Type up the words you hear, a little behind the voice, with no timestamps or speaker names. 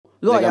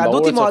לא,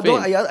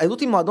 היהדות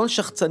היא מועדון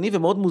שחצני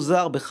ומאוד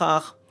מוזר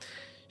בכך,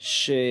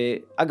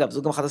 שאגב,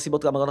 זו גם אחת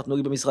הסיבות למה לא נתנו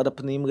לי במשרד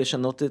הפנים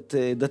לשנות את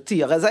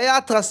דתי, הרי זה היה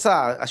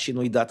התרסה,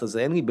 השינוי דת הזה,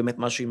 אין לי באמת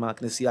משהו עם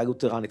הכנסייה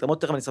הלותרנית,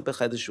 למרות תכף אני אספר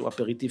לך איזשהו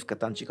אפריטיב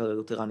קטנצ'יק על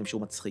הלותרנים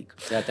שהוא מצחיק.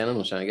 תן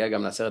לנו, שנגיע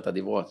גם לעשרת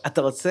הדיברות.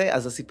 אתה רוצה?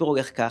 אז הסיפור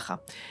הולך ככה.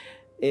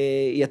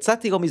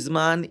 יצאתי לא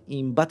מזמן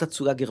עם בת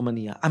אצולה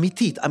גרמניה,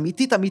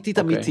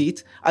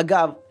 אמיתית,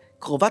 אגב,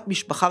 קרובת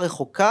משפחה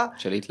רחוקה.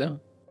 של היטלר?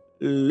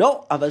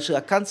 לא, אבל של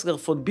הקנצלר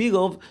פון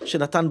בילוב,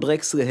 שנתן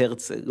ברקס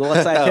להרצל. לא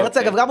רצה את הרצל,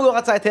 אגב, גם הוא לא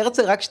רצה את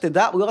הרצל, רק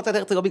שתדע, הוא לא רצה את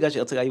הרצל לא בגלל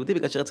שהרצל היה יהודי,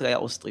 בגלל שהרצל היה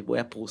אוסטרי, הוא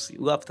היה פרוסי,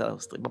 הוא לא אהב את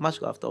האוסטרי,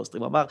 ממש לא אהב את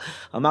האוסטרי, הוא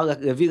אמר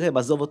לווילהלם,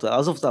 עזוב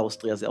את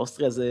האוסטרי הזה,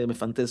 האוסטרי הזה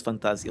מפנטז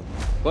פנטזיות.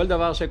 כל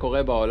דבר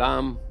שקורה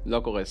בעולם לא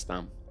קורה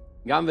סתם.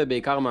 גם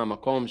ובעיקר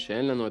מהמקום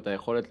שאין לנו את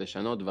היכולת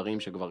לשנות דברים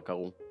שכבר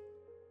קרו.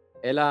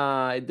 אלא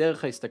את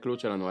דרך ההסתכלות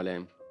שלנו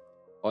עליהם.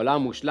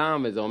 העולם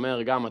מושלם, וזה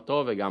אומר גם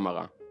הטוב וגם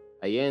הרע.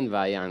 היין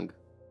והיאנג.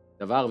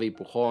 דבר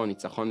והיפוכו,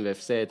 ניצחון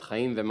והפסד,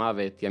 חיים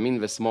ומוות, ימין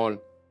ושמאל.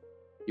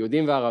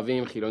 יהודים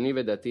וערבים, חילוני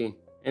ודתי.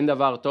 אין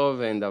דבר טוב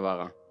ואין דבר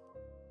רע.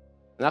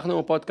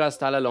 אנחנו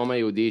פודקאסט על הלאום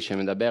היהודי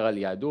שמדבר על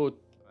יהדות,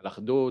 על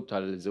אחדות,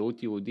 על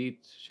זהות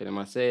יהודית,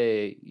 שלמעשה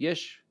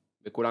יש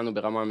בכולנו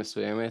ברמה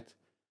מסוימת.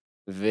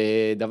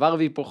 ודבר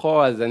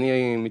והיפוכו, אז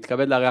אני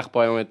מתכבד לארח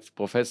פה היום את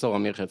פרופסור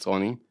אמיר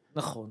חצרוני.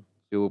 נכון.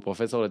 שהוא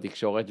פרופסור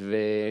לתקשורת,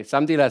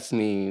 ושמתי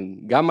לעצמי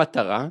גם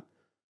מטרה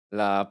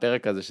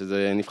לפרק הזה,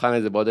 שזה נבחן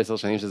את זה בעוד 10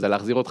 שנים, שזה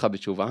להחזיר אותך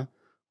בתשובה.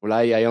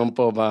 אולי היום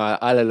פה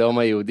על הלאום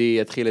היהודי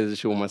יתחיל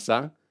איזשהו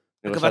מסע.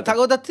 אבל אתה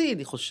לא דתי,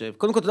 אני חושב.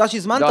 קודם כל, אתה יודע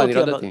שהזמנת אותי.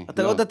 לא, אני לא דתי.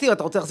 אתה לא דתי,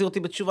 ואתה רוצה להחזיר אותי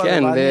בתשובה.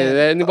 כן,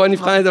 בוא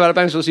נבחן את זה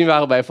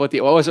ב-2034, איפה אותי,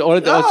 או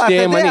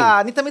שתהיה ימני.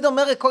 אני תמיד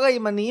אומר, כל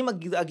הימניים,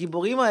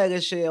 הגיבורים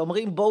האלה,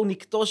 שאומרים, בואו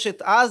נקטוש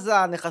את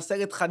עזה,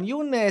 נחסל את ח'אן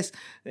יונס,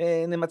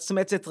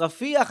 נמצמץ את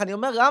רפיח. אני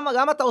אומר,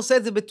 למה אתה עושה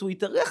את זה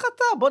בטוויטר? איך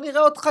אתה? בוא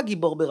נראה אותך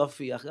גיבור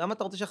ברפיח. למה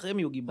אתה רוצה שאחרים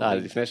יהיו גיבורים?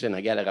 לפני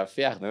שנגיע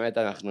לרפיח, באמת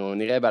אנחנו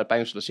נראה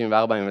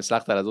ב-2034 אם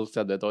הצלחת לזוז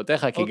קצת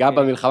דתותיך, כי גם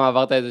במלחמה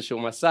עברת איזשהו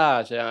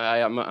מסע,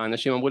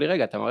 שאנשים אמרו לי,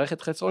 רגע, אתה מערכת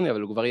חצרוני,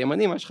 אבל הוא כבר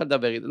ימני, מה יש לך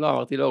לדבר? לא,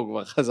 אמרתי לו, הוא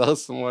כבר חזר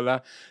שמאלה,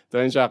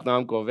 טוען שאנחנו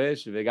עם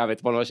כובש, וגם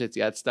אתמול מה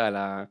שצייצת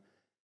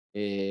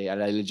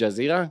על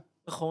אל-ג'זירה.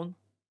 נכון.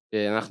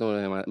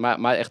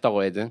 איך אתה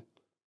רואה את זה?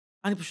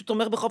 אני פשוט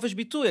אומר בחופש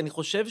ביטוי, אני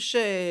חושב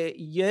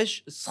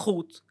שיש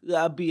זכות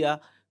להביע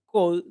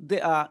כל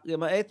דעה,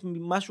 למעט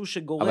משהו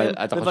שגורם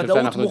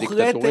בוודאות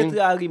מוחלטת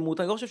לאלימות.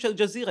 אני לא חושב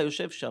שאל-ג'זירה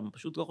יושב שם,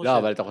 פשוט לא חושב. לא,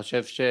 אבל אתה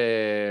חושב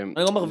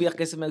אני לא מרוויח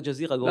כסף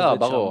מאל-ג'זירה, לא עובד שם. לא,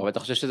 ברור, אבל אתה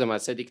חושב שזה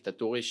מעשה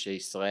דיקטטורי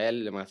שישראל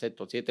למעשה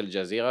תוציא את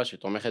אל-ג'זירה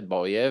שתומכת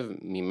באויב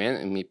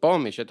מפה,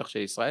 משטח של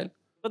ישראל?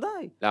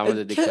 ודאי. למה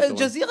זה דיקטטורי?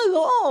 אל-ג'זירה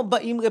לא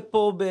באים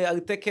לפה על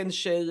תקן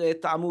של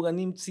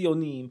תעמולנים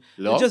ציוניים.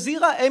 לא?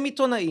 אל-ג'זירה הם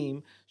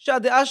עיתונאים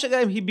שהדעה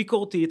שלהם היא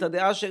ביקורתית,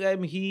 הדעה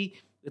שלהם היא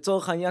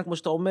לצורך העניין, כמו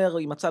שאתה אומר,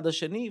 עם הצד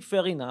השני,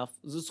 fair enough,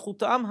 זו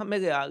זכותם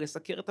המלאה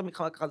לסקר את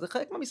המלחמה ככה, זה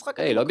חלק מהמשחק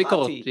הדמוקרטי. לא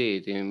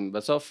ביקורתית,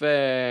 בסוף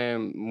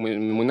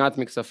מונעת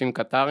מכספים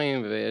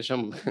קטרים, ויש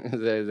שם,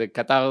 זה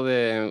קטר,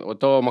 זה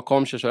אותו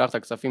מקום ששולח את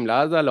הכספים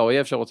לעזה,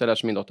 לאויב שרוצה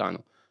להשמיד אותנו.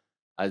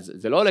 אז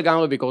זה לא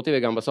לגמרי ביקורתי,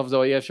 וגם בסוף זה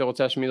אויב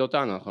שרוצה להשמיד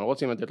אותנו, אנחנו לא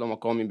רוצים לתת לו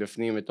מקום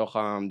מבפנים בתוך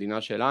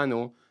המדינה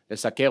שלנו,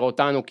 לסקר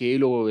אותנו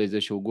כאילו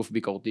איזשהו גוף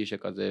ביקורתי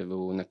שכזה,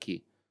 והוא נקי.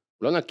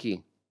 הוא לא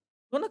נקי.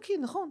 לא נקי,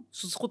 נכון.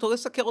 זכותו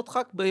לסקר אותך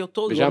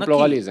בהיותו לא נקי. בשם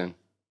פלורליזם.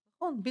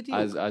 נכון, בדיוק.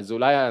 אז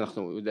אולי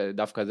אנחנו,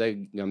 דווקא זה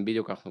גם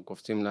בדיוק אנחנו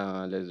קופצים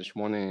לאיזה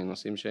 8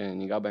 נושאים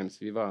שניגע בהם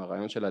סביב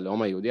הרעיון של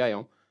הלאום היהודי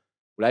היום.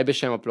 אולי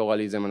בשם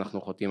הפלורליזם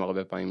אנחנו חוטאים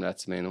הרבה פעמים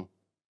לעצמנו.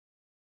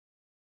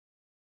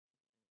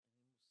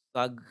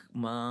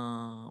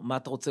 מה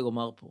אתה רוצה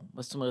לומר פה?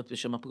 מה זאת אומרת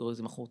בשם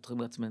הפלורליזם אנחנו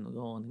חוטאים לעצמנו?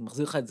 לא, אני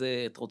מחזיר לך את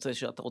זה,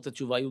 אתה רוצה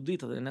תשובה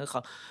יהודית, אז אני אענה לך,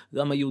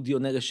 גם היהודי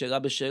עונה לשאלה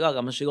בשאלה,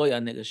 גם השאלה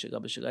יענה לשאלה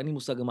בשאלה, אין לי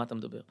מושג על מה אתה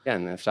מדבר.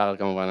 כן, אפשר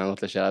כמובן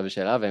לענות לשאלה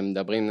בשאלה, והם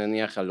מדברים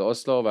נניח על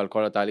אוסלו ועל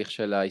כל התהליך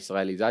של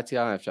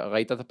הישראליזציה,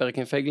 ראית את הפרק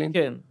עם פייגלין?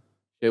 כן.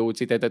 שהוא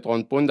ציטט את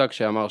רון פונדק,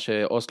 שאמר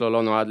שאוסלו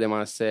לא נועד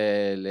למעשה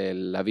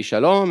להביא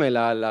שלום,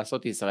 אלא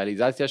לעשות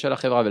ישראליזציה של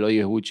החברה ולא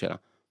יהוד שלה.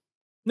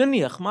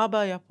 נניח, מה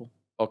הבעיה פה?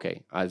 אוקיי,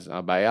 אז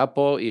הבעיה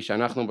פה היא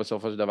שאנחנו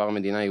בסופו של דבר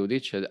מדינה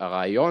יהודית,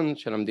 שהרעיון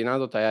של המדינה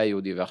הזאת היה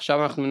יהודי,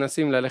 ועכשיו אנחנו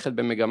מנסים ללכת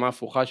במגמה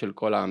הפוכה של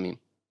כל העמים.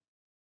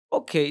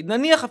 אוקיי,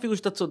 נניח אפילו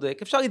שאתה צודק,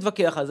 אפשר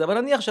להתווכח על זה,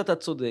 אבל נניח שאתה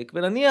צודק,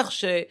 ונניח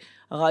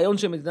שהרעיון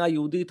של מדינה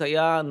יהודית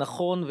היה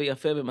נכון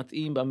ויפה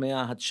ומתאים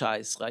במאה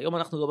ה-19. היום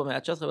אנחנו לא במאה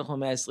ה-19, אנחנו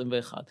במאה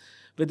ה-21.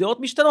 ודעות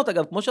משתנות,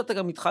 אגב, כמו שאתה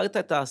גם התחלת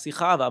את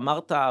השיחה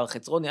ואמרת,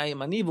 חצרוני היה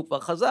ימני והוא כבר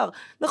חזר,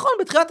 נכון,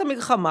 בתחילת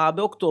המלחמה,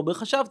 באוקטובר,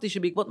 חשבתי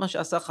שבעקבות מה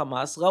שעשה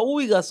חמאס,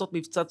 ראוי לעשות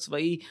מבצע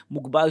צבאי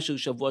מוגבל של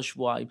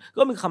שבוע-שבועיים,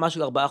 לא מלחמה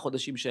של 4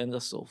 חודשים שאין לה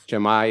סוף.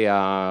 שמה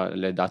היה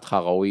לדעתך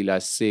ראוי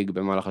להשיג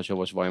במהלך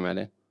השבוע-שבועיים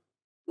האלה?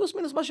 פלוס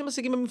מינוס מה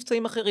שמשיגים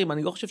במבצעים אחרים,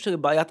 אני לא חושב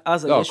שלבעיית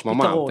עזה לא, יש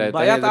פתרון.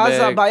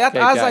 בעיית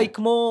עזה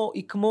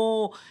היא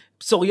כמו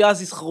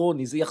פסוריאזיס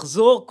כרוני, זה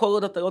יחזור כל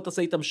עוד אתה לא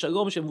תעשה איתם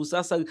שלום,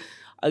 שמבוסס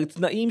על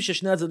תנאים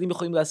ששני הצדדים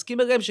יכולים להסכים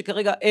עליהם,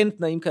 שכרגע אין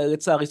תנאים כאלה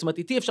לצערי, זאת אומרת,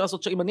 איתי אפשר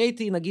לעשות, אם אני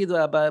הייתי, נגיד,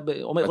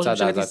 אומר ראש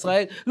ממשלת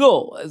ישראל,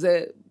 לא,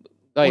 זה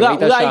לא, אם היית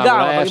שם,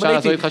 אולי אפשר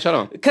לעשות איתך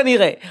שלום.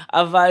 כנראה,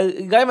 אבל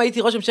גם אם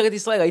הייתי ראש ממשלת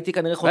ישראל, הייתי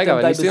כנראה חותם די רגע,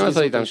 אבל ניסינו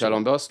לעשות איתם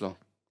שלום באוסלו.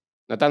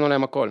 נתנו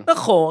להם הכל.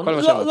 נכון,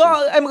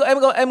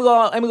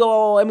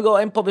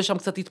 הם פה ושם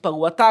קצת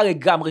התפרעו, אתה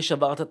לגמרי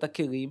שברת את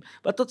הכלים,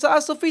 והתוצאה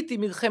הסופית היא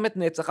מלחמת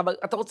נצח, אבל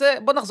אתה רוצה,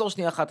 בוא נחזור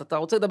שנייה אחת, אתה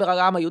רוצה לדבר על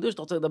העם היהודי, או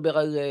שאתה רוצה לדבר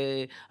על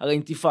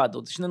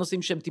האינתיפאדות, זה שני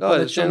נושאים שהם טיפונת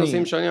שונים. לא, זה שני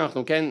נושאים שונים,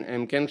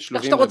 הם כן שלובים.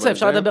 איך שאתה רוצה,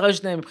 אפשר לדבר על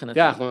שניהם מבחינתי.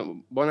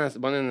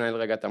 בוא ננהל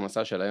רגע את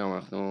המסע של היום,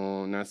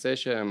 אנחנו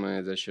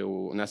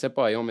נעשה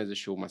פה היום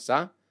איזשהו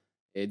מסע,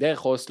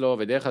 דרך אוסלו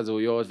ודרך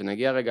הזהויות,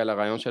 ונגיע רגע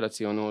לרעיון של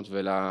הציונות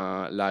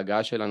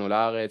ולהגעה שלנו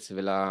לארץ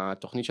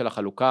ולתוכנית של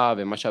החלוקה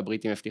ומה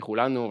שהבריטים הבטיחו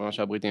לנו ומה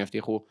שהבריטים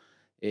הבטיחו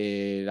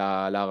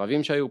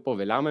לערבים שהיו פה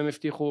ולמה הם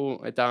הבטיחו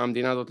את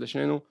המדינה הזאת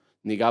לשנינו.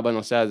 ניגע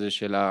בנושא הזה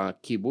של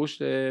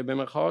הכיבוש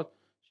במרכאות,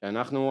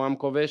 שאנחנו עם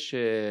כובש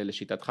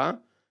לשיטתך.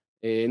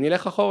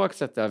 נלך אחורה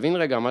קצת, תבין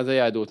רגע מה זה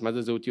יהדות, מה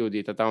זה זהות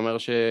יהודית. אתה אומר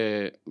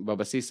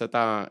שבבסיס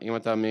אתה, אם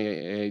אתה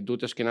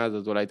מעדות אשכנז,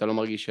 אז אולי אתה לא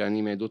מרגיש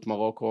שאני מעדות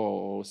מרוקו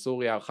או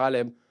סוריה או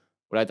חלב,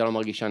 אולי אתה לא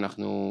מרגיש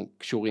שאנחנו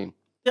קשורים.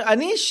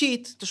 אני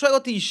אישית, אתה שואל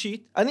אותי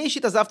אישית, אני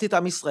אישית עזבתי את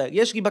עם ישראל.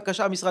 יש לי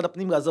בקשה במשרד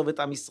הפנים לעזוב את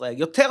עם ישראל.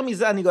 יותר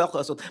מזה אני לא יכול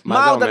לעשות.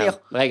 מה זה אומר?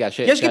 רגע,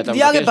 יש לי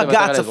פנייה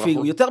לבג"ץ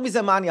אפילו. יותר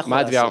מזה מה אני יכול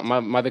לעשות?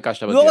 מה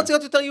ביקשת בתביעה? לא רוצה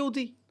להיות יותר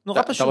יהודי.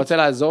 נורא פשוט. אתה רוצה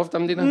לעזוב את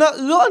המדינה?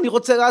 לא, אני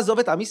רוצה לעזוב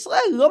את עם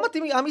ישראל, לא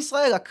מתאים לי עם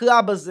ישראל,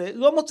 הקרב הזה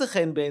לא מוצא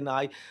חן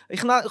בעיניי,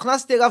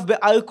 הכנסתי אליו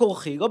בעל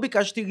כורחי, לא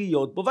ביקשתי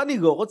להיות בו, ואני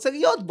לא רוצה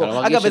להיות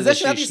בו. אגב, וזה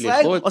שמדינת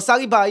ישראל עושה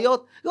לי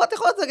בעיות, לא, אתה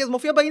יכול לדעת, זה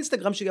מופיע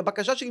באינסטגרם שלי,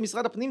 הבקשה שלי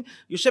משרד הפנים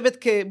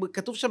יושבת,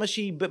 כתוב שם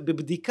שהיא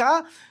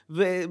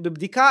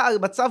בבדיקה על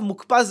מצב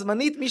מוקפא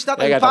זמנית משנת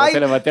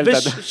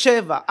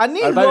 2007. אני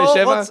לא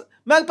רוצה...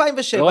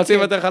 מ-2007. לא רוצים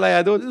לוותר על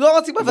היהדות? לא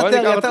רוצים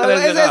לוותר,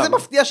 איזה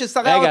מפתיע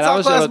ששרי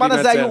האוצר כל הזמן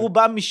הזה היו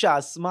רובם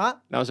מש"ס, מה?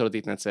 למה שלא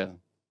תתנצר?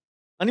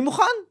 אני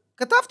מוכן,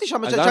 כתבתי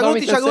שם,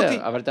 שאלו אותי.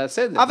 אבל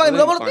תעשה את זה. אבל הם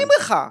לא נותנים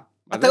לך,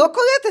 אתה לא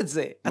קולט את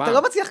זה, אתה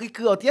לא מצליח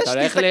לקלוט. אתה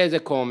הולך לאיזה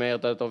כומר,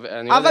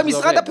 אבל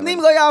משרד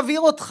הפנים לא יעביר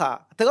אותך,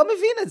 אתה לא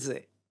מבין את זה.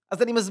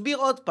 אז אני מסביר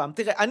עוד פעם,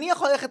 תראה, אני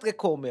יכול ללכת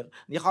לכומר,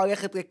 אני יכול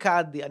ללכת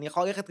לקאדי, אני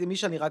יכול ללכת למי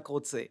שאני רק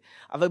רוצה,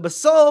 אבל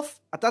בסוף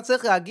אתה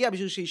צריך להגיע,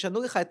 בשביל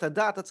שישנו לך את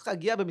הדעת, אתה צריך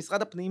להגיע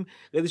במשרד הפנים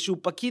לאיזשהו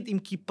פקיד עם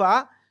כיפה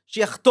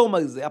שיחתום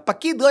על זה.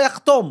 הפקיד לא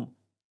יחתום,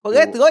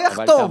 קולט, לא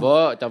יחתום.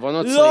 אבל תבוא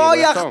נוצרי, לא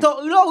יחתום.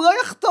 לא, הוא לא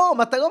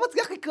יחתום, אתה לא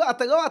מצליח לקרוא,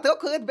 אתה לא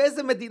קולט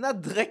באיזה מדינה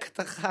דרק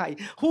אתה חי.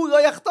 הוא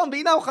לא יחתום,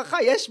 והנה ההוכחה,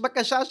 יש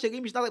בקשה שלי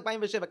משנת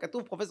 2007,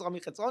 כתוב פרופסור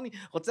אמיר חצרוני,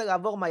 רוצה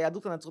לעבור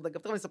מהיהדות לנצרות,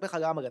 אגב, תכף אני אספר לך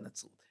למה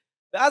לנצרות.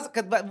 ואז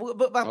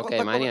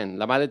אוקיי, מעניין,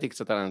 למדתי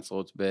קצת על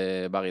הנצרות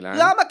בבר אילן.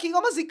 למה? כי היא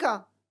לא מזיקה,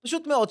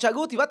 פשוט מאוד,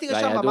 שאגו אותי,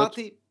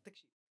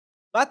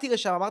 באתי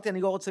לשם, אמרתי,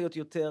 אני לא רוצה להיות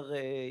יותר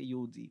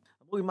יהודי.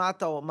 אמרו לי, מה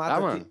אתה?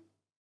 למה?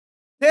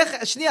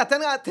 שנייה, תן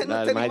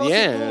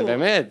מעניין,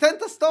 באמת. תן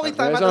את הסטורי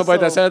טיים עד הסוף.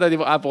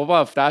 אפרופו,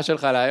 ההפתעה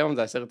שלך להיום,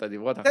 זה 10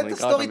 הדיברות. תן את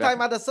הסטורי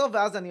טיים עד הסוף,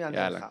 ואז אני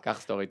אענה לך. יאללה,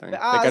 קח סטורי טיים.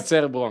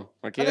 תקצר ברו,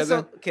 מכיר את זה?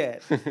 כן.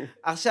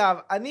 עכשיו,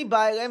 אני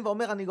בא אליהם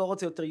ואומר, אני לא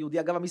רוצה יותר יהודי.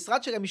 אגב,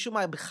 המשרד שלהם משום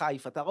מה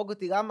בחיפה. תהרוג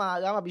אותי,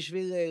 למה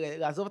בשביל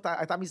לעזוב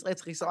את עם ישראל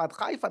צריך לנסוע עד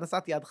חיפה?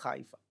 נסעתי עד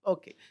חיפה.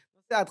 אוקיי.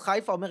 עד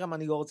חיפה, אומר להם,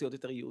 אני לא רוצה להיות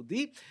יותר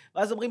יהודי,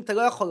 ואז אומרים, אתה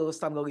לא יכול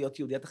סתם לא להיות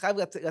יהודי, אתה חייב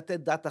לתת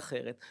דת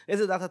אחרת.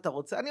 איזה דת אתה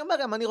רוצה? אני אומר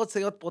להם, אני רוצה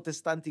להיות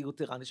פרוטסטנטי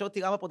לותרני. שואל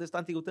אותי, למה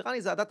פרוטסטנטי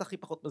לותרני? זה הדת הכי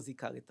פחות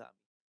מזיקה לטעם.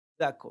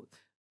 זה הכל.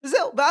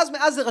 וזהו, ואז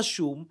מאז זה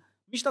רשום,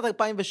 משנת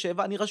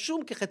 2007, אני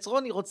רשום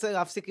כחצרוני רוצה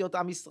להפסיק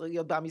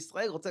להיות בעם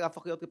ישראל, רוצה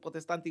להפוך להיות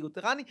פרוטסטנטי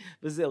לותרני,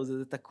 וזהו, זה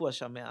תקוע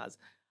שם מאז.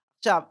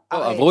 עכשיו,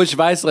 עברו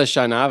 17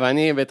 שנה,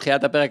 ואני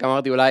בתחילת הפרק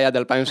אמרתי, אולי עד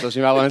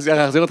 2034, אני אצליח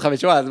להחזיר אותך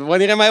בתשובה, אז בוא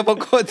נראה מה היה פה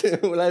קודם,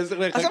 אולי אצליח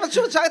לך. עכשיו,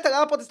 שוב, שאלת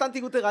למה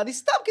פרוטסטנטי לותרני,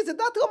 סתם, כי זה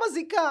דת לא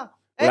מזיקה.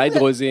 אולי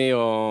דרוזי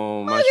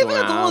או משהו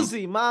מהעם. מה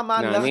דרוזי? מה,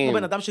 אני הולך כמו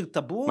בן אדם של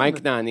טאבון? מה עם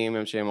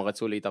כנענים שהם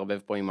רצו להתערבב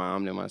פה עם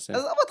העם למעשה?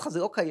 אז אמרת לך, זה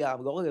לא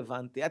קיים, לא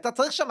רלוונטי. אתה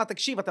צריך שם,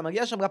 תקשיב, אתה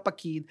מגיע שם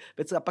לפקיד,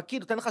 ואצל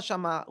הפקיד נותן לך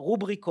שם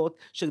רובריקות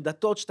של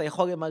דתות שאתה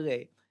יכול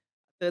למראה.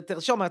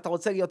 תרשום, אתה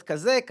רוצה להיות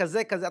כזה,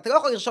 כזה, כזה, אתה לא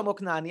יכול לרשום או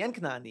כנעני, אין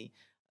כנעני.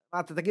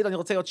 אתה תגיד, אני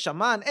רוצה להיות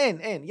שמן,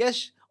 אין,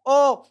 יש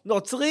או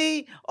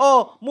נוצרי,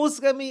 או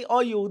מוסלמי,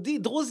 או יהודי,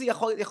 דרוזי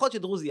יכול להיות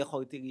שדרוזי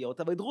יכול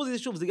להיות, אבל דרוזי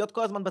שוב, זה להיות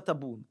כל הזמן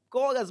בטבון,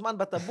 כל הזמן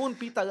בטבון,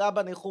 פיתה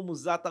רבא נחום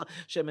מוזטר,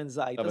 שמן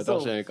זית. אתה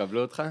בטוח שהם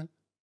יקבלו אותך?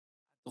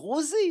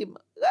 דרוזים?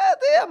 לא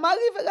יודע, מה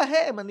לי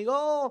ולהם, אני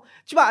לא...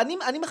 תשמע,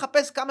 אני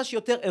מחפש כמה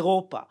שיותר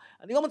אירופה,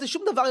 אני לא מוצא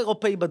שום דבר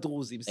אירופאי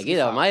בדרוזים. תגיד,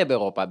 אבל מה יהיה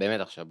באירופה,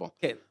 באמת עכשיו בוא?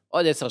 כן.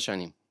 עוד 10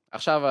 שנים.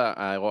 עכשיו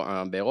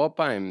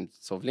באירופה הם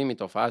סובלים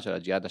מתופעה של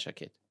הג'יהאד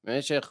השקט.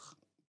 במשך,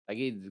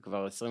 תגיד,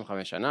 כבר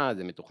 25 שנה,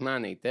 זה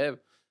מתוכנן היטב,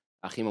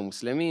 האחים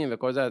המוסלמים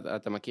וכל זה,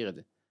 אתה מכיר את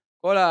זה.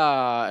 כל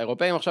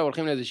האירופאים עכשיו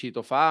הולכים לאיזושהי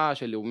תופעה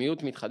של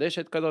לאומיות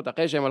מתחדשת כזאת,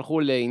 אחרי שהם הלכו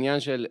לעניין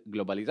של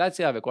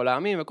גלובליזציה וכל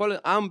העמים, וכל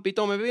עם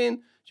פתאום מבין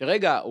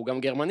שרגע, הוא גם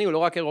גרמני, הוא לא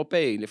רק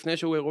אירופאי, לפני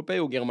שהוא אירופאי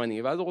הוא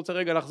גרמני, ואז הוא רוצה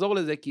רגע לחזור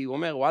לזה, כי הוא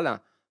אומר, וואלה,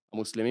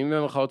 המוסלמים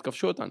במרכאות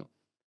כבשו אותנו.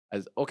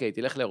 אז אוקיי,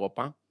 תלך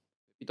לאירופה,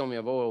 פתאום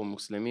יבוא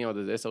מוסלמי עוד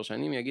איזה 10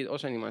 שנים, יגיד, או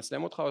שאני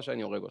מאסלם אותך, או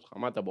שאני הורג אותך.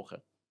 מה אתה בוחר?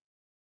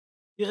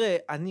 תראה,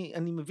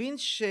 אני מבין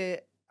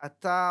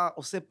אתה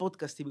עושה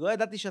פודקאסטים, לא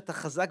ידעתי שאתה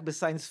חזק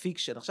בסיינס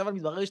פיקשן, עכשיו אני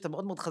מתברר שאתה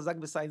מאוד מאוד חזק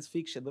בסיינס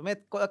פיקשן,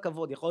 באמת, כל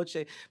הכבוד, יכול להיות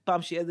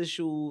שפעם שיהיה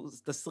איזשהו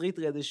תסריט,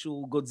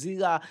 איזשהו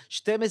גודזילה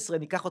 12,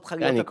 ניקח אותך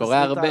להיות אני קורא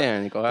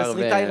הרבה,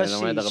 תסריטאי ראשי.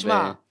 לומד הרבה.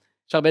 שמע,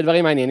 יש הרבה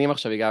דברים מעניינים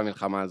עכשיו בגלל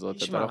המלחמה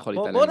הזאת, אתה לא יכול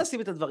להתעלם. בוא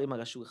נשים את הדברים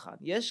על השולחן.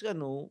 יש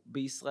לנו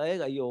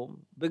בישראל היום,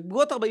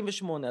 בגבולות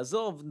 48,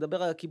 עזוב,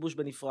 נדבר על הכיבוש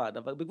בנפרד,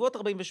 אבל בגבולות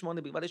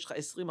 48 בלבד יש לך 20%.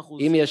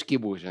 אם יש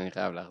כיבוש, אני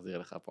חייב להחזיר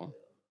לך פה.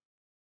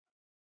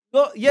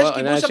 לא, יש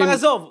כיבוש, אבל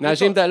עזוב.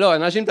 נאשים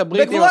את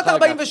הבריטים אחר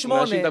כך.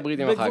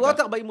 בגבולות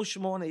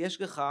 48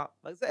 יש לך,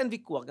 וזה אין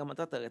ויכוח, גם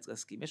אתה תרץ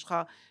להסכים, יש לך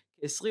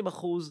 20%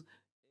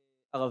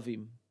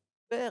 ערבים.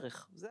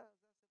 בערך,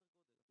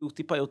 הוא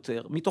טיפה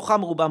יותר.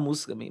 מתוכם רובם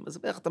מוסלמים, אז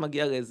בערך אתה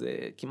מגיע לאיזה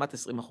כמעט 20%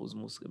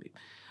 מוסלמים.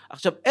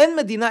 עכשיו, אין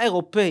מדינה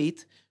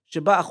אירופאית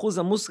שבה אחוז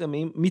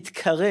המוסלמים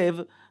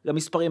מתקרב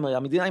למספרים האלה.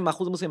 המדינה עם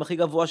האחוז המוסלמים הכי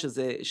גבוה,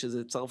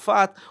 שזה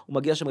צרפת, הוא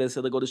מגיע שם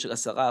לסדר גודל של 10%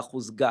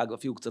 גג,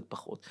 אפילו קצת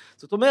פחות.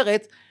 זאת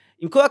אומרת,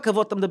 עם כל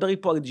הכבוד, אתה מדבר לי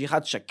פה על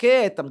ג'יהאד שקט,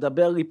 אתה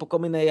מדבר לי פה כל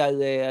מיני,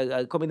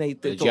 על כל מיני...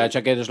 ג'יהאד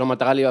שקט יש לו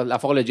מטרה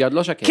להפוך לג'יהאד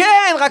לא שקט.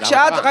 כן,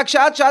 רק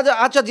שעד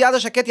שהג'יהאד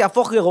השקט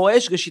יהפוך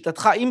לרועש,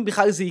 לשיטתך, אם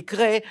בכלל זה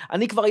יקרה,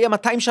 אני כבר אהיה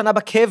 200 שנה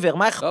בקבר,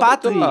 מה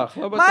אכפת לי?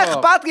 מה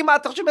אכפת לי?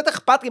 אתה חושב, בטח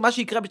אכפת לי מה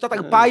שיקרה בשנת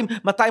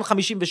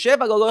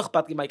 2257, לא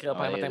אכפת לי מה יקרה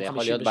ב-2257. זה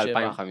יכול להיות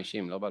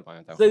ב-2050, לא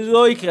ב-2050. זה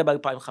לא יקרה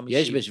ב-2050.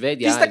 יש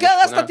בשוודיה, תסתכל על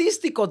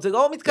הסטטיסטיקות, זה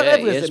לא מתקרב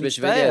לזה,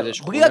 מצטער.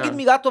 בלי להגיד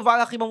מילה טובה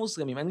לאחים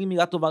המוסלמים, אין לי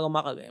מילה טובה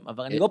לומר עליהם,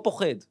 אבל אני לא פוחד.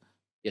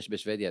 יש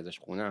בשוודיה איזו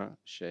שכונה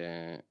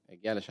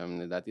שהגיע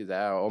לשם, לדעתי זה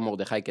היה או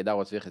מרדכי קדר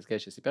או צבי חזקאל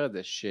שסיפר את זה,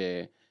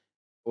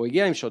 שהוא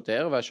הגיע עם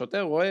שוטר,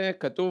 והשוטר רואה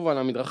כתוב על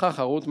המדרכה,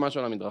 חרוט משהו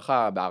על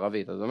המדרכה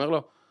בערבית, אז הוא אומר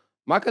לו,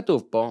 מה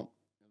כתוב פה?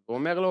 הוא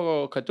אומר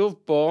לו, כתוב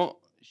פה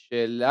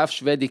שלאף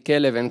שוודי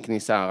כלב אין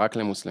כניסה, רק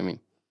למוסלמים,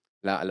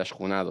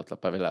 לשכונה הזאת,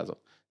 לפבלה הזאת.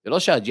 זה לא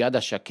שהג'יהאד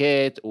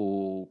השקט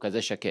הוא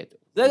כזה שקט.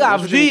 זה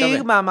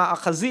להבדיל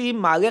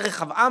מהמאחזים, מעלה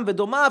רחבעם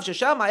ודומיו,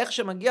 ששם איך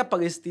שמגיע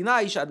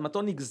פלסטינאי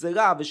שאדמתו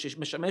נגזרה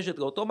ושמשמשת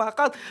לאותו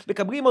מאחז,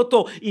 מקבלים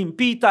אותו עם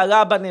פיתה,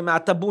 לבנה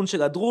מהטבון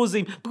של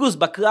הדרוזים, פלוס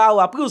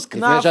בקראווה, פלוס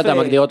כנאפה. לפני שאתה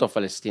מגדיר אותו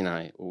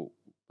פלסטינאי, הוא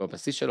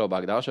בבסיס שלו,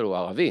 בהגדרה שלו הוא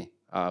ערבי.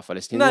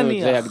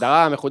 הפלסטיניות זה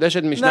הגדרה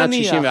מחודשת משנת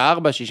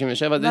 64,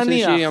 67, זה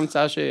איזושהי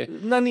המצאה ש...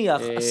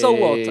 נניח, so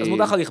what? אז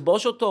מותר לך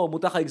לכבוש אותו,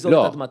 מותר לך לגזול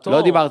את אדמתו?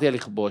 לא דיברתי על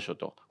לכבוש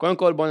אותו. קודם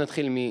כל בוא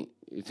נתחיל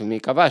מי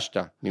כבשת,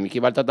 מי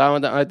קיבלת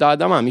את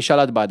האדמה, מי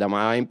שלט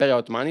באדמה, האימפריה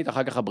העות'מאנית,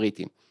 אחר כך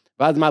הבריטים.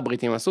 ואז מה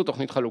הבריטים עשו?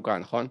 תוכנית חלוקה,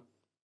 נכון?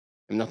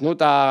 הם נתנו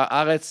את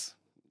הארץ,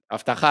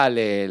 הבטחה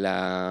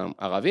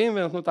לערבים,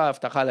 ונתנו את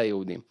ההבטחה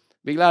ליהודים.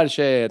 בגלל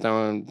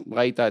שאתה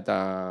ראית את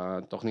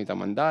התוכנית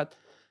המנדט,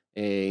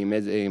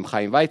 עם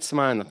חיים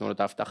ויצמן, נתנו לו את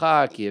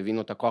ההבטחה, כי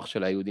הבינו את הכוח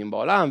של היהודים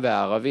בעולם,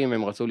 והערבים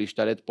הם רצו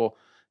להשתלט פה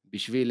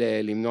בשביל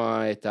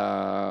למנוע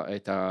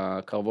את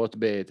הקרבות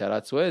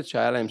בתעלת סואץ,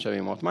 שהיה להם שם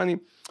עם העות'מאנים.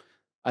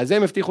 אז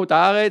הם הבטיחו את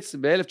הארץ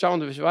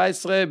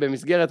ב-1917,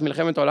 במסגרת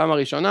מלחמת העולם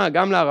הראשונה,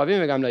 גם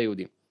לערבים וגם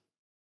ליהודים.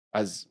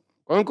 אז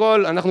קודם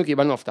כל, אנחנו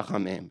קיבלנו הבטחה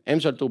מהם, הם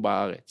שלטו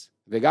בארץ,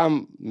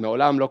 וגם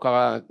מעולם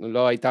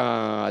לא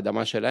הייתה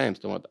אדמה שלהם,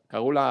 זאת אומרת,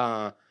 קראו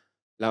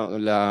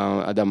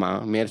לאדמה,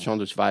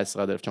 מ-1917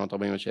 עד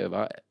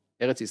 1947,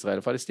 ארץ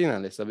ישראל פלסטינה,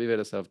 לסבי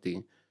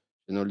ולסבתי,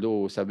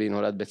 שנולדו, סבי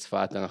נולד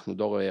בצפת, אנחנו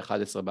דור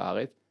 11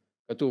 בארץ,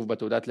 כתוב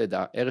בתעודת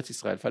לידה, ארץ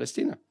ישראל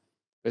פלסטינה,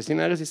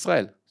 פלסטינה ארץ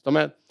ישראל, זאת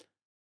אומרת,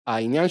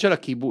 העניין של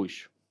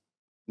הכיבוש,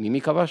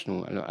 ממי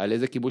כבשנו, על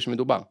איזה כיבוש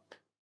מדובר?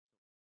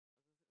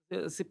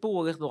 סיפור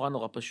הולך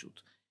נורא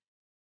פשוט.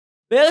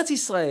 בארץ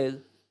ישראל,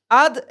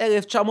 עד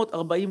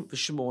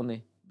 1948,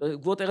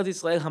 בגבולות ארץ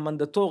ישראל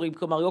המנדטוריים,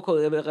 כלומר לא כל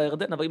עבר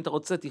הירדן, אבל אם אתה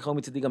רוצה, תקרא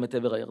מצידי גם את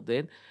עבר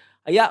הירדן,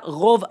 היה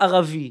רוב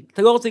ערבי.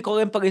 אתה לא רוצה לקרוא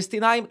להם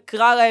פלסטינאים,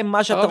 קרא להם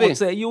מה שאתה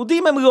רוצה.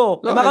 יהודים הם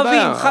לא, הם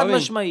ערבים, חד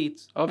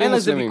משמעית. אין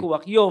לזה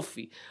ויכוח,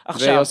 יופי.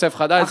 ויוסף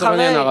חדד,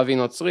 ערבי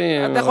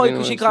נוצרי, אתה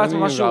יכול שיקרא לעצמו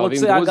מה שהוא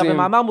רוצה, אגב,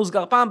 במאמר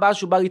מוסגר פעם באה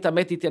שהוא בא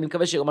להתעמת איתי, אני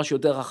מקווה שיהיה משהו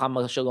יותר חכם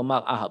מאשר לומר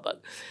אהבל.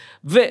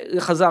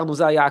 וחזרנו,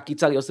 זה היה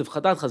הקיצה ליוסף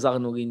חדד,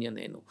 חזרנו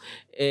לענייננו.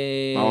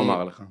 מה הוא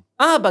אמר לך?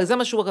 אבל זה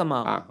מה שהוא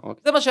אמר.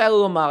 זה מה שהיה לו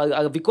לומר,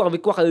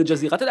 הוויכוח על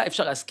אל-ג'זירה. אתה יודע,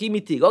 אפשר להסכים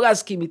איתי, לא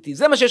להסכים איתי.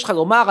 זה מה שיש לך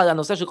לומר על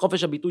הנושא של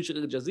חופש הביטוי של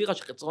אל-ג'זירה,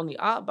 של חצרוני,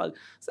 אבל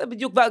זה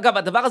בדיוק, ואגב,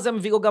 הדבר הזה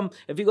מביא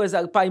לו איזה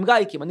 2,000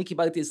 לייקים, אני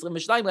קיבלתי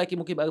 22 לייקים,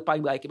 הוא קיבל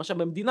 2,000 לייקים. עכשיו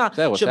במדינה...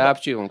 בסדר, עושה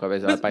אפצ'יר, הוא מקבל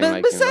איזה 2,000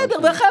 לייקים. בסדר,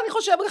 ולכן אני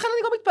חושב, ולכן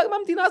אני לא מתפעל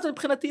מהמדינה הזו,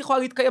 מבחינתי יכולה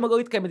להתקיים או לא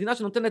להתקיים. מדינה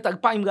שנותנת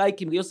 2,000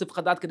 לייקים ליוסף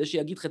חדד כדי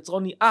שיגיד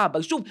חצרוני,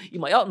 אבל שוב,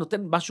 אם היה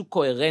נותן משהו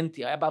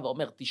קוהרנטי, היה בא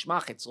ואומר, תשמע,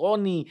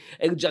 חצרוני,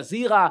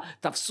 אל-ג'זירה,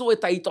 תפסו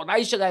את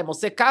העיתונאי שלהם,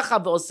 עושה ככה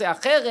ועושה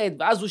אחרת,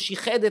 ואז הוא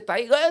שיחד את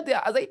העיר, לא יודע,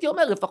 אז הייתי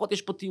אומר, לפחות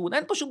יש פה טיעון,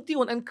 אין פה שום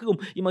טיעון, אין כלום.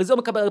 אם על זה הוא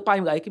מקבל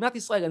 2,000 לייקים, מדינת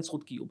ישראל אין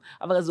זכות קיום.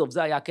 אבל עזוב,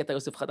 זה היה הקטע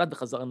יוסף חדד,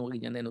 וחזרנו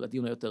לענייננו,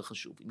 לדיון היותר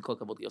חשוב, עם כל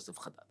הכבוד ליוסף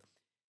חדד.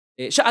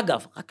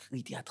 שאגב, רק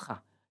לידיעתך,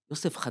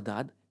 יוסף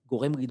חדד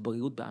גורם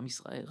להתבוללות בעם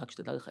ישראל, רק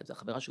שתדע לך את זה,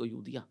 החברה שלו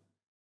יהודייה.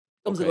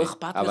 פתאום זה לא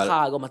אכפת לך,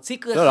 לא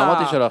מציק לך. לא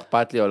אמרתי שלא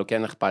אכפת לי, או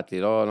כן אכפת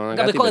לי, לא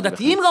נגעתי. גם לכל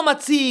הדתיים לא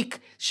מציק.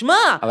 שמע,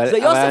 זה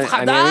יוסף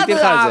חדד,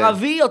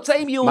 הערבי יוצא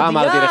עם יהודייה.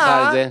 מה אמרתי לך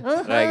על זה?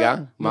 רגע,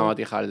 מה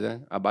אמרתי לך על זה?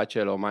 הבת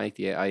שלו, מה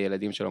תהיה,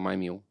 הילדים שלו, מה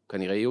הם יהיו?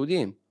 כנראה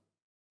יהודים.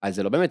 אז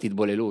זה לא באמת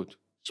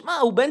התבוללות. שמע,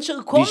 הוא בן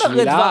של כומר לדבריו.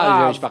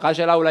 בשבילה, המשפחה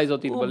שלה אולי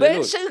זאת התבוללות. הוא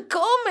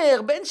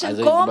בן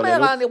של כומר,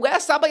 אולי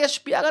הסבא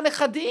ישפיע על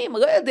הנכדים,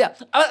 לא יודע.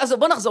 אז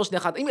בוא נחזור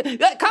שנייה אחת.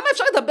 כמה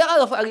אפשר לדבר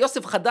על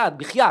יוסף חדד,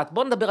 בחייאת?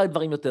 בוא נדבר על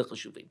דברים יותר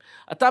חשובים.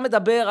 אתה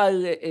מדבר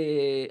על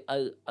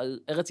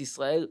ארץ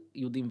ישראל,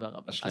 יהודים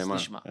וערבים. אז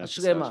תשמע,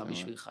 השלמה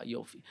בשבילך,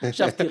 יופי.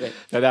 עכשיו תראה.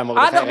 אתה יודע,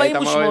 מרדכי, ראית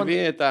מה הוא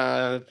הביא את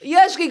ה...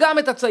 יש לי גם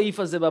את הצעיף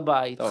הזה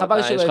בבית.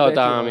 חבל שלא יש לך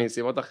אותה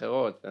מסיבות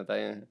אחרות.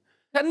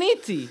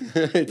 קניתי.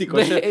 הייתי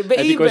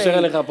קושר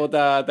אליך פה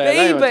את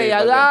הידיים.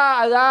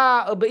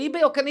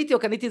 באיביי או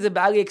קניתי את זה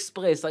באלי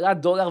אקספרס, היה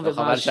 $1 ומשהו.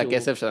 חבל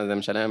שהכסף שזה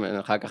משלם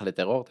אחר כך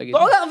לטרור, תגיד. $1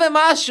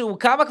 ומשהו,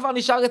 כמה כבר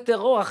נשאר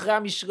לטרור אחרי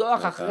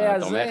המשלוח, אחרי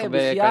הזה,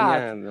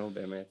 בחייאת. נו,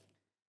 באמת.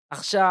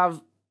 עכשיו,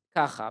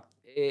 ככה.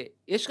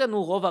 יש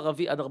לנו רוב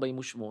ערבי עד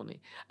 48.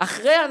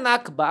 אחרי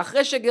הנכבה,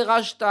 אחרי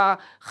שגירשת,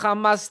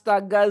 חמסת,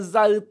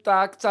 גזלת,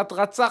 קצת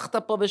רצחת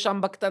פה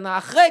ושם בקטנה,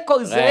 אחרי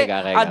כל זה,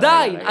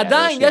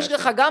 עדיין, יש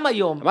לך גם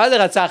היום. מה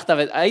זה רצחת?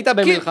 היית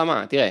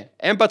במלחמה, תראה,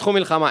 הם פתחו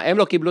מלחמה, הם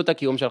לא קיבלו את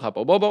הקיום שלך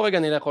פה. בוא רגע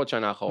נלך עוד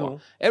שנה אחורה.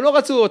 הם לא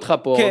רצו אותך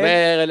פה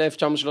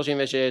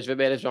ב-1936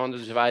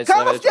 וב-1917.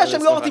 כמה מפתיע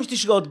שהם לא רוצים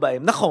שתשלוט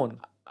בהם, נכון.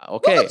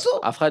 אוקיי,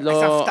 אף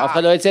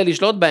אחד לא יצא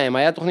לשלוט בהם,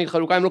 היה תוכנית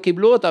חלוקה, הם לא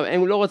קיבלו אותם,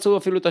 הם לא רצו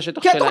אפילו את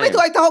השטח שלהם. כי התוכנית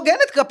לא הייתה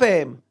הוגנת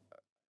כלפיהם.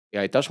 היא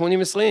הייתה 80-20,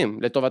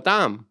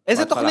 לטובתם.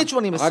 איזה תוכנית 80-20?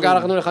 רק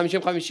הלכנו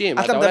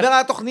ל-50-50. אתה מדבר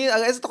על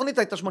איזה תוכנית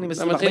הייתה 80-20?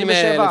 אתה מתחיל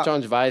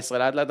מ-1917,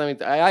 לאט לאט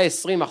היה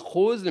 20%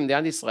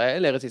 למדינת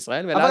ישראל, לארץ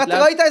ישראל, אבל אתה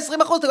לא היית 20%,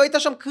 אתה לא היית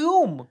שם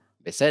כלום.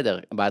 בסדר,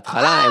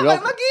 בהתחלה הם לא...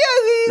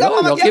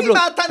 אבל מגיע לי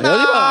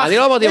מהתנ"ך, אני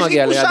לא אמרתי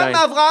מגיע לי יש לי עדיין.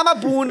 קושן מאברהם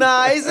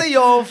אבונה, איזה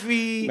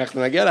יופי.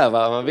 אנחנו נגיע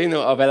לאברהם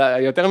אבינו, אבל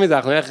יותר מזה,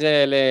 אנחנו נלך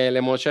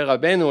למשה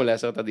רבנו,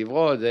 לעשרת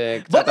הדיברות, זה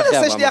קצת אחרי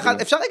אברהם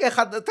אבינו. אפשר רגע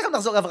אחד, תכף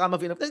נחזור לאברהם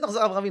אבינו,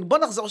 בוא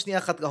נחזור שנייה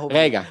אחת להווה.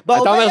 רגע, אתה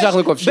אומר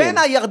שאנחנו כובשים. בין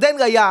הירדן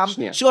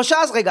לים,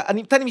 13, רגע,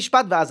 תן לי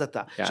משפט ואז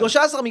אתה.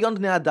 13 מיליון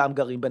בני אדם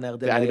גרים בין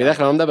הירדן לים. אני בדרך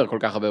כלל לא מדבר כל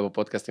כך הרבה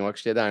בפודקאסטים, רק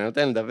שתדע, אני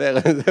נותן לדבר,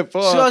 זה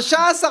פה.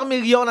 13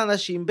 מיליון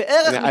אנשים,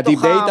 בערך מתוכם.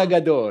 הדיבייט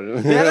הגדול.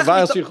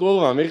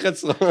 שחרור, אמיר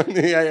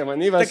חצרוני,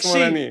 הימני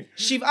והשמאלני.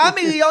 7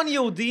 מיליון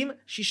יהודים,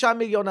 6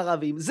 מיליון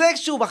ערבים. זה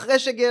שוב, אחרי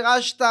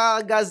שגירשת,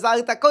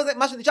 גזלת, כל זה,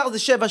 מה שנשאר זה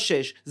 7-6.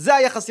 זה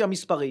היחסים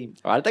המספריים.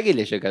 אבל אל תגיד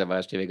לי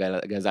שגרשתי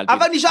וגזלתי.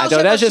 אבל נשאר 7-6. אתה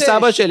יודע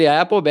שסבא שלי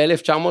היה פה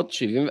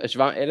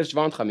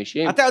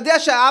ב-1750? אתה יודע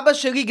שהאבא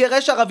שלי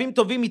גירש ערבים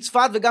טובים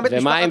מצפת, וגם את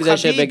משפחת חביב? ומה עם זה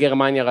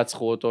שבגרמניה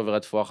רצחו אותו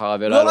ורדפו אחריו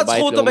ולא היה לו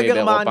בית לאומי באירופה? לא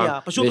רצחו אותו בגרמניה,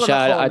 פשוט לא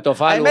נכון.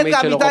 התופעה הלאומית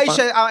של אירופה?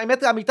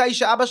 האמת האמיתה היא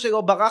שאבא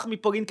שלו ברח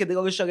מפולין כדי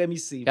לא לשלם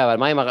מיסים. אבל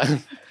מה עם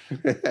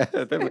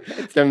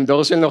אתם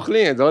דור של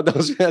נוכלים, זה עוד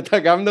דור שאתה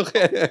גם נוכל.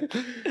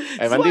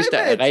 הבנתי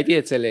ראיתי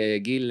אצל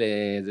גיל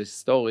איזה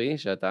סטורי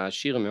שאתה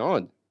עשיר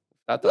מאוד.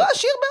 לא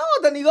עשיר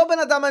מאוד, אני לא בן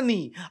אדם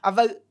עני,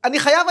 אבל אני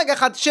חייב רגע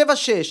אחד, 7-6,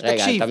 תקשיב.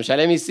 רגע, אתה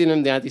משלם מיסים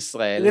למדינת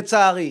ישראל.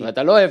 לצערי.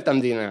 ואתה לא אוהב את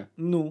המדינה.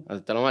 נו. אז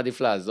אתה לא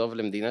מעדיף לעזוב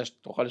למדינה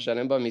שתוכל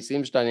לשלם בה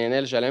מיסים שאתה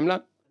נהנה לשלם לה?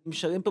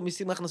 משלם פה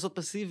מיסים להכנסות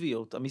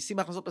פסיביות. המיסים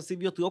להכנסות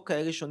פסיביות לא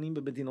כאלה שונים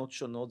במדינות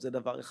שונות, זה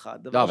דבר אחד.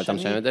 לא, אבל אתה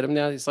משלם את זה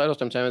למדינת ישראל או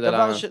שאתה משלם את זה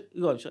לא, אני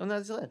משלם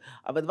למדינת ישראל.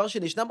 אבל דבר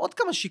שני, ישנם עוד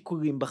כמה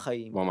שיקולים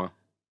בחיים. מה?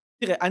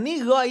 תראה,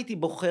 אני לא הייתי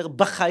בוחר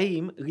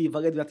בחיים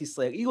להיוולד במדינת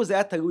ישראל. אילו זה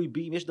היה תלוי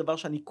בי, אם יש דבר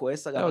שאני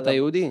כועס עליו. לא, אתה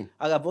יהודי.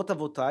 על אבות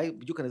אבותיי,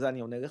 בדיוק על זה אני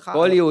עונה לך.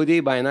 כל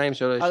יהודי בעיניים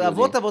שלו יש יהודי. על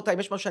אבות אבותיי, אם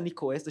יש משהו שאני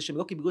כועס, זה שהם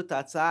לא קיבלו את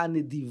ההצעה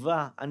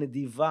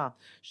הנדיבה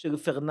של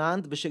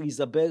פרננד ושל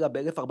איזבלה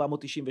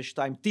ב-1492.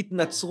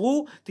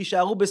 תתנצרו,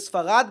 תישארו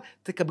בספרד,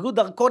 תקבלו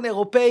דרכון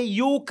אירופאי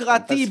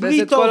יוקרתי,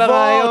 בלי טובות.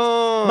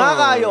 מה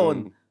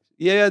הרעיון?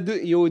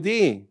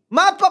 יהודי.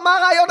 מה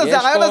הרעיון הזה?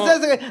 הרעיון הזה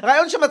זה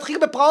רעיון שמתחיל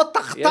בפרעות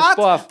תחתת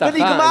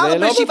ונגמר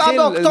ב7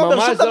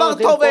 באוקטובר, שום דבר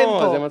טוב אין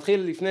פה. זה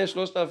מתחיל לפני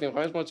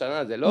 3,500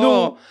 שנה, זה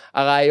לא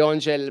הרעיון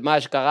של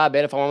מה שקרה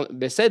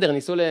בסדר,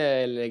 ניסו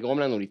לגרום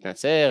לנו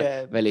להתנצר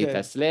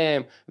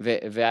ולהתאסלם,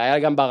 והיה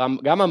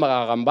גם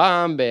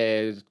הרמב"ם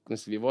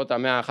בסביבות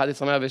המאה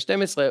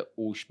ה-11-112,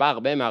 הוא הושפע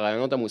הרבה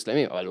מהרעיונות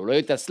המוסלמים, אבל הוא לא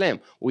התאסלם,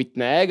 הוא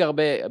התנהג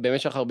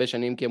במשך הרבה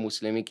שנים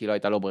כמוסלמי, כי לא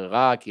הייתה לו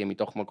ברירה, כי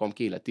מתוך מקום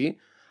קהילתי,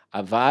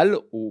 אבל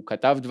הוא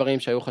כתב דברים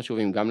שהיו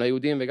חשובים גם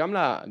ליהודים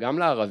וגם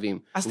לערבים.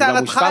 אז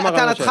טענתך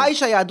היא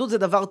שהיהדות זה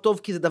דבר טוב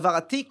כי זה דבר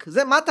עתיק?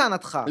 זה מה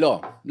טענתך?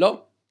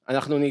 לא.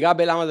 אנחנו ניגע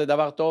בלמה זה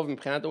דבר טוב,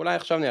 מבחינת אולי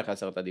עכשיו נלך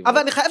לעשרת הדיברות.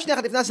 אבל אני חייב שנייה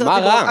אחת לפני עשרת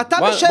הדיברות. מה רע? אתה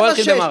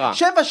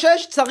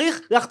ב-7-6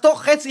 צריך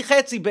לחתוך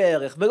חצי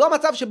בערך, ולא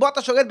מצב שבו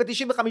אתה שולט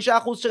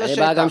ב-95% של השטח.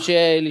 אני בא גם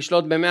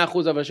לשלוט ב-100%,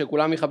 אבל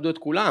שכולם יכבדו את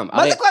כולם.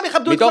 מה זה כולם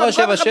יכבדו את כולם?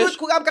 כולם יכבדו את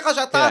כולם ככה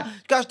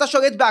שאתה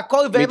שולט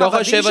בהכל, והם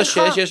עבדים שלך.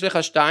 מתוך ה-7-6 יש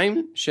לך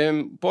 2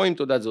 שהם פה עם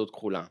תעודת זהות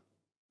כחולה.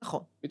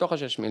 נכון. מתוך ה-6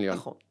 מיליון.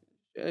 נכון.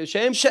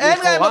 שאין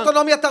להם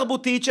אוטונומיה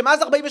תרבותית,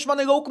 שמאז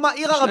 48 לא הוקמה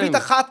עיר ערבית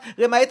אחת,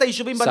 למעט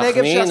היישובים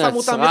בנגב שעשמו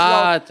אותם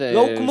נצרת, לא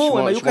הוקמו,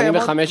 הם היו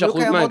קיימות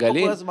 85%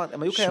 מהגליל,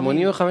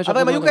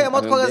 אבל הם היו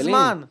קיימות כל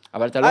הזמן.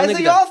 אבל אתה לא נגדם.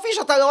 איזה יופי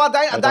שאתה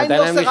עדיין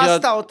לא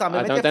סירסת אותם.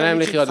 אתה נותן להם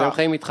לחיות, והם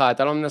חיים איתך,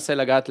 אתה לא מנסה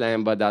לגעת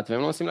להם בדת, והם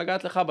לא מנסים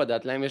לגעת לך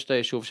בדת, להם יש את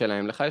היישוב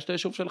שלהם, לך יש את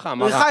היישוב שלך,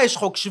 מה רע? לך יש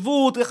חוק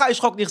שבות, לך יש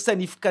חוק נכסי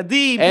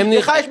נפקדים,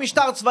 לך יש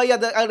משטר צבאי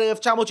עד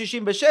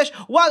 1966,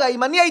 וואלה,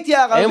 אם אני הייתי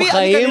ערבי, אני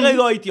כנראה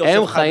לא הייתי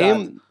יוסף חדד.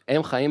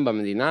 הם חיים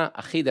במדינה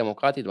הכי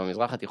דמוקרטית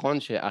במזרח התיכון,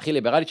 הכי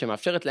ליברלית,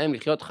 שמאפשרת להם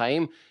לחיות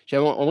חיים,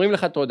 שהם אומרים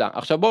לך תודה.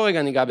 עכשיו בוא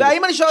רגע ניגע בזה.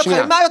 והאם אני שואל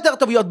אותך, מה יותר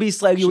טוב להיות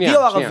בישראל, יהודי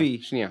או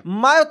ערבי?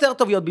 מה יותר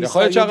טוב להיות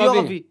בישראל, יהודי או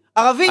ערבי?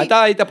 ערבי.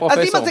 אתה היית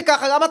פרופסור. אז אם זה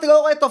ככה, למה אתה לא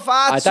רואה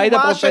תופעה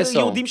עצומה של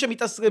יהודים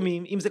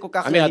שמתאסרמים, אם זה כל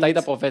כך אמיר, אתה היית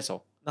פרופסור.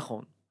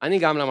 נכון. אני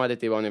גם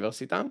למדתי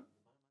באוניברסיטה,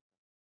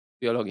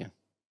 ביולוגיה.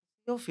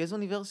 יופי, איזו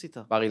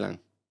אוניברסיטה? בר אילן.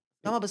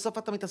 למה בסוף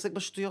אתה מתעסק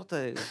בשטויות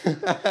האלה?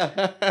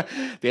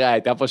 תראה,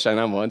 הייתה פה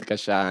שנה מאוד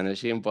קשה,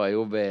 אנשים פה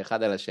היו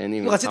באחד על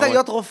השני. רצית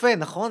להיות רופא,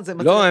 נכון?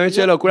 לא, האמת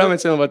שלא, כולם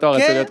אצלנו בתואר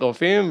רצו להיות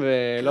רופאים,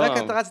 ולא... רק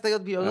אתה רצית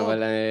להיות ביולוג.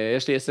 אבל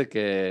יש לי עסק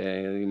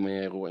עם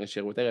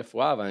שירותי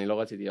רפואה, ואני לא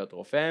רציתי להיות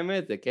רופא,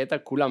 האמת, זה קטע,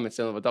 כולם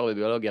אצלנו בתואר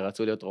בביולוגיה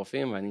רצו להיות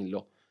רופאים, ואני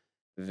לא.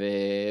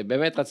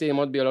 ובאמת רציתי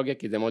ללמוד ביולוגיה,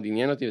 כי זה מאוד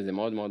עניין אותי, וזה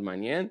מאוד מאוד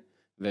מעניין.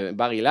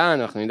 ובר אילן,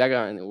 אנחנו נדאג,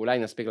 אולי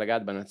נספיק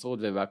לגעת בנצרות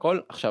ובהכל.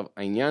 עכשיו,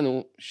 העניין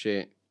הוא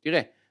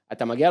תראה,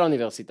 אתה מגיע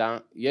לאוניברסיטה,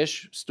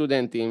 יש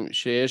סטודנטים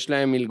שיש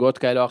להם מלגות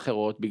כאלה או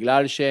אחרות,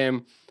 בגלל שהם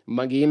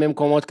מגיעים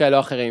ממקומות כאלה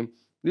או אחרים.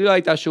 לי לא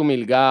הייתה שום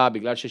מלגה,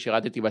 בגלל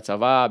ששירתתי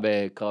בצבא,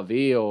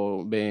 בקרבי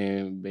או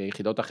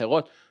ביחידות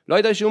אחרות, לא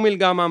הייתה שום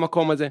מלגה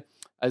מהמקום הזה.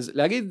 אז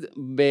להגיד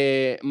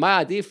מה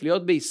עדיף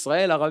להיות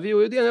בישראל, ערבי או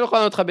יהודי, אני לא יכול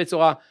לענות לך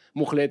בצורה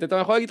מוחלטת,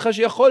 אני יכול להגיד לך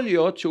שיכול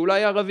להיות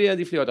שאולי ערבי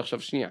עדיף להיות.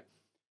 עכשיו שנייה,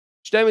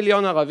 2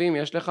 מיליון ערבים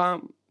יש לך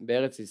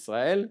בארץ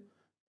ישראל,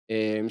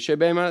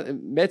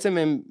 שבעצם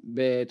הם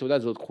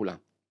בתעודת זהות כחולה.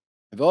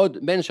 ועוד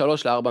בין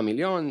 3-4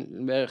 מיליון,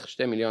 בערך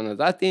 2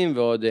 מיליון עזתים,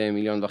 ועוד 1.5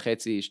 מיליון,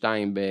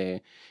 2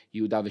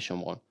 ביהודה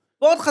ושומרון.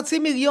 ועוד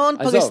 500,000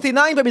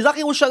 פלסטינאים במזרח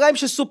ירושלים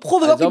שסופחו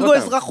ולא קיבלו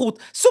אזרחות.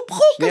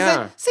 סופחו כזה,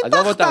 סיפחת.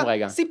 עזוב אותם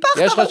רגע.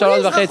 יש לך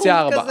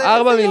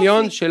 4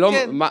 מיליון שלא,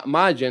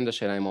 מה האג'נדה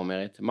שלהם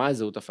אומרת? מה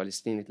הזהות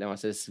הפלסטינית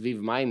למעשה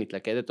סביב מה היא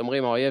מתלכדת?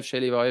 אומרים, האויב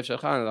שלי והאויב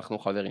שלך, אנחנו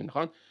חברים,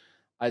 נכון?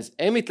 אז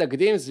הם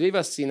מתלכדים סביב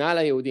השנאה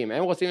ליהודים,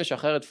 הם רוצים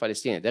לשחרר את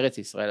פלסטין, את ארץ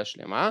ישראל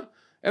השלמה,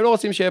 הם לא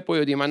רוצים שיהיה פה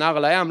יהודים, הנהר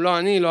לים, לא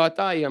אני, לא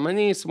אתה,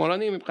 ימני,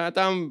 שמאלני,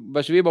 מבחינתם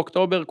ב7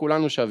 באוקטובר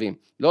כולנו שווים.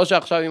 לא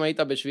שעכשיו אם היית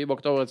ב7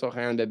 באוקטובר לצורך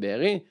העניין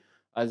בבארי,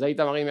 אז היית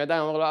מרים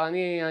ידיים, אומר לו,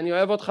 אני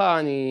אוהב אותך,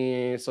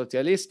 אני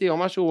סוציאליסטי או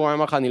משהו, הוא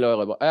אמר לך, אני לא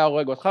אוהב, היה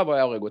הורג אותך והוא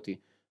היה הורג אותי,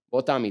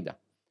 באותה מידה.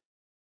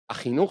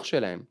 החינוך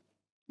שלהם,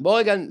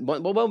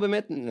 בואו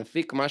באמת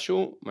נפיק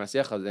משהו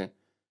מהשיח הזה,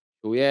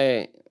 שהוא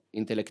יהיה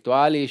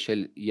אינטלקטואלי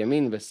של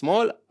ימין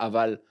ושמאל,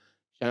 אבל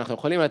שאנחנו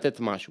יכולים לתת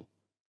משהו.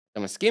 אתה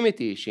מסכים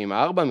איתי שאם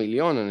 4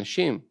 מיליון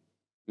אנשים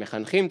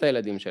מחנכים את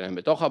הילדים שלהם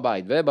בתוך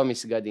הבית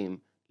ובמסגדים,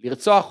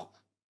 לרצוח,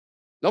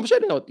 לא משנה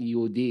להיות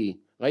יהודי,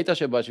 ראית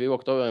שב7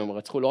 באוקטובר הם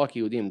רצחו לא רק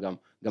יהודים,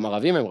 גם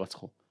ערבים הם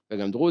רצחו,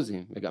 וגם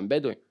דרוזים, וגם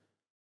בדואים.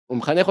 הוא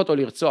מחנך אותו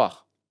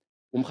לרצוח,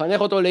 הוא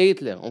מחנך אותו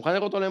להיטלר, הוא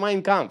מחנך אותו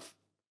למיין קאמפף.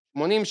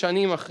 80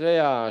 שנים אחרי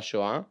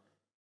השואה,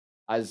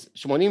 אז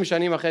 80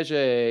 שנים אחרי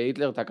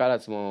שהיטלר תקע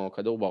לעצמו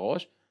כדור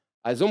בראש,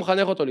 אז הוא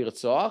מחנך אותו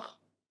לרצוח,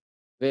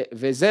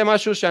 וזה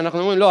משהו שאנחנו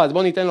אומרים, לא, אז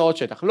בוא ניתן לו עוד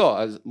שטח. לא,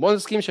 אז בוא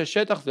נסכים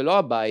ששטח זה לא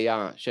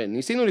הבעיה,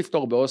 שניסינו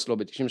לפתור באוסלו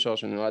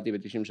ב-93, אני נולדתי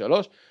ב-93,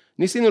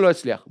 ניסינו לא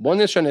הצליח. בוא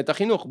נשנה את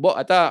החינוך.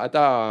 בוא,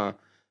 אתה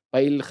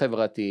פעיל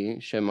חברתי,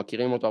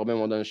 שמכירים אותו הרבה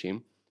מאוד אנשים,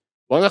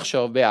 בוא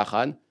נחשוב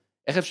ביחד,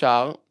 איך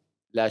אפשר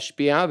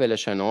להשפיע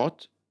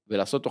ולשנות,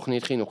 ולעשות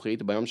תוכנית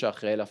חינוכית ביום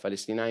שאחרי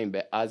לפלסטינאים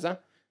בעזה,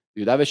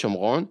 ביהודה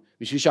ושומרון,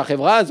 בשביל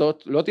שהחברה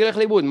הזאת לא תלך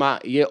לאיבוד. מה,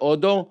 יהיה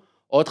עוד דור,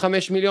 עוד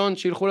 5 מיליון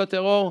שילכו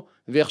לטרור,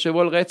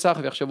 ויחשבו על רצח,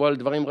 ויחשבו על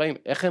דברים רעים.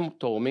 איך הם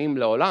תורמים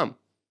לעולם?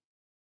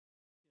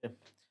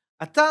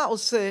 אתה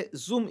עושה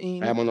זום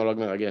אין... היה מונולוג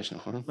מרגש,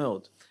 נכון?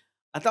 מאוד.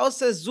 אתה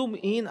עושה זום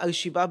אין על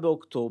 7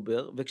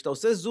 באוקטובר, וכשאתה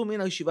עושה זום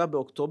אין על 7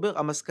 באוקטובר,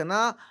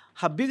 המסקנה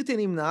הבלתי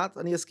נמנעת,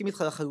 אני אסכים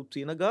איתך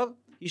לחלוטין אגב,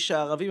 היא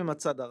שהערבים הם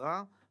הצד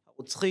הרע,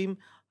 הרוצחים,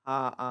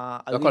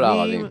 לא כל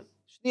הערבים.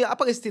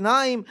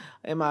 הפלסטינאים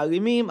הם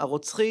האלימים,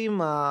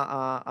 הרוצחים,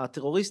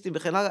 הטרוריסטים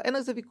וכן הלאה, אין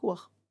על זה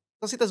ויכוח.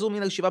 אתה עשית זום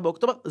אין על 7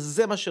 באוקטובר,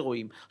 זה מה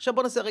שרואים. עכשיו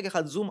בוא נעשה רגע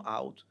אחד זום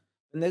אאוט,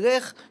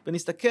 ונלך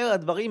ונסתכל על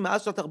הדברים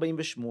מאז שנת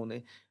 48,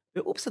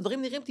 ואופס,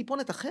 הדברים נראים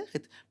טיפונת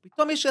אחרת.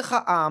 פתאום יש לך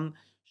עם,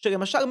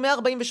 שלמשל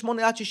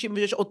 148 עד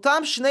 66,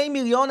 אותם 2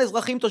 מיליון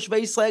אזרחים תושבי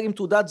ישראל עם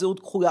תעודת זהות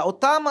כחולה,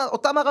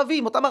 אותם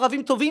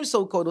ערבים טובים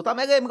סו-קוד, אותם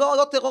אלה הם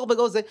לא טרור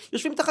ולא זה,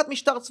 יושבים תחת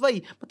משטר צבאי.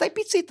 מתי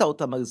פיצית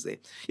אותם על זה?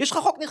 יש לך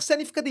חוק נכסי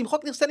נפקדים,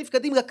 חוק נכסי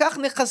נפקדים לקח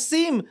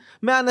נכסים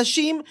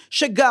מאנשים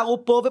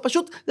שגרו פה,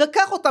 ופשוט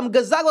לקח אותם,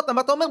 גזל אותם,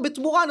 ואתה אומר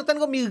בתמורה נותן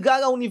לו מלגה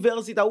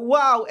לאוניברסיטה,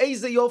 וואו,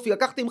 איזה יופי,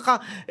 לקחתי ממך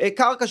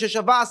קרקע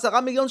ששווה 10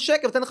 מיליון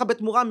שקל, ותן לך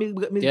בתמורה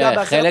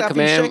מלגה ב10,000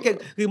 שקל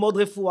ללמוד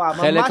רפואה.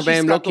 חלק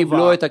מהם לא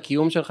קיבלו את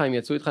הקיום של שלך, הם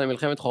יצאו איתך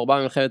למלחמת חורבה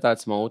במלחמת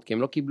העצמאות, כי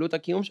הם לא קיבלו את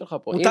הקיום שלך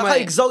פה. מותר לך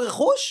לגזור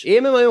רכוש?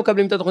 אם הם היו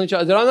מקבלים את התוכנית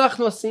שלך, זה לא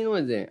אנחנו עשינו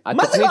את זה.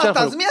 מה זה לא אתה?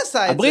 אז מי עשה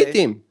את זה?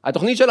 הבריטים,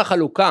 התוכנית של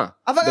החלוקה.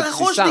 אבל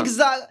הרכוש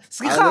נגזר,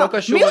 סליחה,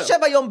 מי יושב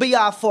היום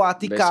ביפו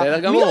העתיקה?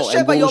 מי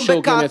יושב היום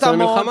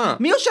בקטמון?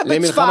 מי יושב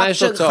בצפת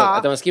שלך?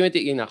 אתה מסכים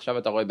איתי, הנה עכשיו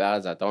אתה רואה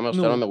בעזה, אתה אומר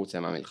שאתה לא מרוצה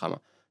מהמלחמה.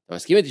 אתה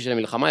מסכים איתי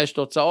שלמלחמה יש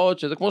תוצאות,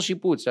 שזה כמו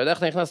שיפוץ, אתה יודע איך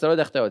אתה נכנס, אתה לא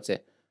יודע איך אתה יוצא.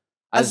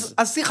 אז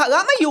סליחה,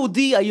 למה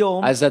יהודי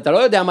היום... אז אתה לא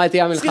יודע מה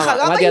תהיה המלחמה, סליחה,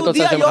 למה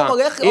יהודי היום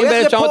הולך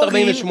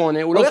ב-1948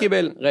 הוא לא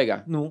קיבל, רגע,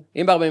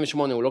 אם ב-48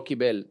 הוא לא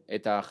קיבל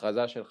את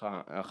ההכרזה שלך,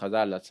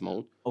 ההכרזה על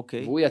עצמאות,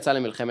 והוא יצא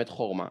למלחמת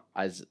חורמה,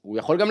 אז הוא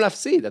יכול גם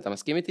להפסיד, אתה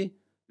מסכים איתי?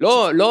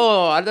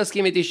 לא, אל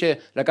תסכים איתי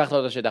שלקחת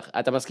אותו שטח,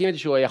 אתה מסכים איתי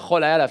שהוא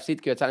יכול היה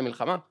להפסיד כי הוא יצא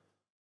למלחמה?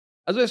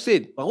 אז הוא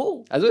הפסיד.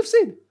 ברור. אז הוא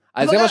הפסיד.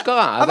 אז זה מה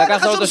שקרה, אז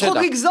לקחת אותו שטח.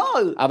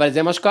 אבל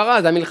זה מה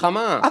שקרה, זה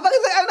המלחמה. אבל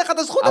אין לך את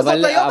הזכות הזאת,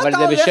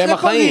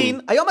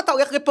 היום אתה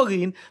הולך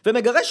לפולין,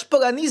 ומגרש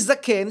פולני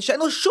זקן, שאין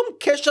לו שום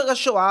קשר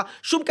לשואה,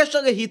 שום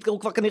קשר להיטלר, הוא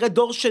כבר כנראה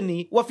דור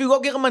שני, הוא אפילו לא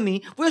גרמני,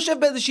 והוא יושב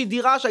באיזושהי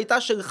דירה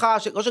שהייתה שלך,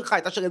 לא שלך,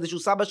 הייתה של איזשהו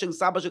סבא של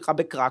סבא שלך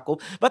בקרקוב,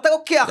 ואתה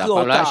לוקח לו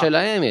אותה. זה הפעם לא היה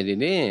שלהם,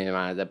 ידידי,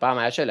 זה פעם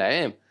היה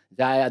שלהם,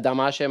 זה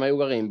האדמה שהם היו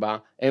גרים בה,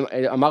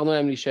 אמרנו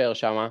להם להישאר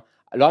שם,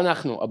 לא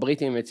אנחנו,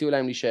 הבריטים הציעו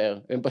להם להישאר,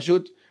 הם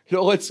פשוט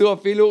לא רצו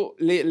אפילו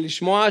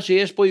לשמוע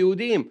שיש פה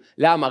יהודים.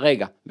 למה?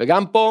 רגע.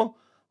 וגם פה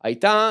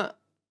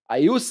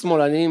היו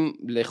שמאלנים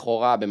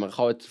לכאורה,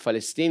 במרכאות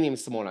פלסטינים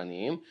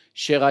שמאלנים,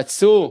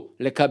 שרצו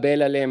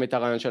לקבל עליהם את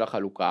הרעיון של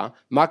החלוקה.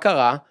 מה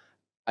קרה?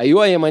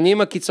 היו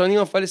הימנים הקיצוניים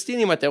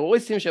הפלסטינים,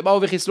 הטרוריסטים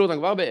שבאו וחיסלו אותם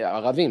כבר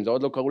בערבים, זה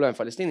עוד לא קראו להם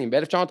פלסטינים,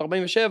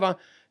 ב-1947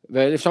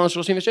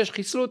 ו-1936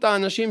 חיסלו את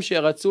האנשים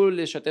שרצו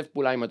לשתף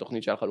פעולה עם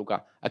התוכנית של החלוקה,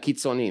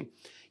 הקיצוניים.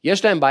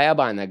 יש להם בעיה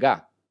בהנהגה,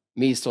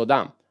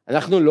 מיסודם.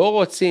 אנחנו לא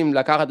רוצים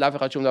לקחת לאף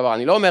אחד שום דבר,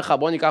 אני לא אומר לך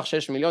בוא ניקח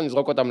 6 מיליון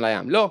נזרוק אותם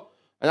לים, לא,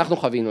 אנחנו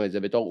חווינו את זה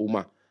בתור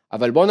אומה,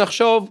 אבל בוא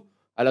נחשוב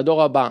על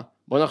הדור הבא,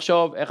 בוא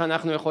נחשוב איך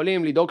אנחנו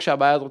יכולים לדאוג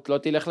שהבעיה הזאת לא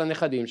תלך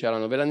לנכדים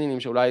שלנו ולנינים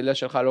שאולי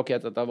לשלך לא כי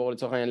אתה תעבור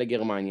לצורך העניין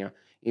לגרמניה,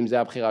 אם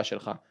זה הבחירה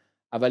שלך,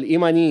 אבל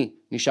אם אני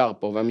נשאר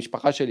פה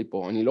והמשפחה שלי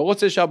פה, אני לא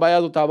רוצה שהבעיה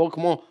הזאת תעבור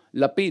כמו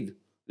לפיד,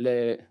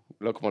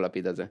 לא כמו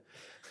לפיד הזה.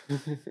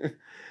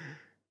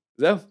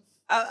 זהו.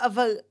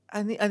 אבל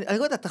אני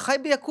לא יודע, אתה חי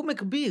ביקום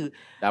מקביל.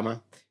 למה?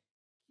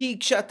 כי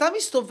כשאתה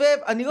מסתובב,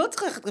 אני לא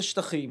צריך ללכת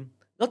לשטחים,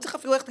 לא צריך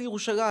אפילו ללכת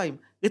לירושלים,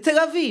 לתל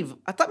אביב,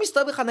 אתה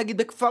מסתובב לך נגיד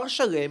בכפר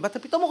שלם, ואתה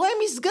פתאום רואה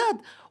מסגד,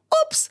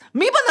 אופס,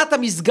 מי בנה את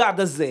המסגד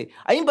הזה?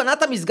 האם בנה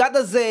את המסגד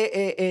הזה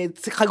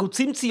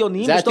חלוצים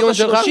ציוניים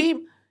בשנות ה-30?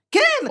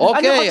 כן,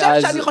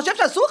 אני חושב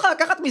שאסור לך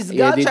לקחת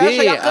מסגד שהיה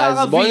שייך לערבים,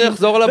 אז בוא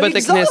נחזור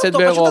לבתי כנסת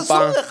באירופה,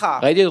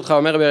 ראיתי אותך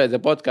אומר באיזה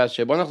פודקאסט,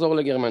 שבוא נחזור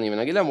לגרמנים,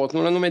 ונגיד להם,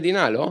 תנו לנו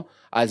מדינה, לא?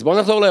 אז בוא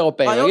נחזור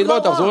לאירופאים, נגיד בוא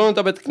תחזור לנו את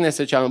הבית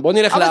כנסת שם, בוא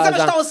נלך לעזה, אבל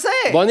זה מה שאתה עושה.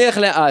 בוא נלך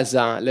לעזה,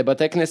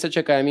 לבתי כנסת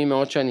שקיימים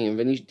מאות שנים,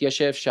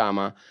 ונתיישב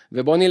שם,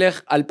 ובוא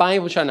נלך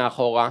 2000 שנה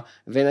אחורה,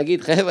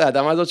 ונגיד חבר'ה,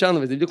 האדמה הזאת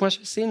שלנו, וזה בדיוק מה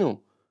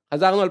שעשינו.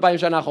 חזרנו 2000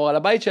 שנה אחורה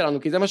לבית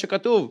שלנו, כי זה מה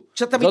שכתוב.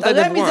 כשאתה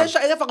מתעלם מזה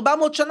ש1400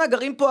 שנה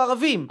גרים פה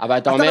ערבים. אבל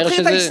אתה אומר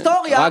שזה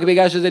רק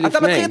בגלל שזה לפני.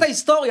 אתה מתחיל את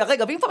ההיסטוריה,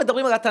 רגע, ואם כבר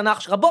מדברים על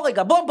התנ"ך שלך,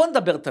 בוא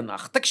נדבר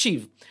תנ"ך,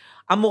 תקשיב.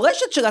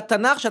 המורשת של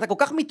התנ"ך שאתה כל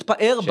כך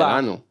מתפאר בה.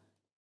 שלנו.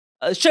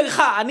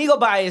 שלך, אני לא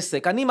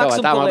בעסק, אני מקסימום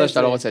קורא את זה. אתה אמרת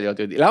שאתה לא רוצה להיות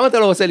יהודי. למה אתה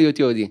לא רוצה להיות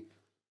יהודי?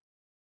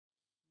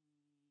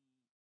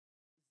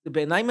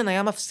 בעיניי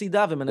מניה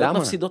מפסידה, ומניות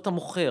מפסידות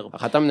המוכר.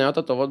 אחת המניות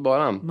הטובות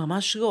בעולם.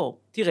 ממש לא.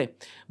 תראה,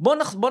 בוא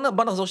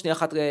נחזור שנייה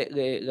אחת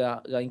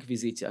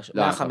לאינקוויזיציה,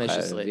 במאה ה-15. לא,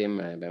 אנחנו חייבים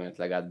באמת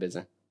לגעת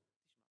בזה.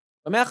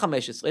 במאה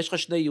ה-15 יש לך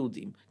שני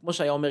יהודים, כמו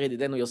שהיה אומר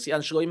ידידנו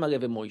יוסיאן, שלוי מראה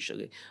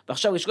ומוישרה.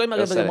 ועכשיו שלוי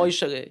מראה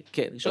ומוישרה,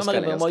 כן, שלוי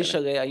מראה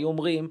ומוישרה היו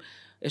אומרים,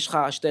 יש לך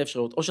שתי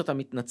אפשרויות, או שאתה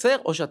מתנצר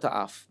או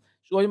שאתה עף.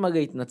 שלוי מראה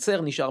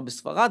התנצר, נשאר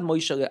בספרד,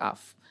 מוישרה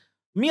עף.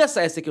 מי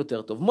עשה עסק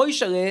יותר טוב?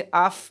 מוישרה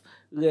עף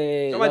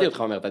שמעתי אותך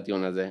אומר את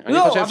הטיעון הזה.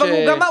 לא, אבל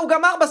הוא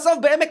גמר בסוף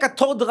בעמק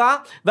התודרה,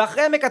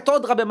 ואחרי עמק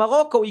התודרה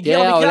במרוקו הוא הגיע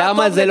במקרה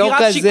טוב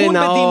לדירת שיכון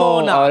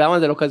בדימונה. העולם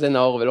הזה לא כזה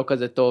נאור ולא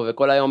כזה טוב,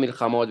 וכל היום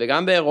מלחמות,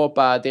 וגם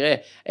באירופה, תראה,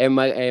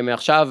 הם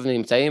עכשיו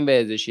נמצאים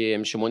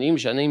באיזושהי 80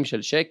 שנים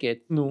של שקט,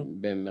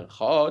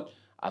 במרכאות,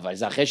 אבל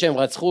זה אחרי שהם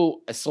רצחו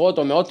עשרות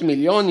או מאות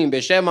מיליונים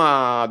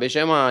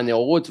בשם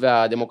הנאורות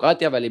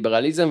והדמוקרטיה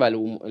והליברליזם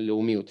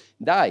והלאומיות.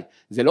 די,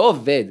 זה לא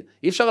עובד.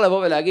 אי אפשר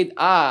לבוא ולהגיד,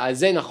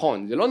 זה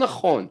נכון, זה לא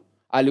נכון.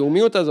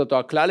 הלאומיות הזאת או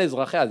הכלל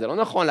אזרחיה, זה לא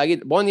נכון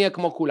להגיד, בוא נהיה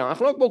כמו כולם.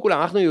 אנחנו לא כמו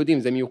כולם, אנחנו יהודים,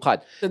 זה מיוחד.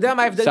 אתה יודע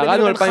מה ההבדל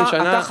ביני ובינך?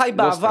 אתה חי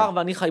בעבר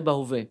ואני חי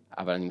בהווה.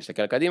 אבל אני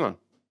מסתכל קדימה.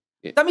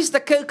 אתה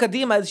מסתכל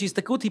קדימה, איזושהי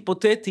הסתכלות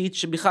היפותטית,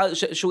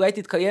 שאולי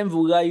תתקיים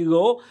ואולי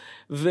לא,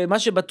 ומה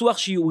שבטוח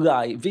שהיא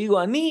אולי,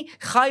 ואילו אני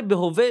חי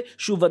בהווה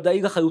שהוא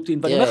ודאי לחלוטין,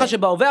 ואני אומר לך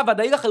שבהווה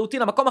הוודאי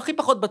לחלוטין, המקום הכי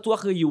פחות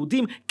בטוח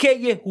ליהודים,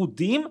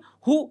 כיהודים,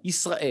 הוא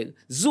ישראל.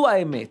 זו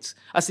האמת.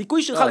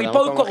 הסיכוי שלך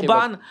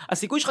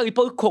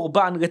ליפול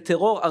קורבן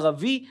לטרור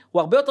ערבי הוא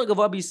הרבה יותר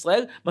גבוה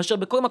בישראל מאשר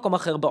בכל מקום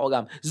אחר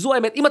בעולם. זו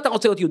האמת. אם אתה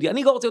רוצה להיות יהודי,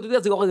 אני לא רוצה להיות יהודי,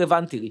 אז זה לא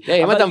רלוונטי לי.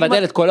 אם אתה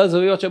מבטל את כל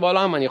הזהויות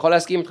שבעולם, אני יכול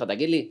להסכים איתך.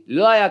 תגיד לי,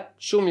 לא היה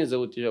שום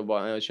זהות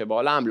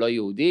שבעולם, לא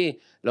יהודי,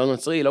 לא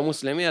נוצרי, לא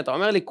מוסלמי. אתה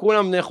אומר לי,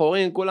 כולם בני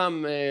חורין,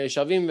 כולם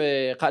שווים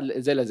אחד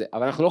זה לזה.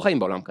 אבל אנחנו לא חיים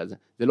בעולם כזה.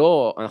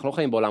 אנחנו לא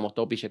חיים בעולם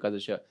אוטופי שכזה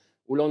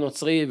שהוא לא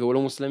נוצרי והוא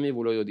לא מוסלמי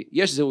והוא לא יהודי.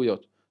 יש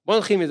זהויות. בוא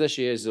נתחיל מזה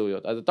שיש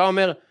זהויות. אז אתה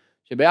אומר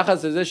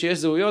שביחס לזה שיש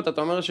זהויות,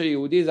 אתה אומר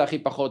שיהודי זה הכי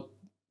פחות,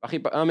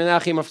 המדינה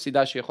הכי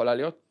מפסידה שיכולה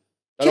להיות.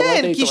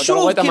 כן, כי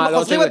שוב, כי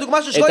חוזרים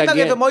לדוגמה של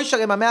שנוי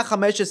ומוישרה מהמאה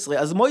ה-15,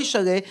 אז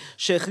מוישרה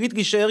שהחליט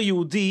להישאר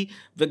יהודי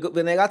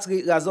ונאלץ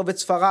לעזוב את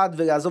ספרד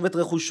ולעזוב את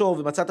רכושו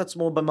ומצא את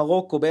עצמו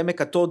במרוקו,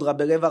 בעמק התודרה,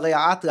 בלב הרי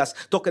האטלס,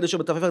 תוך כדי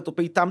שמטפף את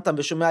טופי טמטם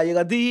ושומע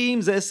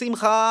ילדים זה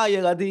שמחה,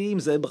 ילדים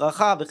זה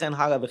ברכה וכן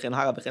הלאה וכן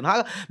הלאה וכן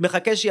הלאה,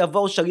 מחכה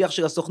שיעבור שליח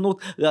של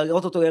הסוכנות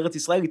לראות אותו לארץ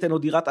ישראל, ייתן לו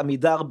דירת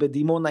עמידר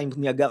בדימונה עם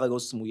ניאגרה לא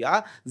סמויה,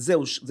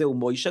 זהו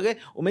מוישרה,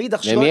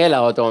 ומאידך ומי העלה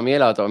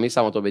אותו? מי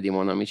שם אותו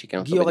בדימונה? מי שיקן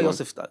אותו בדימונה? גיורא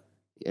יוספטל.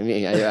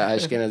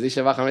 האשכנזי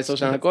שבא 15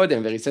 שנה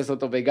קודם, וריסס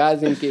אותו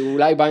בגזים, כי הוא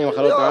אולי בא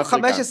ממחלות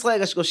מאפריקה. 15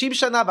 ל-30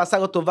 שנה, ועשה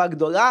לו טובה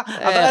גדולה,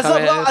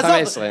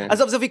 אבל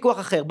עזוב, זה ויכוח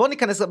אחר.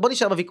 בוא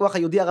נשאר בוויכוח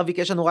היהודי-ערבי,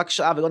 כי יש לנו רק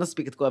שעה, ולא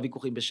נספיק את כל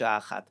הוויכוחים בשעה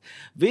אחת.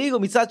 ואילו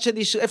מצד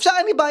שני, אפשר,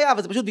 אין לי בעיה,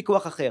 אבל זה פשוט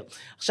ויכוח אחר.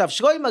 עכשיו,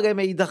 שנוי מראה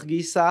מאידך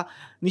גיסא,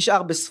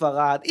 נשאר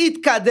בספרד,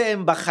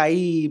 התקדם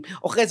בחיים,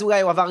 אחרי זה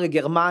אולי הוא עבר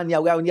לגרמניה,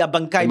 אולי הוא נהיה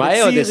בנקאי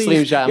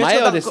בציריך. מה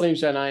יהיה עוד 20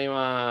 שנה עם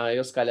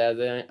היוסקלה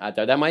הזה?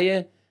 אתה יודע מה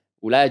יהיה?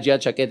 אולי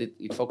הג'יהאד שקט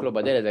ידפוק לו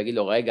בדלת ויגיד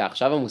לו, רגע,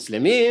 עכשיו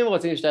המוסלמים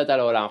רוצים להשתלט על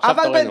העולם.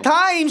 אבל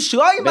בינתיים,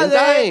 שנוי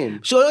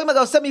מראה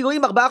עושה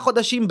מילואים 4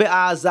 חודשים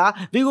בעזה,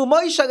 ואילו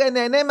מוישרה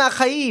נהנה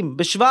מהחיים,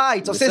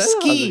 בשוויץ, עושה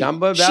סקי,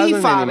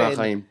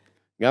 שיפארן.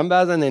 גם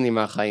בעזה נהנים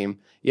מהחיים.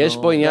 יש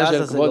פה עניין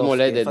של כבוד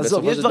מולדת.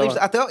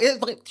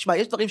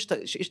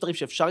 יש דברים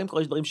שאפשר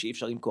למכור, יש דברים שאי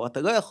אפשר למכור.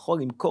 אתה לא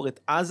יכול למכור את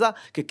עזה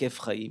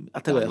ככיף חיים.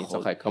 אתה לא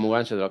יכול.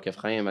 כמובן שזה לא כיף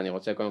חיים, ואני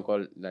רוצה קודם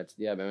כל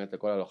להצדיע באמת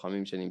לכל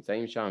הלוחמים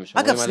שנמצאים שם.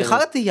 אגב, סליחה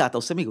לתהייה, אתה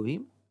עושה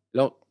מילואים?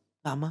 לא.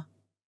 למה?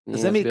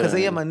 זה כזה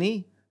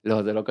ימני?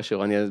 לא, זה לא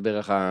קשור, אני אסביר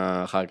לך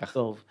אחר כך.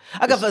 טוב.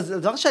 אגב, זה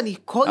דבר שאני,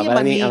 כל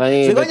ימני,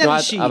 זה לא עניין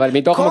אישי,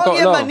 כל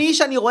ימני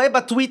שאני רואה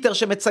בטוויטר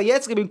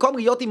שמצייץ, במקום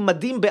להיות עם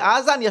מדים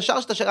בעזה, אני ישר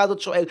שאת השאלה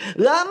הזאת שואל,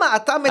 למה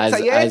אתה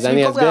מצייץ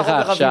במקום להרוג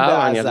ערבים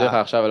בעזה? אני אסביר לך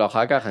עכשיו ולא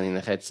אחר כך, אני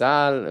נכה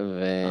צה"ל,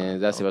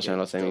 וזה הסיבה שאני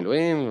לא עושה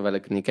מילואים, אבל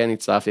אני כן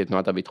הצטרפתי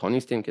לתנועת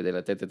הביטחוניסטים, כדי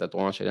לתת את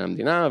התרומה שלי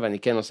למדינה, ואני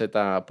כן עושה את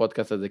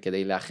הפודקאסט הזה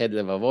כדי לאחד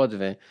לבבות,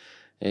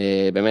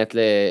 ובאמת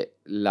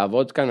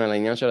לעבוד כאן על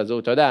העניין של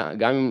הזהות. אתה יודע,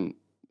 גם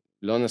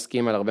לא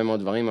נסכים על הרבה מאוד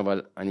דברים,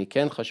 אבל אני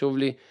כן חשוב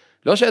לי,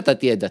 לא שאתה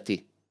תהיה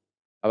דתי,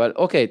 אבל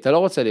אוקיי, אתה לא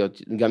רוצה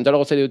להיות, גם אתה לא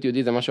רוצה להיות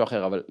יהודי, זה משהו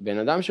אחר, אבל בן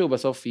אדם שהוא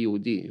בסוף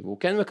יהודי, והוא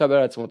כן מקבל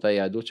על עצמו את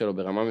היהדות שלו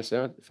ברמה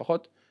מסוימת,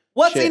 לפחות.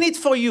 What's in it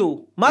for you?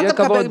 מה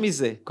אתה מקבל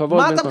מזה?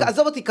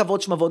 עזוב אותי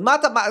כבוד שמבוד, מה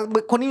אתה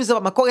קונים מזה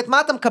במכולת,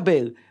 מה אתה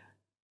מקבל?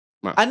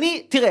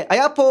 תראה,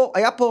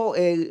 היה פה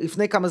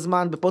לפני כמה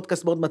זמן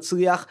בפודקאסט מאוד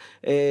מצליח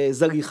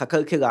זריחה,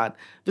 כלכלן,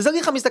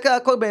 וזריחה מסתכל על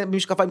הכל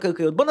במשקפיים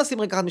כלכליות. בוא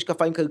נשים רגע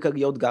משקפיים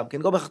כלכליות גם,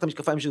 כן? לא בהכרח את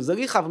המשקפיים של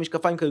זריחה, אבל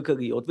משקפיים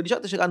כלכליות, ונשאל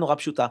את השאלה נורא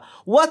פשוטה,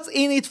 What's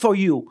in it for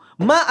you?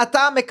 מה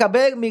אתה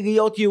מקבל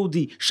מלהיות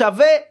יהודי?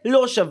 שווה,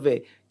 לא שווה?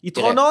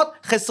 יתרונות,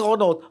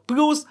 חסרונות,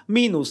 פלוס,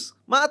 מינוס.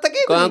 מה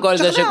תגיד? קודם כל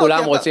זה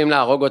שכולם רוצים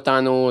להרוג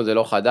אותנו, זה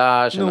לא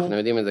חדש, אנחנו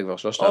יודעים את זה כבר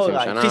 3,000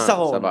 שנה.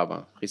 חיסרון. סבבה,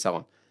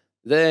 חיסרון.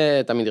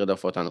 זה תמיד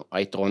ירדוף אותנו.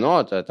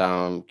 היתרונות,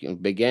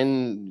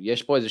 בגן,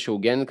 יש פה איזשהו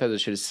גן כזה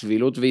של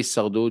סבילות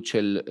והישרדות,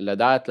 של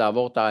לדעת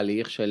לעבור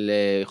תהליך של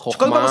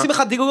חוכמה. שכל פעם עושים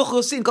לך דיגוי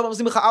אוכלוסין, כל פעם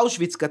עושים לך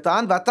אושוויץ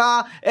קטן,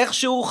 ואתה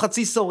איכשהו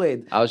חצי שורד.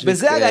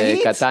 אושוויץ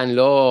קטן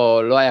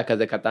לא היה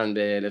כזה קטן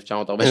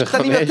ב-1945. יש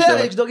קטנים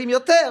יותר, יש דברים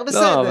יותר,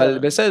 בסדר. לא, אבל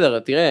בסדר,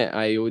 תראה,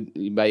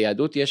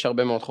 ביהדות יש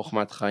הרבה מאוד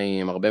חוכמת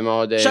חיים, הרבה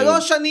מאוד...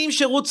 3 שנים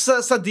שירות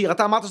סדיר,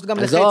 אתה אמרת שאתה גם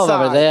נכי צה"ל.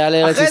 אבל זה היה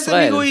לארץ ישראל. אחרי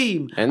זה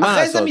מילואים,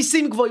 אחרי זה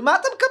מיסים גבוהים, מה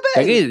אתה מקבל?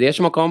 תגיד,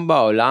 יש מקום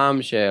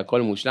בעולם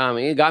שהכל מושלם,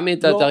 גם אם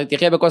אתה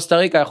תחיה בקוסטה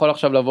ריקה, יכול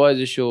עכשיו לבוא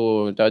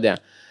איזשהו, אתה יודע,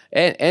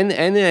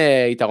 אין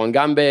יתרון,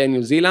 גם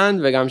בניו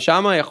זילנד וגם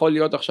שם יכול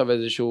להיות עכשיו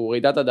איזשהו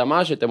רעידת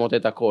אדמה שתמוט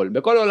את הכל.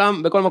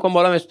 בכל מקום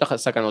בעולם יש את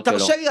הסכנות שלו.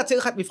 תרשה לי להציע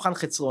לך את מבחן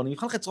חצרוני.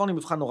 מבחן חצרוני הוא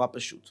מבחן נורא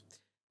פשוט.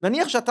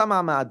 נניח שאתה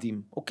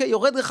מהמאדים, אוקיי?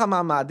 יורד לך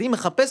מהמאדים,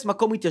 מחפש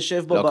מקום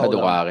להתיישב בו בעולם. לא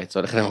כדור הארץ,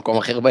 הולך למקום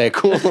אחר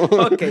ביקום.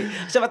 אוקיי.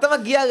 עכשיו,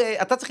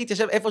 אתה צריך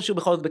להתיישב איפשהו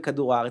בכל זאת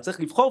בכדור הארץ,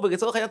 צריך לבחור,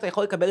 ולצורך העניין אתה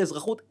יכול לקבל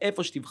אזרחות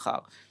איפה שתבחר.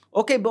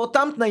 אוקיי,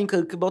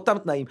 באותם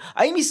תנאים.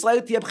 האם ישראל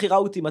תהיה בחירה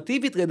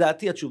אולטימטיבית?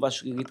 לדעתי התשובה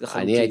שלילית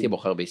לחלוטין. אני הייתי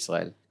בוחר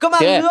בישראל. כלומר,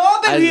 לא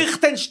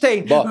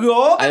בליכטנשטיין, לא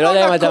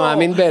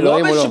במונקו,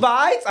 לא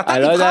בשוויץ, אתה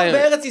תבחר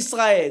בארץ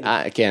ישראל.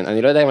 כן,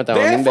 אני לא יודע אם אתה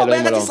מאמין באלוהים או לא.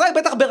 ואיפה בארץ ישראל?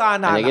 בטח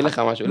ברעננה. אני אגיד לך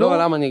משהו. לא,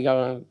 למה אני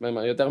גר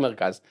יותר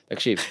מרכז.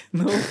 תקשיב.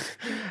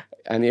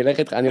 אני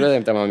לא יודע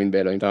אם אתה מאמין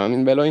באלוהים. אתה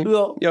מאמין באלוהים?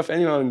 לא. יופי,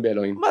 אני מאמין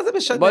באלוהים. מה זה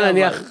משנה? בוא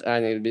נניח,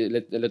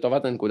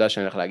 לטובת הנקודה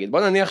שאני הולך להגיד, בוא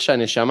נניח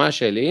שהנשמה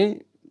שלי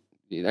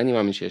אני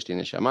מאמין שיש לי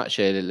נשמה,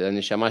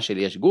 שלנשמה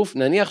שלי יש גוף,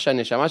 נניח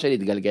שהנשמה שלי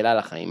התגלגלה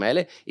לחיים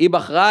האלה, היא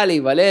בחרה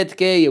להיוולד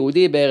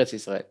כיהודי בארץ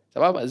ישראל.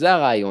 סבבה? זה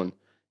הרעיון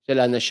של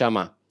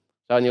הנשמה.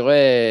 עכשיו אני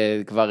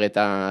רואה כבר את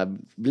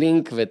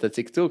הבלינק ואת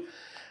הצקצוק.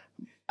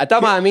 אתה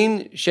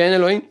מאמין שאין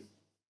אלוהים?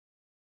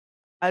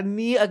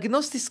 אני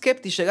אגנוסטי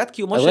סקפטי, שאלת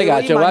קיומו של רגע,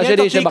 אלוהים מעניינת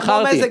אותי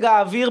כמו מזג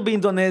האוויר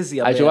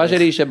באינדונזיה. התשובה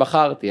שלי היא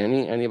שבחרתי,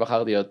 אני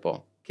בחרתי להיות פה.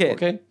 כן.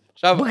 אוקיי?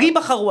 בי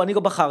בחרו, אני לא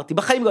בחרתי,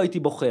 בחיים לא הייתי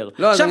בוחר.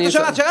 עכשיו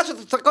השאלה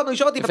שצריך קודם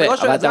לשאול אותי,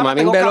 אבל אתה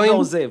מאמין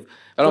באלוהים?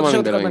 אתה לא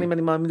מאמין באלוהים.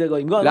 אני מאמין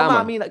באלוהים.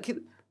 למה?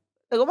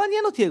 לא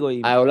מעניין אותי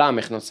אלוהים. העולם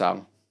איך נוצר?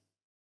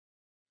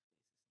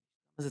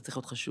 זה צריך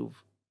להיות חשוב.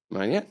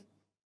 מעניין.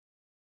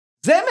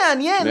 זה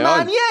מעניין,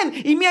 מעניין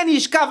עם מי אני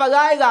אשכב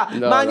הלילה,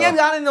 מעניין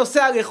לאן אני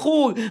נוסע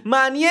לחו"ל,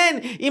 מעניין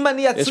אם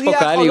אני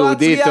אצליח או לא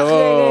אצליח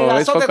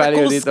לעשות את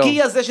הקורס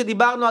סקי הזה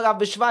שדיברנו עליו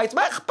בשוויץ,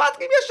 מה אכפת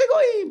לי אם יש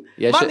אלוהים?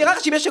 מה נראה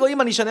לך שאם יש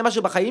אלוהים אני אשנה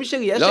משהו בחיים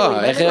שלי? יש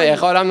אלוהים, אין אלוהים?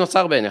 איך העולם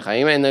נוצר בעיניך?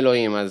 אם אין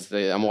אלוהים אז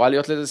אמורה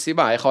להיות לזה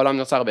סיבה, איך העולם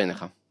נוצר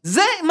בעיניך?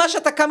 זה מה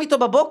שאתה קם איתו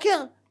בבוקר?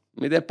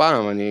 מדי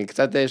פעם, אני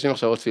קצת יש לי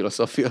מחשבות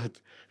פילוסופיות.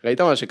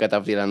 ראית מה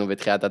שכתבתי לנו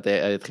בתחילת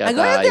אני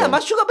לא יודע,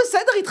 משהו לא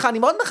בסדר איתך, אני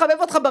מאוד מחבב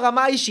אותך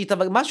ברמה האישית,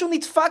 אבל משהו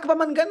נדפק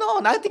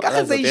במנגנון, אל תיקח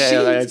את זה אישית.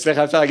 אצלך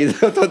אפשר להגיד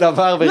אותו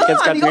דבר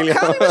בחזקת מיליון. לא, אני לא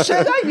קם עם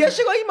השאלה אם יש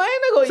אלוהים, מה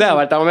אין אלוהים. בסדר,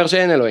 אבל אתה אומר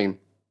שאין אלוהים.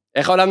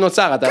 איך העולם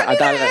נוצר?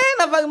 כנראה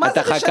אין, אבל מה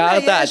זה משנה?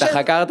 אתה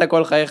חקרת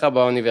כל חייך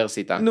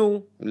באוניברסיטה.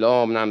 נו.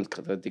 לא, אמנם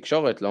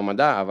תקשורת, לא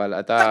מדע, אבל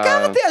אתה...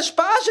 חקרתי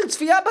השפעה של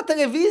צפייה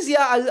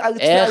בטלוויזיה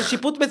על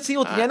שיפוט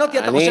מציאות, עניין אותי,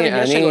 אתה חושב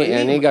אם יש אלוהים?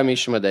 אני גם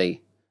איש מדעי.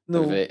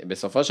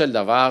 ובסופו של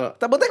דבר...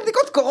 אתה בודק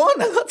בדיקות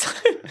קורונה, לא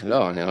צריך...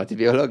 לא, אני אמרתי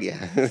ביולוגיה.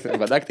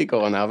 בדקתי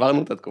קורונה,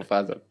 עברנו את התקופה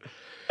הזאת.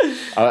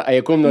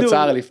 היקום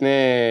נוצר לפני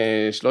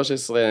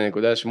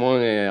 13.8,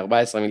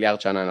 14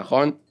 מיליארד שנה,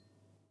 נכון?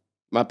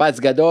 מפץ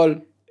גדול.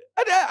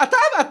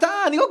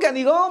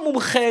 אני לא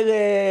מומחה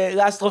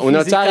לאסטרופיזיקה.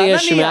 הוא נוצר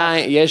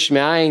יש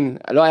מאין,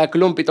 לא היה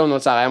כלום, פתאום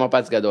נוצר, היה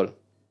מפץ גדול.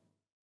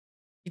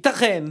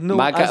 ייתכן, נו,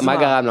 אז מה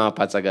גרם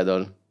למפץ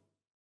הגדול?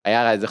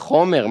 היה איזה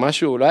חומר,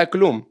 משהו, לא היה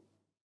כלום.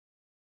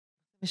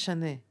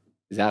 משנה.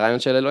 זה הרעיון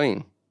של אלוהים.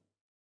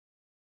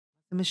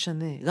 זה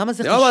משנה. למה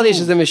זה חשוב? לא אמרתי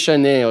שזה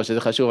משנה או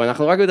שזה חשוב,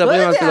 אנחנו רק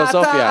מדברים על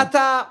פילוסופיה.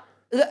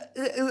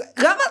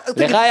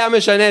 לך היה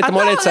משנה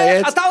אתמול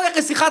לצייץ. אתה הולך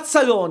לשיחת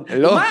סלון.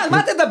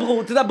 מה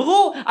תדברו?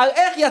 תדברו על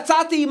איך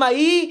יצאתי עם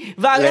ההיא,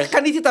 ועל איך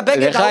קניתי את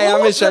הבגד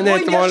ההוא,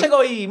 ודברו אם יש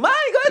אלוהים. מה,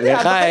 אני לא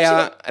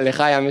יודע.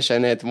 לך היה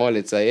משנה אתמול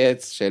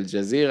לצייץ של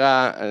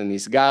ג'זירה,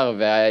 נסגר,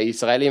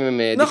 והישראלים הם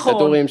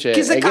דיקטטורים,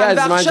 שהגיע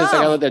הזמן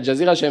שסגרנו את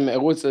ג'זירה שהם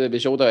ערוץ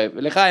בשירות האוהב.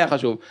 לך היה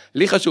חשוב.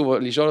 לי חשוב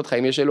לשאול אותך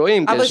אם יש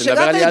אלוהים, אבל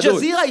שאלת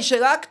ג'זירה היא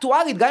שאלה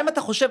אקטואלית, גם אם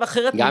אתה חושב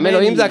אחרת ממני. גם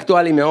אלוהים זה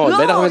אקטואלי מאוד,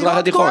 בטח במזרח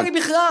התיכון.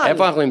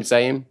 איפה אנחנו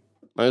נמצאים?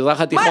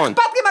 במזרח התיכון. מה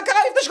אכפת לי מה קרה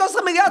לפני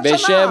 13 מיליארד שנה?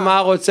 בשם מה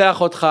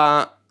רוצח אותך,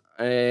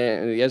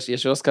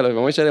 יש אוסקר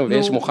ומויש עליהם,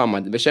 ויש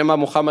מוחמד. בשם מה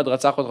מוחמד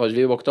רצח אותך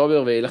 7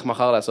 באוקטובר, וילך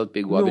מחר לעשות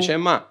פיגוע.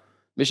 בשם מה?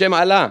 בשם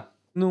אללה.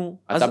 נו.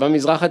 אתה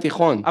במזרח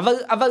התיכון.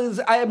 אבל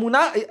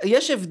האמונה,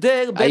 יש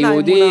הבדל בין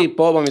האמונה. היהודי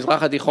פה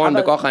במזרח התיכון,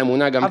 בכוח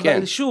האמונה גם כן.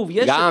 אבל שוב,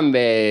 גם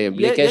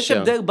בלי קשר. יש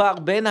הבדל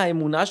בין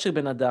האמונה של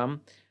בן אדם,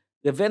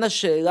 לבין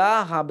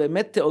השאלה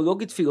הבאמת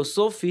תיאולוגית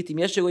פילוסופית, אם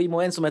יש אלוהים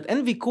או אין, זאת אומרת,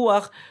 אין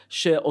ויכוח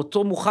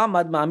שאותו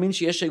מוחמד מאמין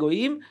שיש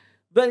אלוהים,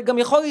 וגם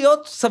יכול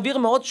להיות סביר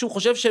מאוד שהוא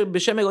חושב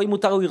שבשם אלוהים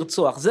מותר לו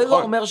לרצוח. זה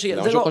לא אומר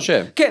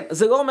כן,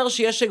 זה לא אומר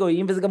שיש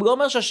אלוהים, וזה גם לא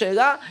אומר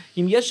שהשאלה,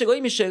 אם יש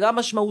אלוהים, היא שאלה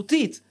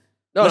משמעותית.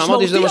 לא,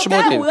 אמרתי שזה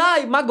משמעותי.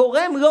 אולי, מה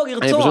גורם לו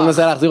לרצוח? אני פשוט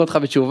מנסה להחזיר אותך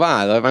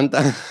בתשובה, לא הבנת?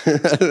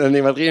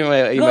 אני מתחיל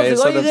עם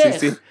היסוד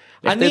הבסיסי.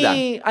 לך תדע.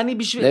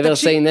 never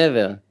say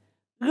never.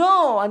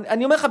 לא,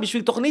 אני אומר לך,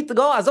 בשביל תוכנית,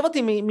 לא, עזוב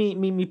אותי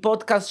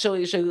מפודקאסט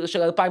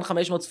של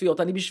 2,500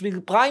 צפיות, אני בשביל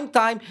פריים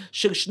טיים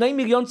של 2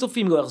 מיליון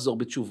צופים לא יחזור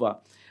בתשובה.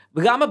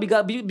 ולמה?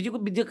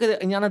 בדיוק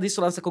עניין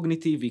הדיסוננס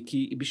הקוגניטיבי,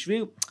 כי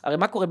בשביל, הרי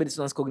מה קורה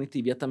בדיסוננס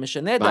קוגניטיבי? אתה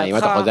משנה את דעתך... מה, אם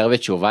אתה חוזר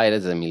בתשובה, אלה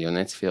זה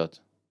מיליוני צפיות.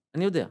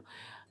 אני יודע.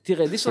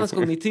 תראה, דיסוננס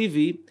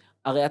קוגניטיבי,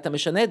 הרי אתה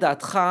משנה את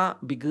דעתך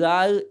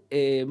בגלל,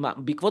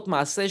 בעקבות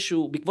מעשה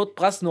שהוא, בעקבות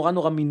פרס נורא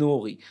נורא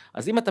מינורי.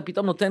 אז אם אתה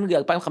פתאום נותן לי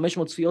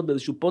 2,500 צפיות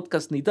באיזשהו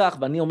פודקאסט נידח,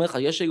 ואני אומר לך,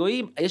 יש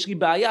אלוהים, יש לי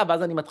בעיה,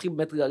 ואז אני מתחיל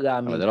באמת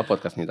להאמין. אבל זה לא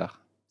פודקאסט נידח.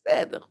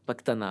 בסדר,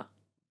 בקטנה.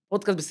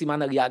 פודקאסט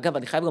בסימן עלייה. אגב,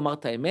 אני חייב לומר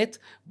את האמת,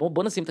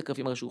 בוא נשים את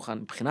הקלפים על השולחן.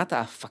 מבחינת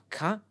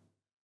ההפקה,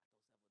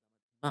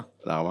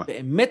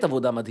 באמת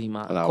עבודה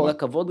מדהימה. כל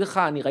הכבוד לך,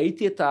 אני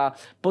ראיתי את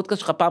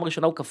הפודקאסט שלך פעם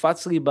ראשונה, הוא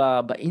קפץ לי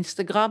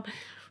באינסטגרם,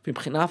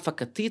 מבחינה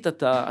הפקתית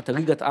אתה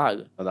ליגת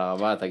על. תודה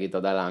רבה, תגיד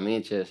תודה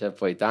לעמית שיושב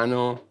פה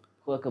איתנו.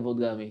 כל הכבוד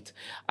לעמית.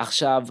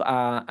 עכשיו,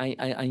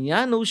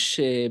 העניין הוא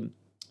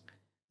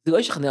זה לא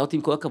ישכנע אותי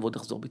עם כל הכבוד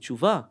לחזור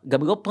בתשובה,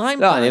 גם לא פריים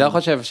טיים. לא, אני לא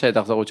חושב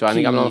שתחזור בתשובה,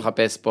 אני גם לא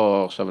מחפש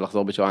פה עכשיו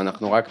לחזור בתשובה,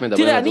 אנחנו רק מדברים על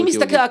זהות יהודית. תראה,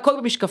 אני מסתכל על הכל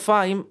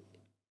במשקפיים,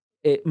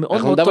 מאוד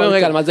אנחנו מדברים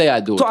רגע על מה זה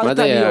יהדות.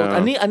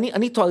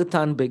 אני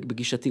תועלתן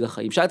בגישתי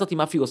לחיים. שאלת אותי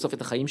מה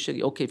פילוסופיית החיים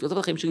שלי, אוקיי,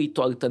 פילוסופיית החיים שלי היא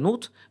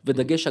תועלתנות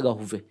ודגש על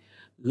ההווה.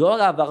 לא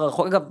על העבר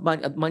הרחוק, אגב,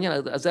 מעניין,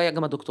 אז זה היה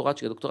גם הדוקטורט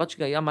שלי. הדוקטורט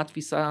שלי היה מה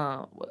תפיסה,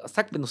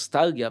 עסק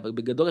בנוסטלגיה, אבל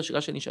בגדול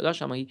השאלה שנשאלה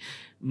שם היא,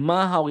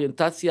 מה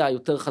האוריינטציה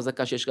היותר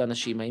חזקה שיש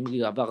לאנשים, האם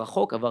היא עבר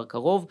רחוק, עבר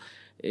קרוב,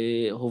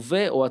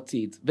 הווה או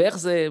עתיד, ואיך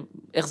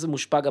זה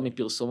מושפע גם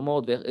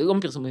מפרסומות, לא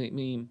מפרסומות,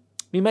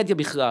 ממדיה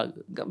בכלל,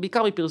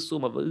 בעיקר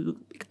מפרסום, אבל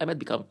האמת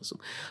בעיקר מפרסום.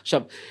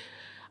 עכשיו,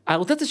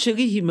 האוריינטציה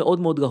שלי היא מאוד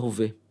מאוד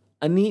להווה.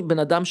 אני בן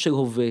אדם של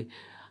הווה,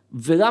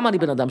 ולמה אני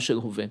בן אדם של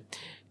הווה?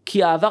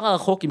 כי העבר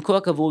הרחוק, עם כל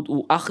הכבוד,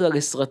 הוא אחלה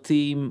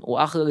לסרטים, הוא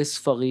אחלה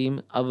לספרים,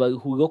 אבל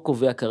הוא לא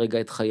קובע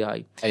כרגע את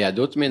חיי.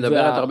 היהדות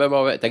מדברת הרבה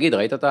בהווה. תגיד,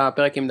 ראית את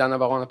הפרק עם דנה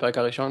ברון, הפרק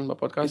הראשון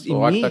בפודקאסט?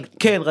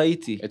 כן,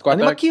 ראיתי.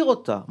 אני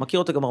מכיר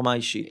אותה גם רמה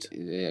אישית.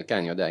 כן,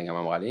 אני יודע, היא גם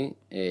אמרה לי.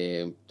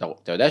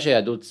 אתה יודע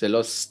שהיהדות זה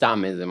לא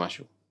סתם איזה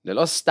משהו. זה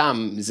לא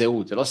סתם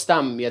זהות, זה לא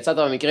סתם יצאת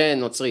במקרה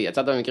נוצרי,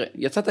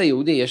 יצאת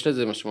יהודי, יש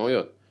לזה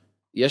משמעויות.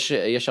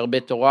 יש הרבה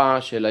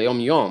תורה של היום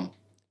יום.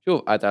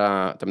 שוב,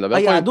 אתה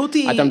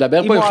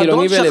מדבר פה עם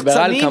חילוני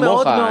וליברל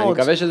כמוך, אני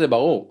מקווה שזה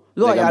ברור.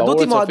 לא,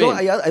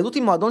 היהדות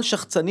היא מועדון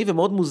שחצני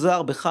ומאוד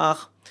מוזר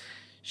בכך,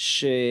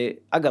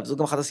 שאגב, זאת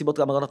גם אחת הסיבות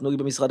למה אנחנו נוגעים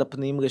במשרד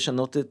הפנים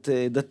לשנות את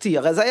דתי,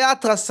 הרי זה היה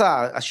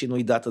התרסה,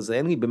 השינוי דת הזה,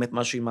 אין לי באמת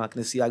משהו עם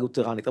הכנסייה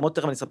הלותרנית, למרות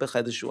תכף אני אספר לך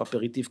איזשהו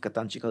אפריטיב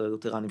קטנצ'יק על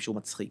הלותרנים שהוא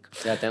מצחיק.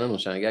 תן לנו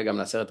שנגיע גם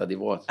לעשרת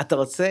הדיברות. אתה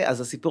רוצה?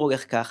 אז הסיפור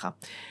הולך ככה.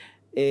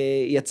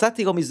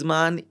 יצאתי לא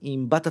מזמן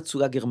עם בת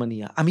אצולה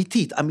גרמניה,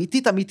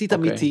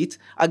 אמיתית,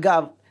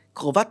 אגב,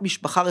 קרובת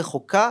משפחה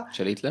רחוקה.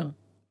 של היטלר?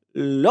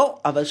 לא,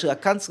 אבל של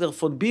הקנצלר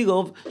פון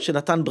בילוב,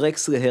 שנתן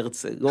ברקס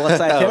להרצל. לא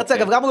רצה את הרצל,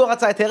 אגב, גם הוא לא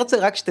רצה את הרצל,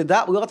 רק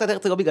שתדע, הוא לא רצה את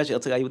הרצל לא בגלל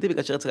שהרצל היה יהודי,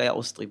 בגלל שהרצל היה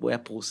אוסטרי, הוא היה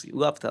פרוסי,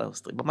 הוא לא אהב את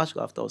האוסטרי, ממש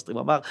לא אהב את האוסטרי,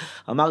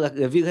 אמר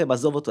לווילהלם,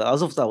 עזוב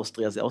את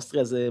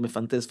האוסטרי הזה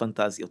מפנטז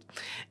פנטזיות.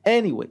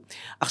 anyway,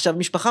 עכשיו,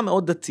 משפחה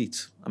מאוד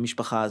דתית,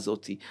 המשפחה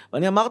הזאת,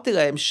 ואני אמרתי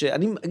להם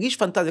שאני אגיש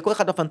פנטזיה, כל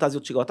אחד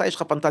הפנטזיות שלו, אתה יש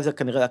לך פנטזיה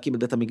כנראה להקים את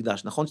בית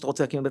המקדש, נכון שאתה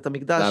רוצה להקים את בית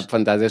המקדש? זה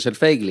הפנטזיה של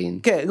פייגלין.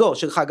 כן, לא,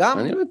 שלך גם?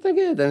 אני לא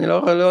מתנגד, אני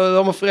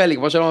לא מפריע לי,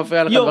 כמו שלא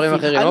מפריע לך דברים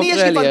אחרים. אני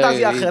יש לי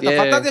פנטזיה אחרת,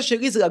 הפנטזיה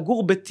שלי זה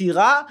לגור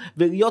בטירה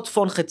ולהיות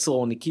פון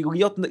חצרוני, כאילו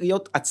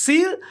להיות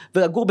עציר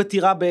ולגור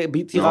בטירה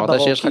ברוקית.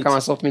 אמרת שיש לך כמה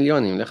עשרות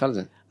מיליונים, לך על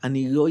זה.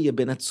 אני לא אהיה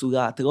בן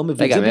אצולה, אתה לא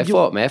מבין. רגע,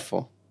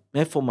 מאיפה?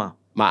 מאיפה מה?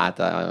 מה,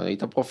 אתה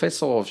היית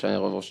פרופסור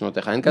רוב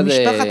שנותיך, אין כזה...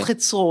 משפחת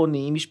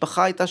חצרוני,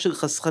 משפחה הייתה של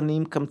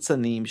חסכנים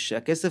קמצנים,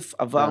 שהכסף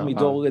עבר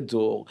מדור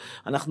לדור,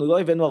 אנחנו לא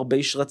הבאנו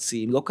הרבה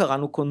שרצים, לא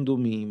קראנו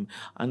קונדומים,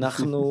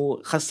 אנחנו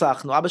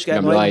חסכנו, אבא שלי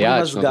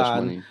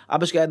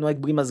היה נוהג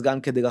בלי מזגן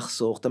כדי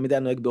לחסוך, תמיד היה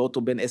נוהג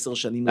באוטו בין 10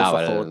 שנים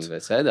לפחות.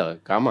 בסדר,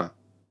 כמה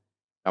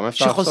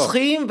אפשר לחסוך?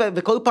 שחוסכים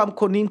וכל פעם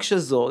קונים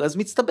כשזור, אז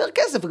מצטבר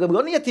כסף, וגם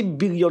לא נהייתי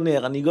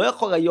ביליונר, אני לא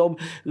יכול היום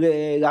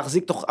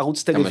להחזיק תוך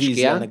ערוץ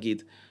טלוויזיה,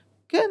 נגיד.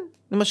 כן,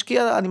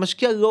 אני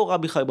משקיע לא רע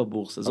בכלל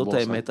בבורסה, זאת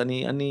האמת,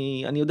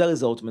 אני יודע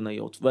לזהות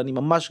מניות, ואני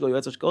ממש לא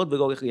יועץ השקעות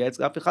ולא הולך לייעץ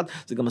לאף אחד,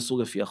 זה גם אסור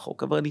לפי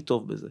החוק, אבל אני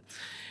טוב בזה.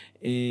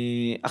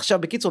 עכשיו,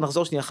 בקיצור,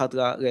 נחזור שנייה אחת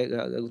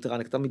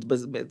ללותרנית,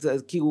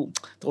 כאילו,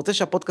 אתה רוצה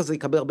שהפודקאסט הזה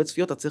יקבל הרבה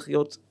צפיות, אתה צריך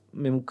להיות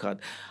ממוקד.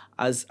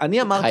 אז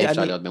אני אמרתי,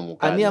 אפשר להיות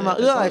ממוקד.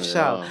 לא,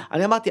 אפשר.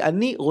 אני אמרתי,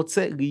 אני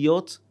רוצה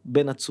להיות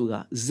בן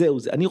אצולה, זהו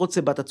זה, אני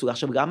רוצה בת אצולה.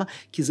 עכשיו, למה?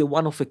 כי זה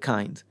one of a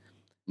kind.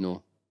 נו.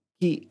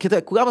 כי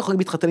כולם יכולים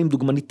להתחתן עם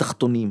דוגמנית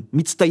תחתונים,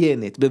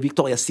 מצטיינת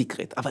בוויקטוריה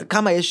סיקרט, אבל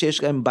כמה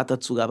שיש להם בת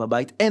אצולה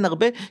בבית? אין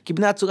הרבה, כי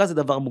בני אצולה זה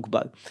דבר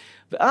מוגבל.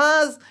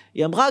 ואז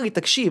היא אמרה לי,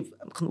 תקשיב,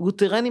 אנחנו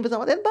לותרנים,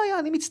 אין בעיה,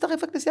 אני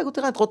מצטרף לכנסייה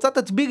לותרנית, רוצה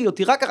תטבירי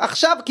אותי, רק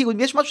עכשיו, כאילו, אם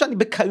יש משהו שאני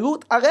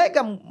בקלות,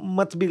 הרגע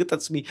מטביר את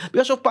עצמי,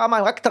 בלי לחשוב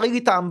פעמיים, רק תראי לי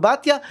את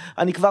האמבטיה,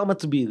 אני כבר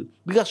מטביר,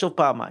 בלי לחשוב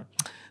פעמיים.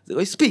 זה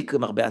לא הספיק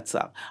למרבה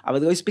הצער, אבל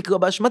זה לא הספיק לא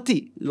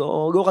באשמתי,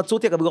 לא רצו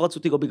אותי, אגב לא רצו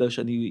אותי לא בגלל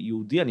שאני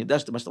יהודי, אני יודע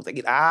שאתה מה שאתה רוצה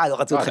להגיד, לא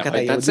רצו אותך כי אתה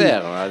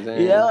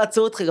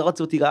יהודי, לא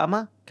רצו אותי,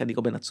 למה? כי אני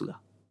לא בן אצולה.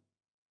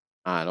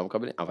 לא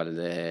מקבלים, אבל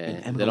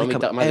זה לא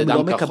מתערבב, מה זה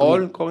דם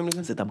כחול קוראים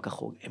לזה? זה דם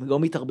כחול, הם לא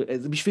מתערבב,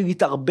 בשביל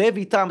להתערבב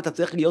איתם, אתה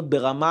צריך להיות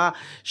ברמה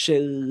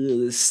של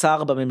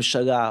שר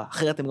בממשלה,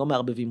 אחרת הם לא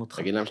מערבבים אותך.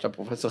 תגיד להם שאתה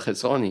פרופסור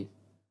חצרוני.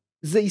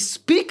 זה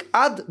הספיק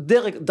עד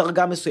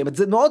דרגה מסוימת,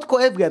 זה מאוד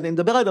כואב לי, אני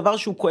מדבר על דבר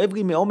שהוא כואב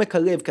לי מעומק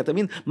הלב, כי אתה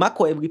מבין, מה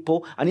כואב לי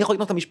פה? אני יכול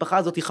לקנות את המשפחה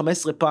הזאת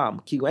 15 פעם,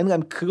 כאילו אין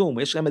להם כלום,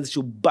 יש להם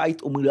איזשהו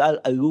בית אומלל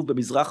עלוב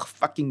במזרח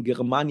פאקינג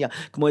גרמניה,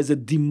 כמו איזה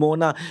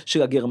דימונה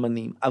של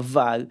הגרמנים,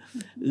 אבל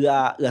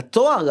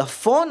לתואר,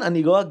 לפון,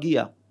 אני לא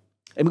אגיע.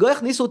 הם לא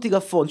יכניסו אותי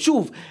לפון,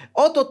 שוב,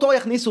 אוטוטו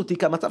יכניסו אותי,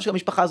 כי המצב של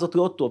המשפחה הזאת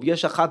לא טוב,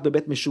 יש אחת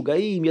בבית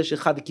משוגעים, יש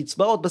אחד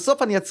קצבאות,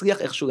 בסוף אני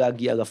אצליח איכשהו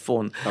להגיע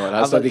לפון. אבל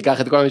אז אתה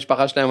תיקח את כל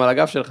המשפחה שלהם על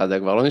הגב שלך, זה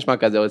כבר לא נשמע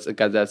כזה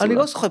הסיבה. אני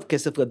לא סוחב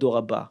כסף לדור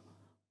הבא.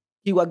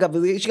 כאילו אגב,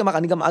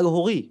 אני גם על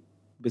הורי,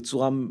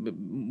 בצורה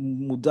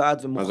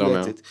מודעת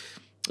ומוחלטת.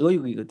 לא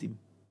יהיו ילדים.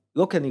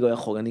 לא כי אני לא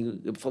יכול,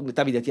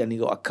 למיטב ידיעתי אני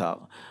לא עקר,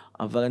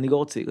 אבל אני לא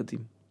רוצה ילדים.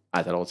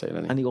 אתה לא רוצה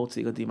ילדים? אני לא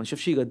רוצה ילדים, אני חושב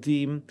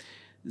שילדים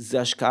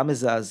זה השקעה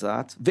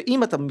מזעזעת,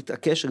 ואם אתה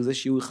מתעקש על זה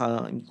שיהיו לך,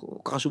 אם כל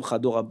כך חשוב לך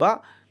הדור הבא,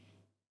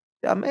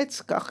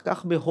 תאמץ,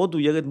 כך בהודו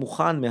ילד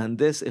מוכן,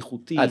 מהנדס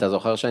איכותי. אתה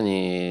זוכר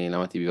שאני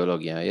למדתי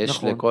ביולוגיה. יש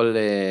נכון. לכל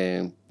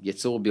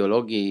יצור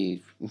ביולוגי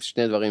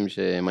שני דברים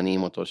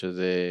שמניעים אותו,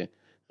 שזה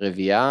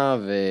רבייה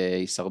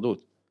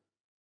והישרדות.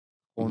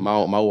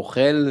 מה הוא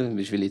אוכל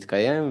בשביל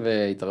להתקיים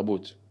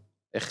והתרבות.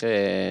 איך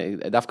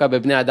דווקא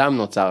בבני אדם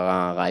נוצר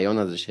הרעיון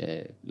הזה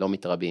שלא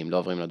מתרבים, לא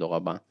עוברים לדור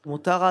הבא.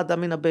 מותר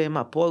האדם מן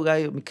הבהמה. פה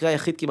אולי המקרה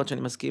היחיד כמעט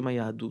שאני מסכים עם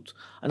היהדות.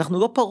 אנחנו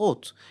לא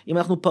פרות. אם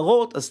אנחנו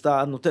פרות, אז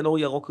אתה נותן אור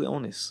ירוק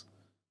לאונס.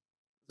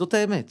 זאת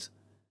האמת.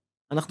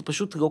 אנחנו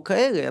פשוט לא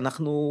כאלה.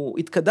 אנחנו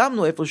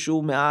התקדמנו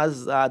איפשהו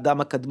מאז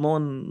האדם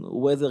הקדמון,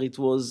 whether it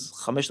was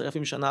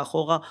 5,000 שנה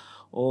אחורה,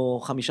 או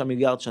 5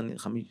 מיליארד שנים,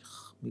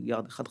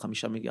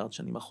 5 מיליארד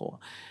שנים אחורה.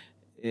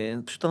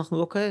 פשוט אנחנו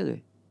לא כאלה.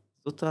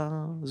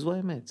 זו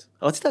האמת.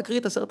 רציתי להקריא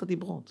את 10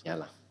 הדיברות.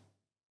 יאללה.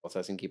 רוצה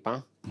לשים כיפה?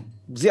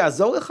 זה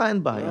יעזור לך?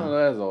 אין בעיה. לא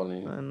יעזור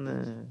לי.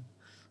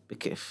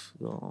 בכיף.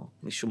 לא,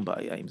 משום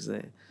בעיה עם זה.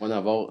 בוא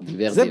נעבור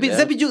דיבר.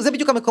 זה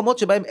בדיוק המקומות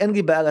שבהם אין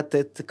לי בעיה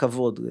לתת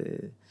כבוד.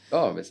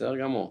 לא, בסדר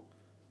גמור.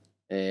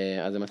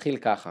 אז זה מתחיל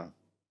ככה.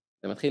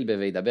 זה מתחיל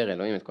וידבר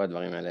אלוהים את כל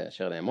הדברים האלה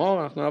אשר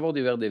לאמור, אנחנו נעבור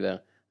דיבר.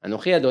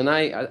 אנוכי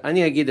אדוני,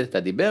 אני אגיד את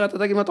הדיבר, אתה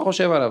תגיד מה אתה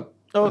חושב עליו.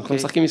 אנחנו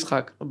משחקים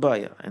משחק.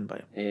 בעיה, אין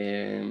בעיה.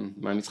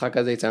 מהמשחק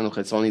הזה יצא לנו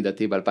חצרוני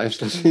דתי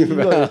ב-2030.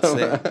 לא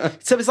יצא.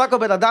 יצא משחק או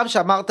בן אדם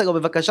שאמרת לו,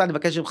 בבקשה, אני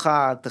מבקש ממך,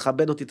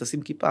 תכבד אותי,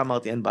 תשים כיפה,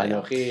 אמרתי, אין בעיה.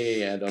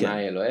 אנוכי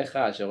אדוני אלוהיך,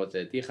 אשר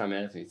הוצאתיך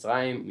מארץ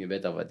מצרים,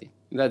 מבית עבדי.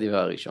 זה הדיבר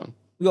הראשון.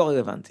 לא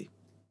רלוונטי.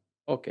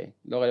 אוקיי,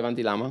 לא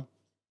רלוונטי למה?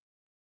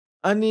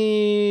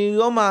 אני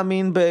לא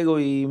מאמין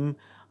באלוהים,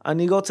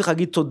 אני לא צריך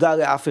להגיד תודה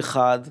לאף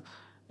אחד.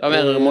 אתה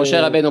אומר,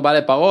 משה רבנו בא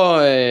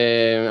לפרעה,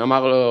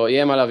 אמר לו,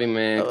 איים עליו עם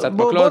קצת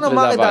מקלות, וזה עבד. בוא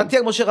נאמר את דעתי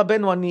על משה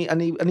רבנו,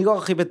 אני לא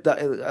ארחיב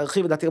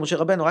את דעתי על משה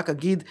רבנו, רק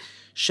אגיד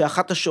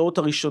שאחת השעות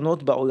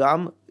הראשונות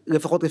בעולם,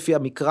 לפחות לפי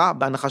המקרא,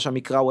 בהנחה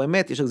שהמקרא הוא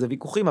אמת, יש על זה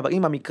ויכוחים, אבל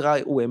אם המקרא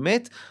הוא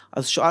אמת,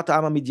 אז שואת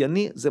העם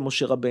המדייני זה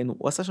משה רבנו.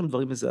 הוא עשה שם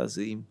דברים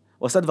מזעזעים.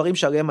 הוא עשה דברים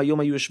שעליהם היום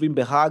היו יושבים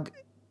בהאג,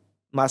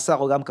 מאסר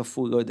עולם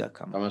כפול, לא יודע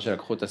כמה. אתה אומר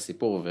שלקחו את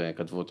הסיפור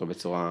וכתבו אותו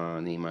בצורה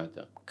נעימה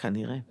יותר.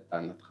 כנראה.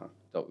 לטענתך.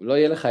 טוב, לא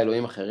יהיה לך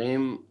אלוהים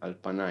אחרים על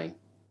פניי.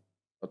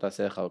 לא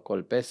תעשה לך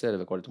כל פסל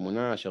וכל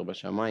תמונה, אשר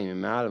בשמיים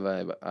ממעל,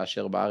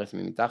 ואשר בארץ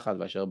ממתחת,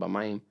 ואשר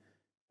במים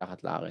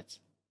תחת לארץ.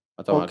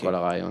 אתה אומר כל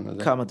הרעיון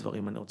הזה. כמה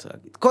דברים אני רוצה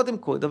להגיד. קודם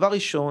כל, דבר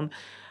ראשון,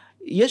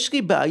 יש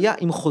לי בעיה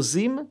עם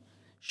חוזים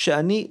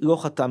שאני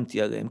לא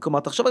חתמתי עליהם. כלומר,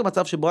 תחשוב על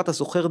מצב שבו אתה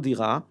שוכר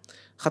דירה,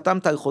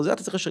 חתמת על חוזה,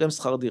 אתה צריך לשלם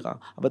שכר דירה.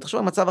 אבל תחשוב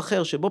על מצב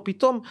אחר שבו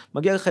פתאום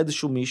מגיע לך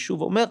איזשהו מישהו,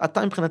 ואומר,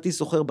 אתה מבחינתי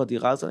שוכר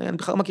בדירה, אז אני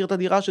בכלל מכיר את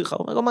הדירה שלך. הוא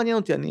אומר, לא מעניין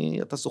אותי,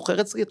 אתה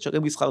שוכר אצלי,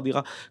 תשלם לי שכר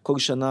דירה כל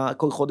שנה,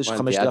 כל חודש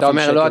 5,000 שקל. אתה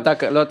אומר, לא אתה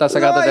סגרת את ההסכם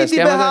הזה? לא הייתי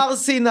בהר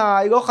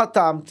סיני, לא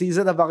חתמתי,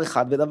 זה דבר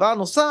אחד. ודבר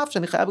נוסף,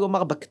 שאני חייב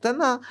לומר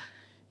בקטנה,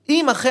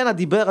 אם אכן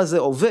הדיבר הזה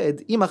עובד,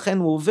 אם אכן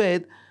הוא עובד,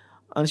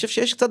 אני חושב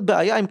שיש קצת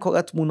בעיה עם כל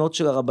התמונות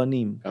של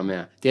הרבנים.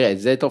 תראה,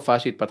 זו תופעה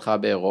שהתפתחה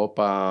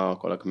באירופה,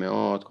 כל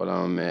הקמעות, כל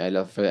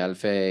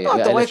אלפי...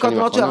 אתה רואה כל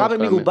תמונות של הרב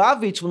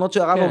מלובביץ', תמונות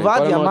של הרב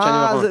עובדיה,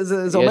 מה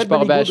זה עומד בניגוד... יש פה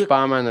הרבה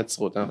השפעה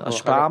מהנצרות.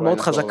 השפעה מאוד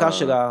חזקה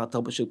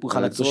של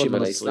פולחן הקדושים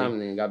הנוצרי. ולאסלאם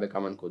ניגע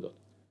בכמה נקודות.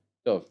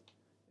 טוב,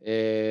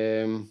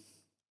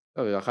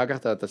 אחר כך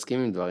אתה תסכים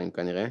עם דברים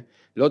כנראה.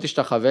 לא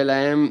תשתחווה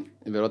להם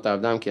ולא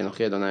תעבדם, כי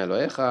אנוכי אדוני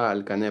אלוהיך,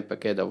 על קנה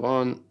פקד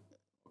עוון.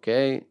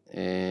 אוקיי,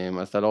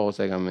 אז אתה לא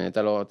רוצה גם,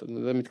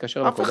 זה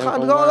מתקשר לקודם כמובן. אף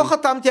אחד, לא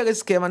חתמתי על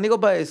הסכם, אני לא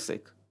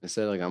בעסק.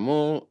 בסדר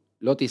גמור,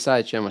 לא תישא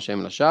את שם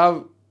השם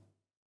לשווא.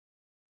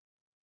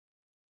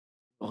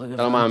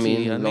 אתה לא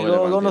מאמין, אני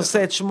לא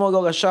נושא את שמו,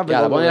 לא לשווא ולא לשווא.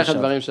 יאללה, בוא נלך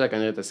לדברים שאתה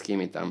כנראה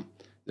תסכים איתם.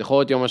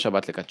 זכור את יום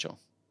השבת לקדשו.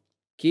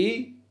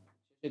 כי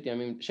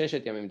 6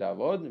 ימים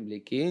תעבוד, בלי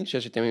כי,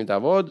 6 ימים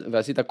תעבוד,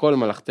 ועשית כל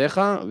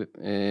מלאכתך,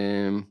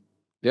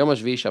 ביום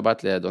השביעי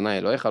שבת לאדוני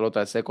אלוהיך, לא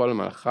תעשה כל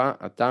מלאכה,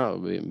 אתה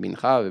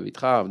ובנך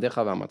וביתך,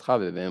 עבדיך ואמתך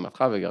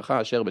ובהמתך וגרך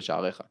אשר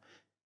בשעריך.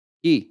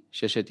 כי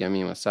 6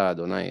 ימים עשה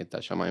אדוני את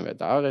השמיים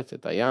ואת הארץ,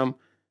 את הים,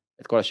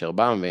 את כל אשר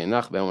בם,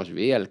 וינח ביום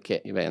השביעי,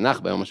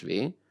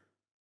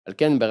 על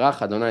כן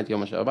ברך אדוני את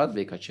יום השבת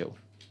ויקדשהו.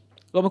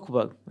 לא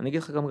מקובל, אני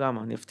אגיד לך גם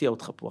למה, אני אפתיע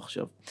אותך פה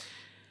עכשיו.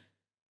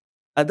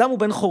 אדם הוא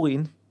בן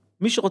חורין,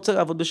 מי שרוצה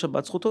לעבוד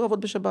בשבת, זכותו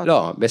לעבוד בשבת.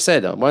 לא,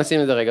 בסדר, בוא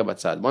נשים את זה רגע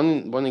בצד,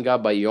 בוא ניגע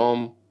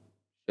ביום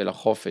של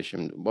החופש,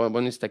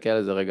 בוא נסתכל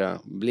על זה רגע,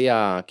 בלי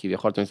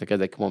כביכול אתה נסתכל על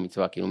זה כמו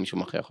מצווה, כאילו מישהו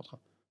מכריח אותך.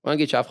 בוא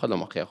נגיד שאף אחד לא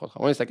מכריח אותך,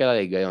 בוא נסתכל על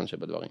ההיגיון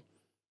שבדברים.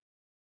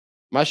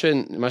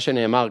 מה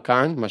שנאמר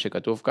כאן, מה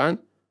שכתוב כאן,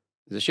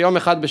 זה שיום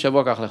אחד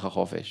בשבוע קח לך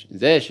חופש.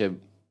 זה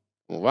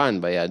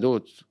שכמובן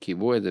ביהדות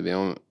קיבלו את זה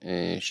ביום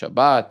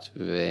שבת,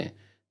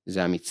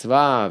 וזה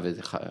המצווה,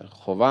 וזה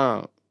חובה,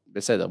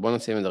 בסדר, בוא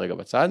נשים את זה רגע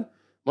בצד.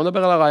 בוא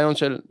נדבר על הרעיון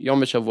של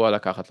יום בשבוע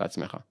לקחת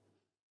לעצמך.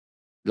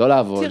 לא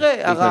לעבוד.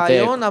 תראה,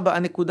 הרעיון,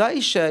 הנקודה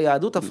היא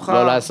שהיהדות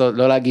הפכה...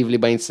 לא להגיב לי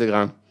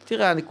באינסטגרם.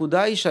 תראה,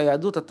 הנקודה היא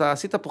שהיהדות, אתה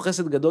עשית פה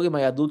חסד גדול עם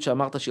היהדות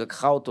שאמרת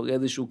שלקחה אותו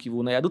לאיזשהו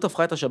כיוון. היהדות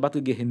הפכה את השבת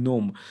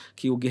לגהנום,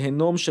 כי הוא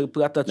גהנום של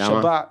פלטת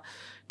שבת.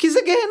 כי זה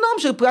גיהנום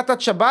של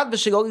פלטת שבת,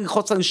 ושלא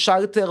ללחוץ על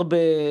שרטר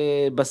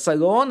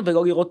בסלון,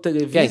 ולא לראות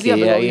טלוויזיה,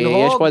 ולא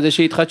לנהוג. יש פה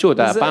איזושהי התחדשות,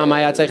 הפעם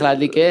היה צריך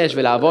להדליק אש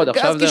ולעבוד,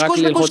 עכשיו זה רק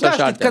ללחוץ על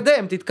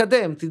שרטר.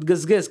 תתקדם,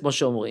 תתגזגז, כמו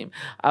שאומרים.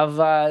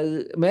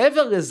 אבל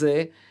מעבר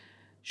לזה,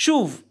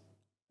 שוב,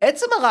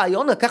 עצם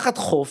הרעיון לקחת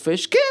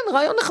חופש, כן,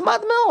 רעיון נחמד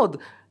מאוד,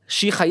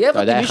 שהיא חייבת...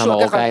 אתה יודע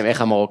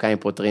איך המרוקאים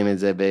פותרים את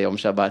זה ביום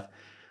שבת?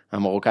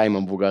 המרוקאים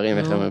המבוגרים,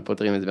 איך הם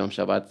פותרים את זה ביום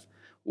שבת?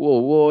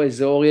 וואו,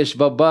 איזה אור יש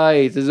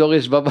בבית,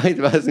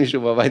 ואז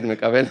מישהו בבית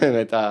מקבל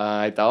להם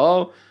את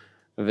האור,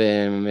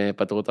 והם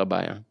פתרו את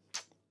הבעיה.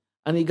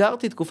 אני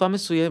גרתי תקופה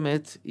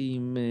מסוימת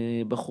עם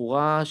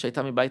בחורה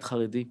שהייתה מבית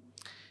חרדי.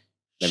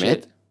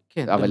 באמת?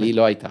 כן. אבל היא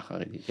לא הייתה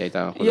חרדית,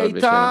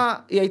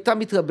 היא הייתה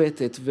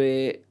מתלבטת,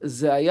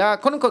 וזה היה,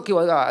 קודם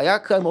כל, היה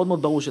כלל מאוד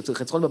מאוד ברור שאצל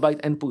חצרוני בבית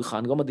אין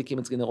פולחן, לא מדליקים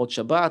אצלי נרות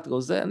שבת,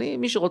 לא זה,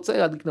 מי שרוצה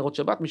להדליק נרות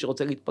שבת, מי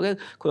שרוצה להתפלל,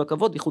 כל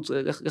הכבוד,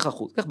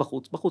 לך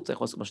בחוץ, אתה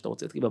יכול לעשות מה שאתה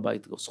רוצה, אצלי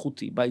בבית, לא,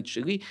 זכותי, בית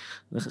שלי,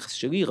 נכס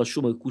שלי,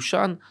 רשום על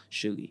קושן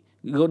שלי,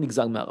 לא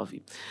נגזר מערבים.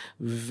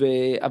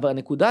 אבל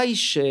הנקודה היא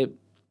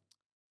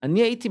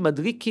שאני הייתי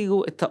מדליק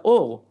כאילו את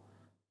האור,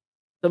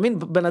 אתה מבין,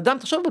 בן אדם,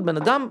 תחשוב, בן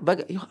אדם,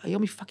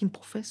 היום היא פאקינג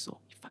פרופסור,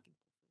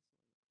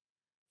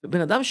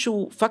 בן אדם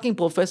שהוא פאקינג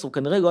פרופסור,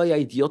 כנראה לא היה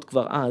אידיוט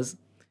כבר אז,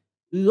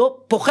 לא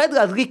פוחד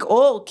להדליק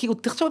אור, כאילו,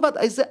 תחשוב,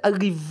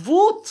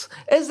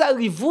 איזה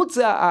עליבות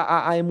זה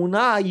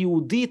האמונה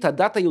היהודית,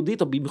 הדת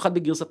היהודית, או במיוחד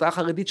בגרסתה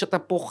החרדית, שאתה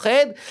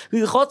פוחד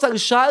ללחוץ על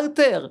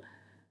שרטר.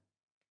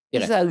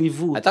 איזה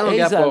עליבות,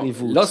 איזה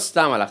עליבות. לא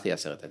סתם הלכתי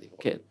 10 הדיברות.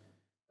 כן.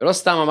 ולא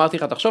סתם אמרתי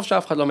לך, תחשוב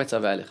שאף אחד לא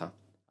מצווה עליך.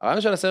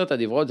 הרעיון של 10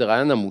 הדיברות זה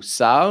רעיון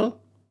המוסר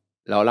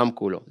לעולם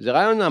כולו. זה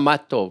רעיון מה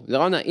טוב. זה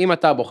רעיון, אם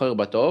אתה בוחר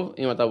בטוב,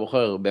 אם אתה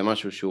בוחר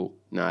במשהו שהוא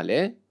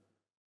נעלה,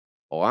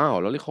 לכאורה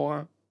או לא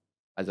לכאורה,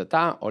 אז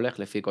אתה הולך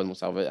לפי קוד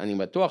מוסר. ואני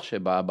בטוח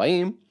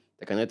שבבאים,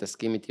 אתה כנראה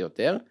תסכים איתי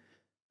יותר,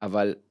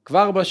 אבל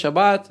כבר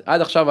בשבת,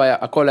 עד עכשיו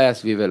הכל היה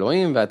סביב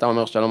אלוהים, ואתה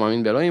אומר שאתה לא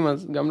מאמין באלוהים,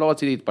 אז גם לא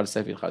רציתי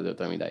להתפלסף איתך על זה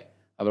יותר מדי.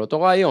 אבל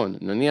אותו רעיון,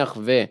 נניח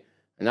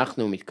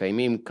ואנחנו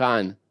מתקיימים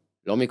כאן,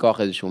 לא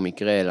מכוח איזשהו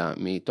מקרה, אלא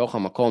מתוך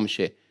המקום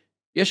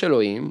יש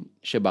אלוהים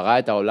שברא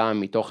את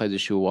העולם מתוך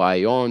איזשהו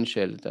רעיון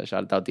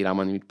שאלת אותי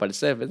למה אני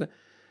מתפלסף וזה,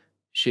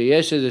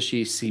 שיש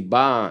איזושהי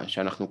סיבה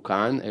שאנחנו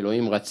כאן,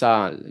 אלוהים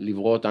רצה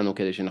לברוא אותנו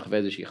כדי שנחווה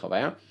איזושהי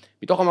חוויה,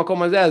 מתוך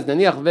המקום הזה, אז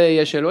נניח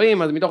ויש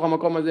אלוהים, אז מתוך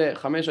המקום הזה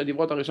 5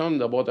 הדיברות הראשונות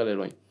מדברות על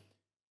אלוהים.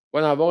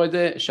 בוא נעבור את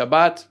זה,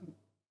 שבת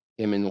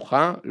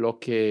כמנוחה, לא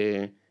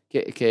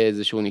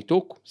כאיזשהו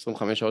ניתוק,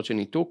 25 שעות של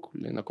ניתוק,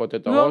 לנקות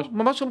את הראש. לא,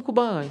 ממש לא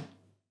מקובל עליי.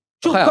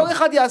 שוב, כל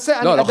אחד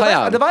יעשה, לא חייב.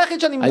 הדבר היחיד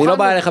שאני מוכן... אני לא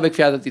בא אליך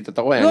בכפייה דתית,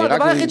 אתה רואה. לא,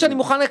 הדבר היחיד שאני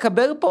מוכן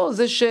לקבל פה,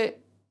 זה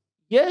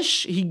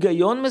שיש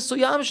היגיון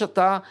מסוים,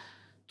 שאתה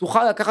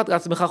תוכל לקחת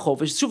לעצמך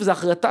חופש. שוב, זו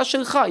החלטה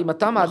שלך, אם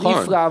אתה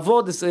מעדיף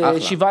לעבוד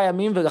 7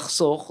 ימים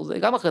ולחסוך, זה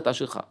גם החלטה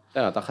שלך.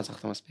 אתה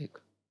חסכת מספיק.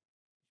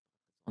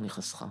 אני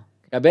חסכה.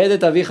 כבד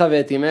את אביך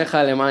ואת אמך,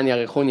 למען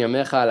יאריכון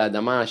ימיך על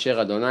האדמה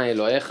אשר אדוני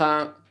אלוהיך,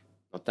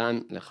 נותן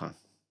לך.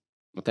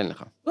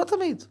 לא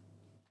תמיד.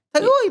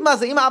 תלוי, מה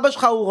זה, אם אבא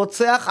שלך הוא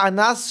רוצח,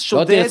 אנס,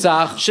 שודד, לא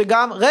תרצח.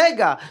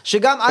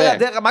 שגם על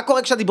הדרך, מה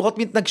קורה כשהדיברות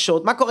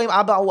מתנגשות, מה קורה אם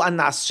אבא הוא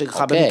אנס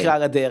שלך במקרה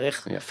על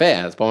הדרך? יפה,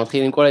 אז פה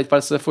מתחילים כל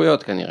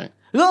ההתפלספויות כנראה.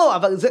 לא,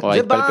 אבל זה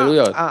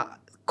בא,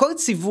 כל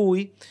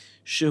ציווי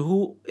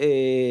שהוא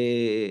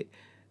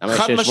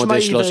חד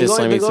משמעי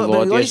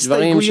ולא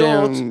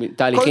הסתייגויות,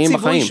 תהליכים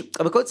בחיים.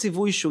 אבל כל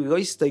ציווי שהוא לא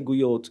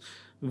הסתייגויות,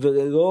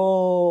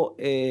 ולא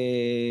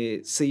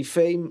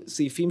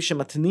סעיפים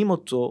שמתנים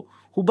אותו,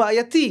 הוא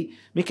בעייתי,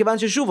 מכיוון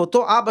ששוב,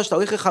 אותו אבא שאתה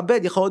הולך לכבד,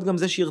 יכול להיות גם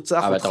זה שירצח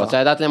אותך. אבל אתה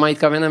רוצה לדעת למה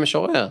התכוון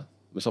המשורר,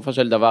 בסופו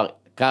של דבר,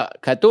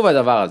 כתוב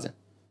הדבר הזה.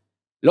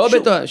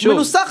 שוב,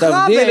 מנוסח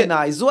רע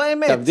בעיניי, זו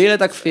האמת. תבדיל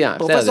את הכפייה.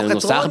 זה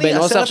מנוסח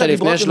בנוסח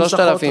שלפני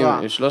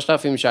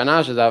 3,000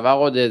 שנה, שזה עבר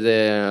עוד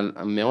איזה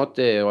מאות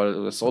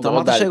או עשרות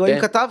דורות בעל פה. אתה אמרת שאלוהים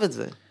כתב את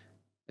זה.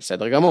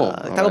 בסדר גמור.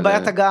 הייתה לו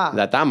בעיית הגעה.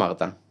 זה אתה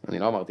אמרת, אני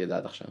לא אמרתי את זה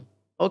עד עכשיו.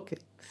 אוקיי.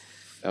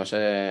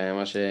 זה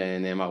מה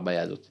שנאמר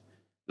ביהדות.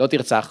 לא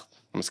תרצח,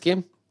 אתה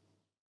מסכים?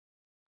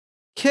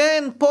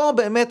 כן, פה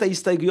באמת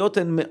ההסתייגויות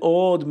הן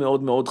מאוד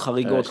מאוד מאוד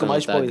חריגות. יש לנו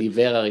את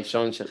הדיבר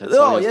הראשון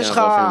שחצרוני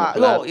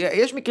לא,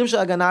 יש מקרים של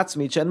הגנה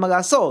עצמית שאין מה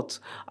לעשות,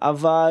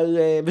 אבל,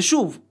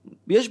 ושוב,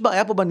 יש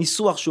בעיה פה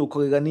בניסוח שהוא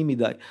כוללני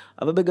מדי,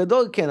 אבל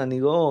בגדול, כן, אני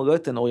לא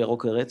אתן אור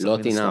ירוק לרצח. לא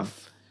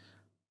תינף.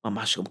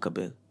 ממש לא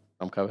מקבל.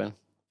 לא מקבל?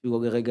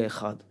 אפילו לרגע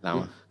אחד.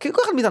 למה? כי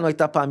כל אחד מאיתנו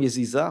הייתה פעם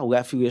יזיזה, אולי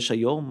אפילו יש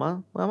היום,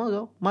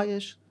 מה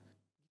יש?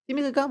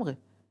 תימי לגמרי.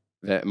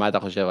 ומה אתה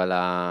חושב על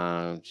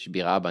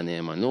השבירה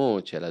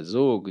בנאמנות של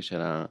הזוג,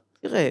 של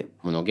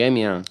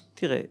המונוגמיה?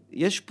 תראה,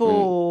 יש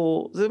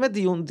פה, זה באמת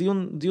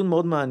דיון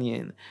מאוד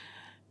מעניין.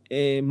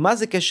 מה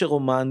זה קשר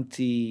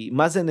רומנטי,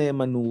 מה זה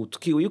נאמנות?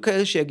 כי יהיו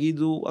כאלה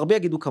שיגידו, הרבה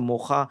יגידו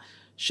כמוך,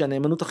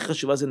 שהנאמנות הכי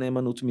חשובה זה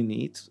נאמנות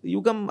מינית.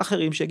 יהיו גם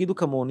אחרים שיגידו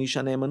כמוני,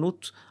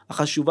 שהנאמנות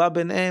החשובה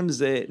ביניהם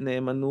זה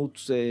נאמנות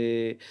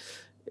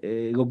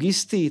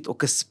לוגיסטית, או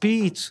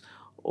כספית,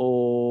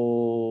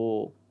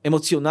 או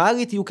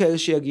אמוציונלית, יהיו כאלה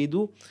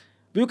שיגידו,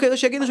 ויהיו כאלה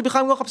שיגידו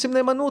שבכלל הם לא חפשים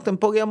נאמנות, הם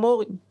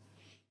פוליאמורים.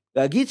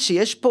 להגיד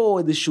שיש פה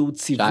איזשהו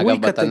ציווי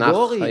שאגב,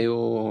 קטגורי. בתנ"ך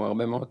היו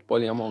הרבה מאוד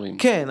פוליאמורים.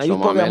 כן,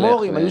 היו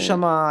פוליאמורים,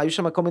 היו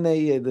שם כל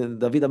מיני,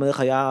 דוד המלך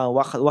היה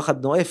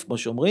וואחד נואף, כמו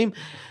שאומרים.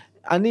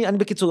 אני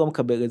בקיצור לא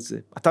מקבל את זה.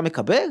 אתה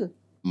מקבל?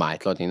 מה,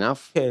 את לא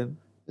תינף? כן.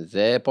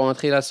 זה פה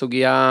מתחילה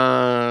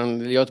הסוגיה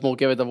להיות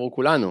מורכבת עבור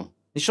כולנו.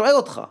 אני שואל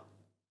אותך.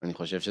 אני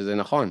חושב שזה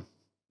נכון.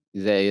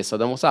 זה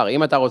יסוד המוסר.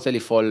 אם אתה רוצה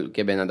לפעול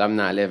כבן אדם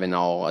נעלה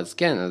ונאור, אז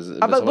כן, אז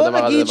אבל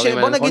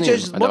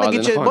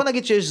בוא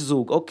נגיד שיש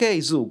זוג,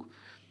 אוקיי, זוג.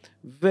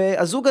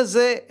 והזוג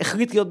הזה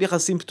החליט להיות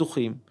ביחסים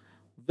פתוחים.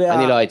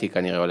 אני לא הייתי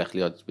כנראה הולך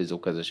להיות בזוג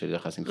כזה של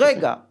יחסים פתוחים.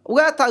 רגע,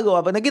 אולי אתה לא,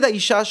 אבל נגיד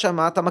האישה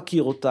שמה, אתה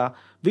מכיר אותה,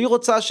 והיא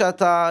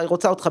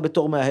רוצה אותך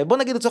בתור מאהב. בוא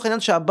נגיד לצורך העניין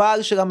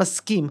שהבעל שלה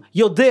מסכים,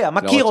 יודע,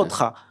 מכיר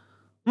אותך.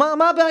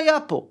 מה הבעיה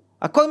פה?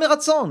 הכל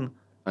מרצון.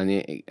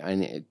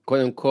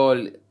 קודם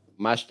כל,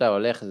 מה שאתה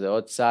הולך זה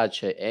עוד צעד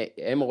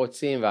שהם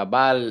רוצים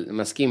והבעל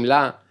מסכים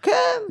לה. כן.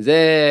 זה,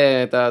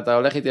 אתה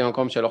הולך איתי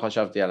במקום שלא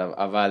חשבתי עליו,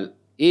 אבל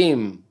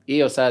אם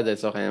היא עושה את זה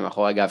לצורך העניין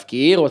מאחורי הגב, כי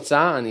היא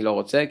רוצה, אני לא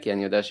רוצה, כי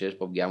אני יודע שיש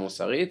פה פגיעה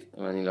מוסרית,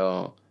 ואני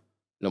לא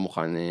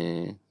מוכן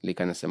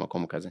להיכנס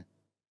למקום כזה.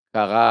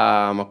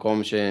 קרה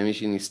מקום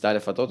שמישהי ניסתה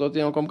לפתות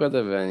אותי במקום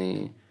כזה,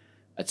 ואני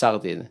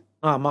עצרתי את זה.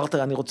 אמרת,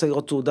 אני רוצה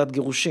לראות תעודת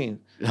גירושין.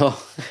 לא,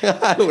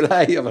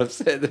 אולי, אבל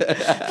בסדר.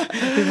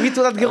 בלי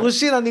תעודת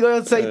גירושין, אני לא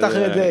יוצא איתך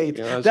לדייט.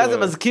 אתה יודע, זה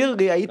מזכיר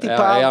לי, הייתי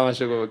פעם... היה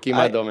משהו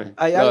כמעט דומה.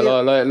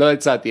 לא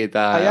הצעתי את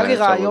האפשרות. היה לי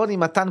רעיון עם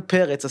מתן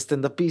פרץ,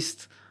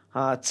 הסטנדאפיסט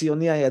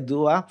הציוני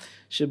הידוע,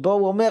 שבו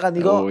הוא אומר, אני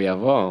לא...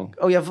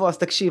 הוא יבוא, אז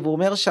תקשיב, הוא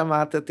אומר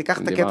שם,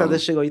 תיקח את הקטע הזה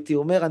שלו איתי,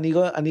 הוא אומר,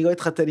 אני לא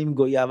אתחתן עם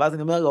גויה, ואז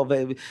אני אומר לו,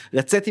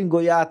 לצאת עם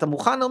גויה, אתה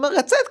מוכן? הוא אומר,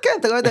 לצאת, כן,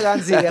 אתה לא יודע לאן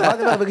זה יהיה, ואז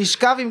אני אומר,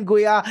 ולשכב עם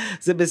גויה,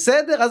 זה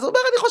בסדר? אז הוא אומר,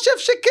 אני חושב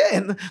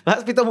שכן,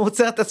 ואז פתאום הוא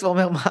עוצר את עצמו,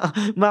 אומר,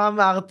 מה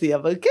אמרתי?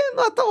 אבל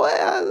כן, אתה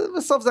רואה,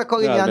 בסוף זה הכל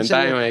עניין של נוחות.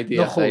 בינתיים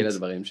הייתי אחראי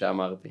לדברים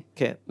שאמרתי,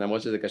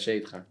 למרות שזה קשה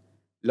איתך.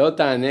 לא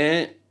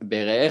תענה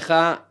ברעך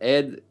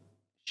עד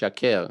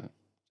שקר.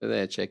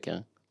 זה שקר.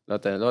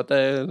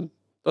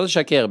 לא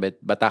תשקר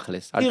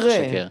בתכלס, אל תשקר.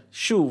 תראה,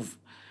 שוב,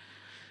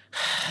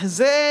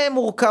 זה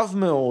מורכב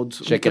מאוד.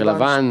 שקר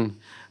לבן.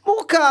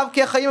 מורכב,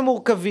 כי החיים הם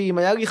מורכבים.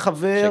 היה לי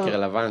חבר... שקר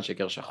לבן,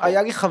 שקר שחור.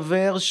 היה לי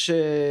חבר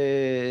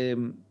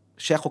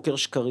שהיה חוקר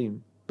שקרים.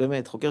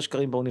 באמת, חוקר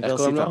שקרים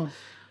באוניברסיטה. איך קוראים לו?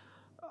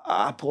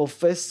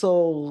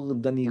 הפרופסור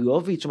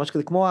דנילוביץ', משהו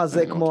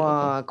כזה,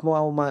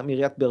 כמו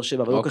מעיריית באר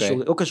שבע, אבל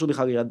לא קשור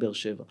בכלל לעיריית באר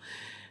שבע.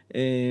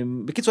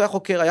 בקיצור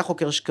היה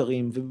חוקר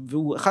שקרים,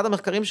 ואחד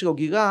המחקרים שלו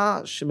גילה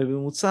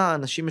שבממוצע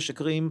אנשים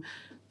משקרים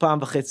פעם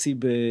וחצי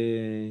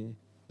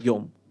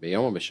ביום.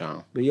 ביום או בשעה?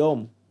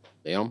 ביום.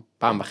 ביום?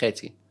 פעם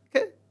וחצי. כן.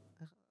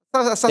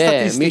 עשה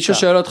סטטיסטיקה. מישהו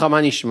שואל אותך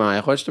מה נשמע,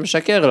 יכול להיות שאתה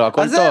משקר לו,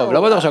 הכל טוב,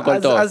 לא בטוח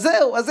שהכל טוב. אז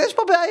זהו, אז יש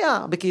פה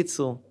בעיה,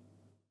 בקיצור.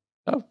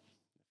 טוב,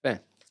 יפה.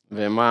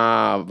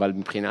 ומה, אבל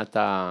מבחינת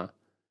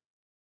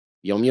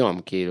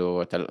היום-יום,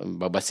 כאילו,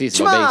 בבסיס,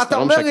 תשמע, אתה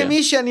אומר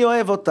למי שאני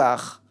אוהב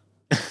אותך,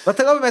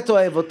 ואתה לא באמת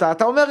אוהב אותה,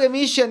 אתה אומר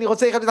למי שאני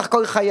רוצה לחיות איתך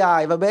כל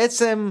חיי,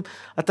 ובעצם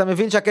אתה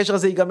מבין שהקשר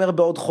הזה ייגמר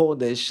בעוד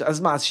חודש, אז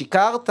מה, אז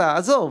שיקרת?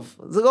 עזוב,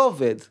 זה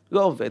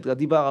לא עובד,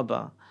 לדיבר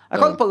הבא.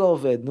 הכל פה לא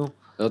עובד, נו.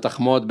 לא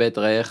תחמוד בית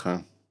רעך,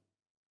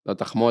 לא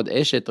תחמוד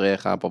אשת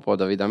רעך, אפרופו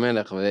דוד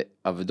המלך,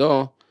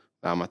 ועבדו,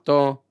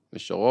 ואמתו,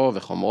 ושורו,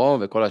 וחומרו,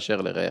 וכל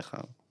אשר לרעך,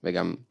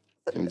 וגם...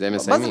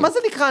 מה זה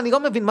נקרא? אני לא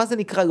מבין מה זה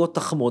נקרא לא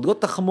תחמוד. לא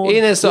תחמוד.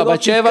 הנה סו,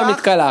 בת שבע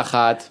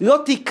מתקלחת. לא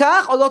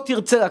תיקח או לא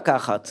תרצה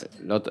לקחת?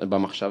 לא,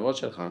 במחשבות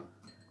שלך.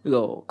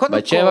 לא.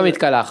 בת שבע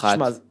מתקלחת.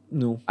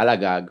 על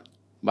הגג.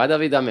 בא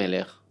דוד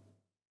המלך.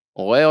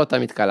 רואה אותה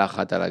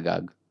מתקלחת על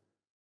הגג.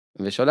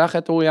 ושולח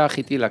את אוריה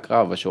החיתי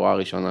לקרב בשורה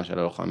הראשונה של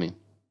הלוחמים.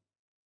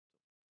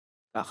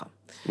 ככה.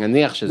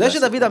 נניח שזה... זה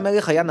שדוד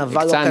המלך היה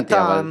נבל לא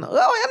קטן, לא,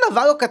 היה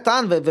נבל לא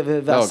קטן,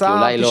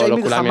 ועשה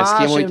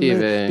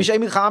פשעי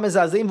מלחמה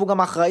מזעזעים, והוא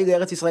גם אחראי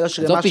לארץ ישראל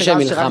השלמה. זאת פשעי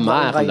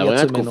מלחמה, אנחנו מדברים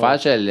על תקופה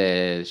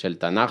של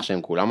תנ"ך,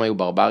 שהם כולם היו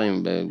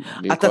ברברים.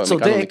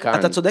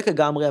 אתה צודק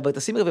לגמרי, אבל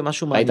תשים לב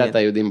משהו מעניין. ראית את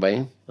היהודים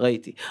באים?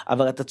 ראיתי,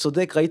 אבל אתה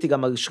צודק, ראיתי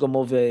גם על שלמה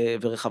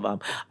ורחבעם,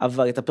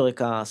 אבל את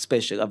הפרק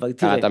הספיישל, אבל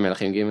תראה. את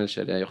המלכים ג'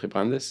 של יוכי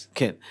פרנדס?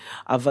 כן,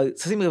 אבל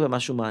תשים לב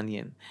משהו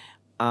מעניין.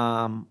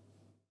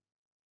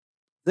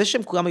 זה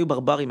שהם כולם היו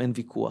ברברים, אין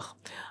ויכוח.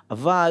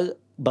 אבל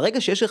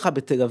ברגע שיש לך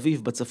בתל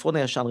אביב, בצפון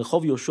הישן,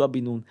 רחוב יהושע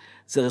בן נון,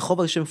 זה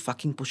רחוב על שם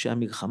פאקינג פושע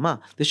מלחמה.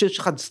 זה שיש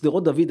לך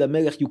סדרות דוד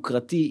המלך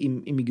יוקרתי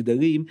עם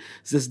מגדלים,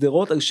 זה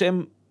סדרות על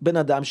שם בן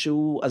אדם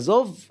שהוא,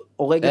 עזוב,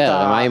 הורג את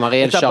ה... מה עם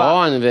אריאל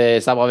שרון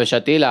וסברה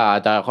ושתילה,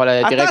 אתה יכול,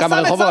 תראה כמה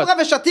רחובות. אתה שם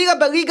את סברה ושתילה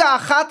בליגה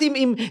אחת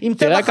עם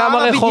טבח העם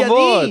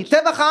המדייני,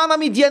 טבח העם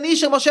המדייני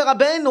של משה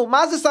רבנו,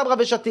 מה זה סברה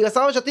ושתילה?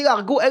 סברה ושתילה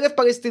הרגו 1,000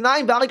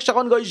 פלסטינאים, ואריק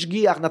שרון לא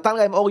השגיח, נתן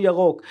להם אור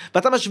ירוק,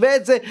 ואתה משווה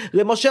את זה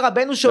למשה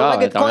רבנו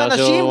שהורג את כל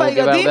הנשים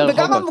והילדים,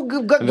 וגם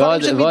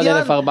הגברים של מדיין. ועוד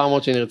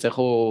 1,400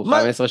 שנרצחו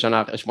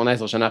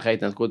 18 שנה אחרי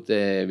ההתנתקות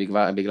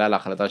בגלל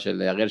ההחלטה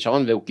של אריאל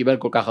שרון, והוא קיבל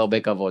כל כך הרבה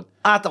כבוד.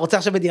 אתה רוצה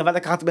עכשיו בדיעבד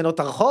לקחת עזבת ממנו את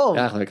הרחוב.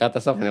 אנחנו נקרא את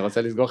הסוף, אני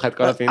רוצה לסגור לך את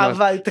כל הפינות.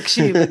 אבל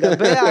תקשיב,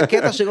 לגבי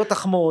הקטע שלא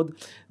תחמוד,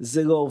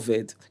 זה לא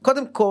עובד.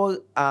 קודם כל,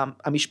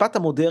 המשפט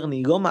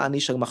המודרני לא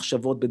מעניש על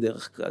מחשבות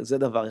בדרך כלל, זה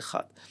דבר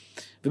אחד.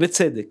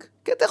 ובצדק.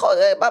 כי אתה יכול,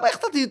 איך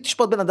אתה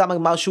תשפוט בן אדם על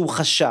מה שהוא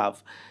חשב?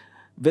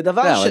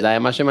 ודבר אבל זה היה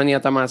מה שמניע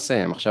את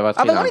המעשה, המחשבה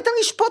תחילה. אבל לא ניתן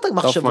לשפוט על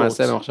מחשבות. סוף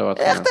מעשה במחשבה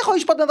תחילה. איך אתה יכול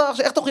לשפוט בן אדם,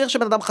 איך תוכיח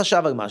שבן אדם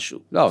חשב על משהו?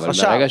 לא, אבל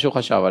ברגע שהוא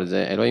חשב על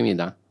זה, אלוהים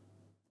ידע.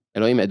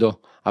 אלוהים עדו.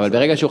 אבל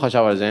ברגע שהוא חשב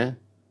על זה,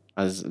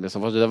 אז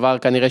בסופו של דבר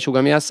כנראה שהוא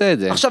גם יעשה את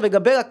זה. עכשיו,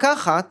 לגבי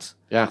לקחת...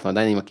 תראה, אנחנו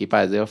עדיין עם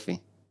הכיפה, איזה יופי.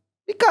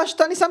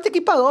 ביקשת, אני שמתי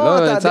כיפה, לא,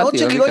 הדעות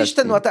שלי לא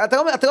השתנו,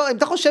 אם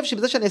אתה חושב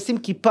שבזה שאני אשים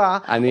כיפה,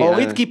 או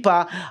אוריד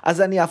כיפה,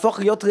 אז אני אהפוך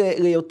להיות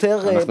ליותר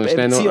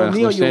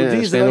ציוני או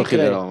יהודי, זה לא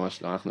יקרה.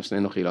 אנחנו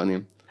שנינו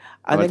חילונים.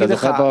 אני אגיד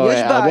לך,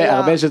 יש בעיה.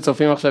 הרבה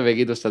שצופים עכשיו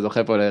ויגידו שאתה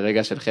זוכה פה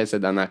לרגע של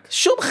חסד ענק.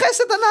 שום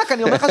חסד ענק,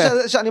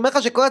 אני אומר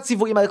לך שכל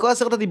הציוויים, כל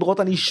 10 הדיברות,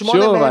 אני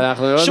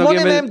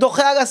 8 מהם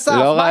דוחה על הסף,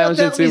 לא רעיון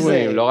של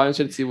ציוויים, לא רעיון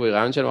של ציווי,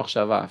 רעיון של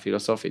מחשבה,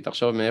 פילוסופית,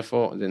 תחשוב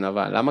מאיפה זה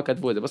נבע, למה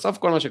כתבו את זה? בסוף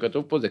כל מה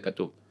שכתוב פה זה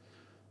כתוב.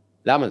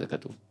 למה זה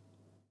כתוב?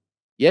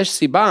 יש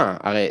סיבה,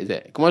 הרי זה,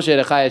 כמו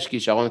שלך יש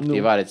כישרון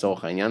כתיבה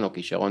לצורך העניין, או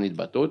כישרון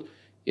התבטאות,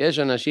 יש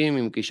אנשים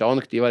עם כישרון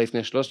כתיבה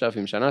לפני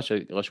 3,000 שנה,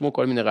 שרשמו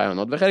כל מיני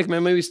רעיונות, וחלק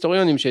מהם היו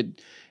היסטוריונים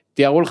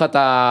שתיארו לך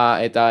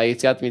את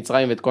היציאת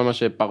מצרים, ואת כל מה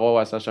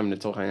שפרעה עשה שם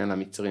לצורך העניין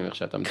למצרים, איך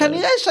שאתה מתאר.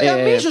 כנראה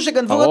שהיה מישהו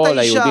שגנבו לו את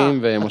האישה.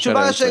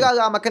 התשובה לשאלה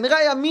למה, כנראה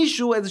היה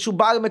מישהו, איזשהו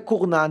בעל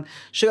מקורנן,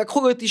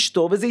 שלקחו לו את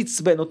אשתו, וזה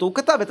עצבן אותו, הוא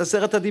כתב את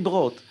 10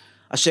 הדיברות.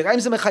 השאלה אם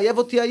זה מחייב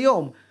אותי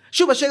היום.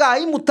 שוב, השאלה,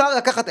 האם מותר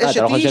לקחת אשת איש?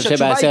 אתה לא חושב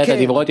שבעשרת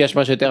הדיברות יש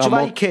משהו יותר עמוק?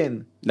 התשובה היא כן.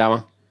 למה?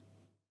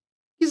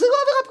 כי זה לא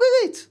עבירה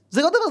פלילית.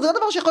 זה לא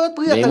דבר שיכול להיות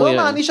פלילי, אתה לא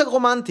מעניש על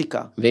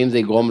רומנטיקה. ואם זה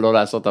יגרום לא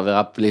לעשות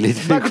עבירה פלילית?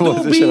 בגדו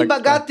בי,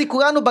 בגדתי,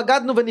 כולנו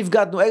בגדנו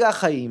ונפגדנו, אלה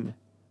החיים.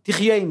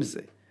 תחיה עם זה.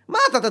 מה,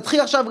 אתה תתחיל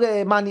עכשיו,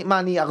 מה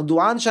אני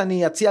ארדואן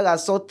שאני אציע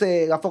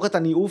להפוך את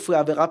הניאוף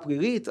לעבירה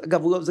פלילית?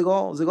 אגב,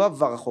 זה לא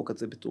עבר החוק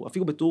הזה בטורקיה,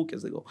 אפילו בטורקיה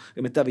זה לא,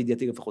 למיטב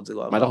ידיעתי לפחות זה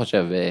לא עבר. מה אתה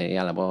חושב,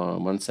 יאללה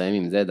בוא נסיים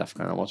עם זה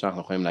דווקא, למרות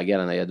שאנחנו יכולים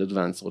להגיע ליהדות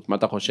והנצרות, מה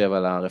אתה חושב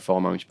על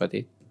הרפורמה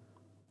המשפטית?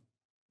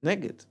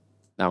 נגד.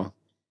 למה?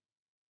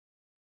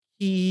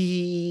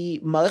 כי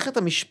מערכת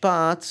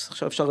המשפט,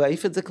 עכשיו אפשר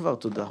להעיף את זה כבר,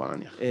 תודה.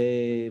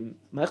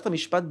 מערכת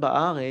המשפט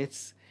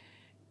בארץ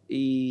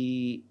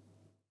היא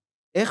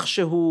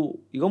איכשהו,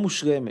 היא לא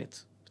מושלמת.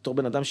 בתור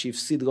בן אדם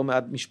שהפסיד לא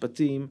מעט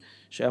משפטים,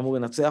 שהיה אמור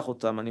לנצח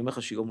אותם, אני אומר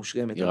לך שהיא לא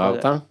מושלמת.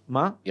 ערערת?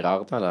 מה?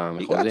 ערערת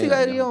למחוזי? הגעתי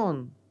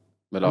לעליון.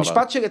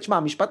 המשפט שלי, תשמע,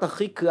 המשפט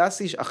הכי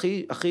קלאסי,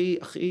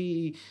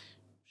 הכי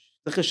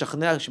צריך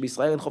לשכנע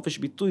שבישראל אין חופש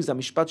ביטוי, זה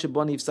המשפט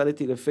שבו אני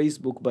הפסדתי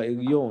לפייסבוק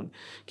בעליון.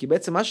 כי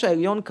בעצם מה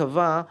שהעליון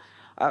קבע,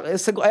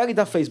 היה לי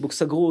דף פייסבוק,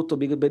 סגרו אותו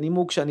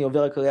בנימוק שאני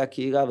עובר על כלי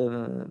הקהילה.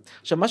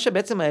 עכשיו, מה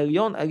שבעצם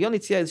העליון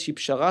הציע איזושהי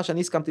פשרה שאני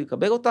הסכמתי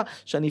לקבל אותה,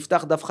 שאני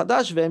אפתח דף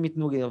חדש, והם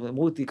ייתנו לי,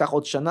 אמרו לי, תיקח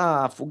עוד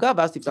שנה הפוגה,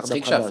 ואז תפתח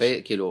דף חדש.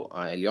 כאילו,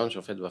 העליון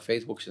שופט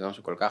בפייסבוק, שזה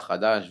משהו כל כך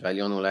חדש,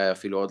 והעליון אולי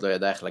אפילו עוד לא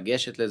ידע איך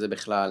לגשת לזה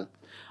בכלל.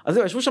 אז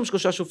זהו, ישבו שם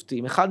 3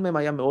 שופטים, אחד מהם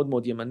היה מאוד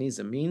מאוד ימני,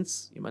 זה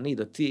מינץ, ימני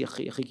דתי,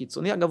 הכי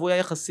קיצוני, אגב הוא היה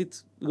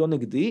יחסית לא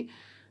נגדי,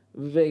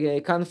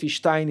 וכנפי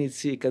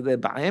שטייניץ היא כזה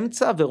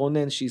באמצע,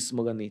 ורונן שהיא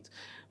שמאלנית.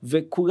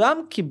 וכולם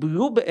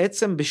קיבלו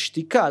בעצם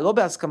בשתיקה, לא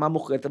בהסכמה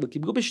מוחלטת, אבל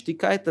קיבלו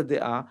בשתיקה את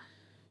הדעה,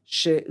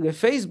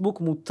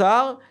 שלפייסבוק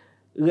מותר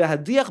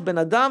להדיח בן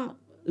אדם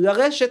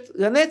לרשת,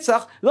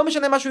 לנצח, לא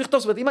משנה מה שהוא יכתוב,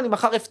 זאת אומרת, אם אני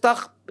מחר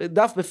אפתח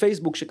דף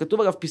בפייסבוק,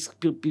 שכתוב עליו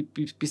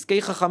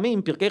פסקי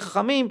חכמים, פרקי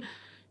חכמים,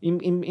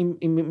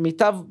 עם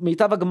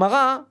מיטב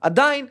הגמרא,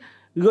 עדיין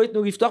לא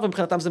ייתנו לפתוח,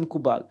 ומבחינתם זה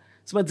מקובל.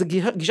 זאת אומרת, זו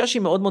גישה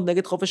שהיא מאוד מאוד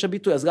נגד חופש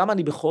הביטוי, אז למה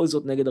אני בכל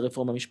זאת נגד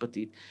הרפורמה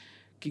המשפטית?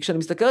 כי כשאני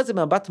מסתכל על זה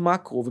מהבט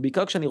מקרו,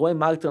 ובעיקר כשאני רואה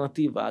מה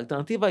האלטרנטיבה,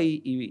 האלטרנטיבה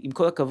היא, עם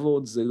כל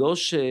הכבוד, זה לא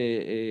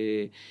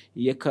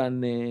שיהיה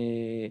כאן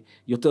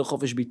יותר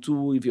חופש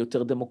ביטוי,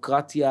 ויותר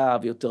דמוקרטיה,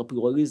 ויותר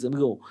פלורליזם,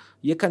 לא.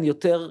 יהיה כאן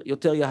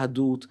יותר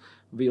יהדות,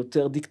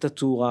 ויותר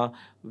דיקטטורה.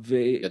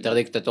 יותר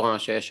דיקטטורה מה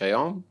שיש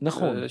היום?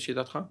 נכון.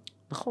 לשיטתך?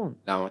 נכון.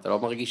 למה? אתה לא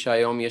מרגיש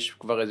שהיום יש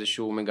כבר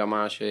איזשהו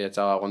מגמה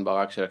שיצר אהרון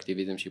ברק של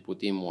אקטיביזם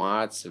שיפוטי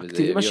מואץ,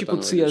 האקטיביזם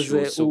השיפוצי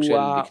הזה,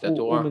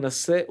 הוא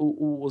מנסה,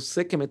 הוא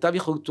עושה כמיטב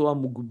יכולתו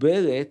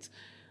המוגברת,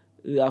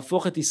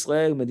 להפוך את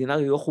ישראל מדינה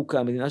ללא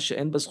חוקה, מדינה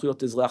שאין בה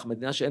זכויות אזרח,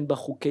 מדינה שאין בה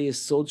חוקי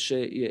יסוד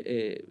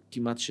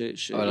שכמעט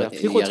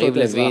להפתיחו את זכויות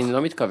האזרח. לוין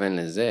לא מתכוון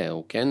לזה,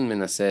 הוא כן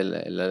מנסה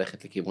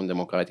ללכת לכיוון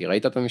דמוקרטי.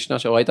 ראית את המשנה,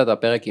 ראית את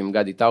הפרק עם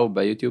גדי טאו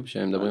ביוטיוב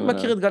שהם מדברים עליו?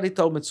 מכיר את גדי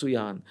טאו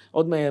מצוין,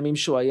 עוד מהימים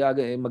שהוא היה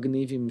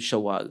מגניב עם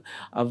שוואל,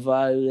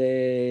 אבל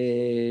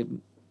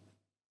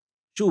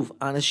שוב,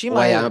 האנשים הוא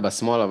היה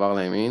בשמאל עבר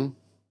לימין?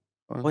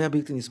 הוא היה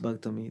בלתי נסבל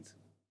תמיד.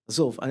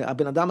 עזוב,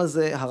 הבן אדם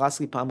הזה הרס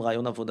לי פעם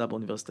רעיון עבודה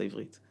באוניברסיטה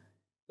העברית.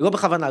 לא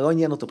בכוונה, לא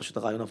עניין אותו פשוט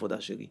הרעיון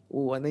עבודה שלי.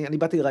 אני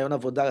באתי לרעיון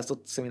עבודה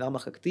לעשות סמינר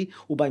מחלקתי,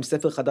 הוא בא עם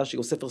ספר חדש,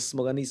 הוא ספר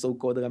סמולני, סו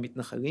קוד על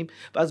המתנחלים,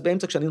 ואז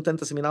באמצע כשאני נותן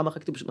את הסמינר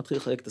מחלקתי, הוא פשוט מתחיל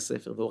לחלק את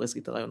הספר, והורס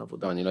לי את הרעיון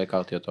עבודה. לא, אני לא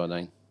הכרתי אותו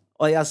עדיין.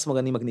 הוא היה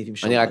סמולני מגניב עם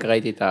אני רק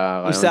ראיתי את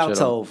הרעיון שלו. עם שיער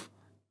צהוב.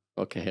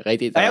 אוקיי,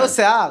 ראיתי היה לו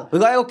שיער,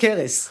 ולא היה לו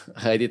קרס.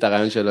 ראיתי את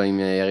הרעיון שלו עם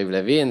יריב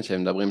לוין,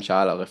 שהם מדברים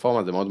שעה על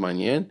הרפורמה, זה מאוד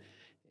מעניין.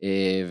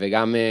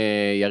 וגם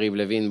יריב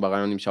לוין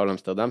ברעיון עם שאול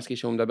אמסטרדמסקי,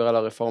 שהוא מדבר על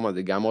הרפורמה,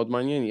 זה גם מאוד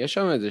מעניין.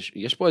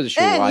 יש פה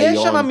איזשהו רעיון.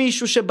 יש שם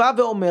מישהו שבא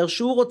ואומר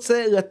שהוא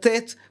רוצה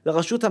לתת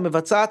לרשות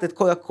המבצעת את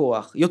כל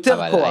הכוח, יותר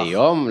כוח. אבל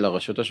היום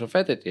לרשות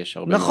השופטת יש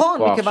הרבה מאוד כוח.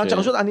 נכון, מכיוון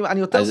שהרשות, אני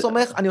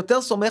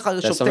יותר סומך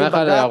על שופטי בג"ץ. אתה סומך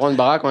על אהרון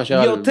ברק מאשר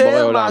על בורא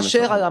יותר עולם.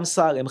 מאשר על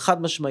אמסלם,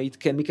 חד משמעית,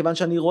 כן, מכיוון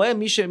שאני רואה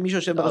מי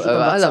שיושב ברשות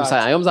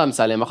המבצעת. היום זה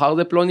אמסלם, מחר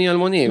זה פלוני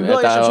אלמוני,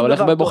 אתה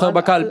הולך ובוחר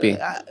בקלפי.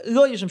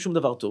 לא יהיה שם שום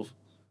דבר טוב.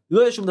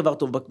 לא יהיה שום דבר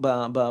טוב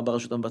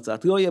ברשות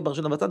המבצעת, לא יהיה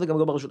ברשות המבצעת וגם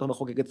לא ברשות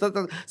המחוקקת.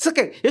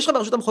 תסתכל, יש לך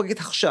ברשות המחוקקת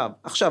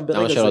עכשיו, ברגע זה.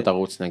 למה שלא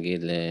תרוץ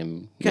נגיד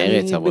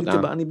למרץ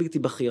עבודה? אני בלתי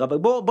בכיר, אבל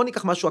בוא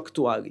ניקח משהו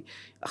אקטואלי.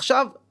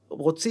 עכשיו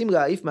רוצים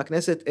להעיף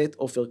מהכנסת את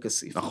עופר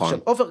כסיף. נכון.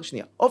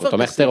 הוא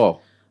תומך טרור.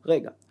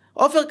 רגע,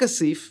 עופר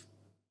כסיף,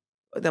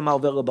 לא יודע מה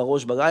עובר לו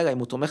בראש בלילה, אם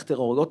הוא תומך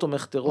טרור או לא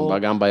תומך טרור.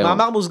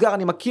 מאמר מוסגר,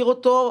 אני מכיר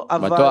אותו,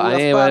 אבל...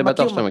 אני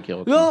בטוח שאתה מכיר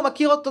אותו. לא,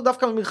 מכיר אותו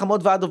דווקא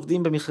ממלחמות ועד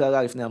עובדים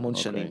במכללה לפני המון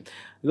שנים.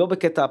 לא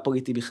בקטע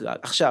הפוליטי בכלל.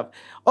 עכשיו,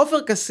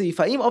 עופר כסיף,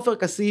 האם עופר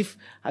כסיף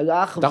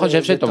הלך... אתה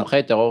חושב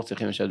שתומכי טרור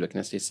צריכים לשבת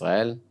בכנסת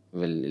ישראל,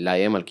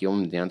 ולאיים על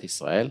קיום מדינת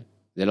ישראל?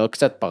 זה לא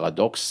קצת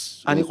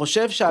פרדוקס? אני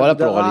חושב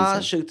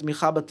שההגדרה של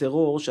תמיכה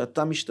בטרור,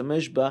 שאתה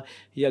משתמש בה,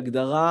 היא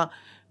הגדרה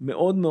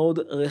מאוד מאוד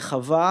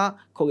רחבה,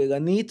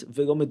 כוללנית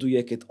ולא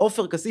מדויקת.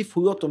 עופר כסיף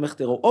הוא לא תומך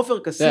טרור. עופר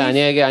כסיף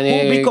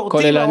הוא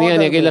ביקורתי מאוד.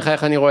 אני אגיד לך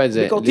איך אני רואה את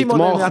זה.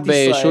 לתמוך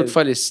בישות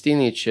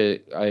פלסטינית,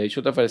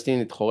 שהישות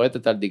הפלסטינית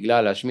חורטת על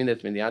דגלה להשמיד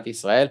את מדינת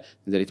ישראל,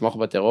 זה לתמוך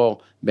בטרור,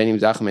 בין אם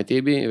זה אחמד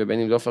טיבי ובין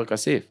אם זה עופר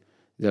כסיף.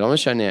 זה לא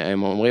משנה,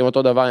 הם אומרים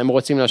אותו דבר, הם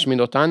רוצים להשמיד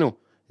אותנו.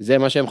 זה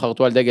מה שהם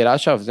חרטו על דגל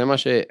אש"ף, זה מה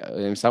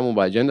שהם שמו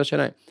באג'נדה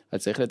שלהם.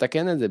 אז צריך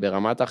לתקן את זה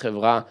ברמת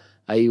החברה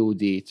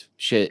היהודית,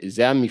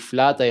 שזה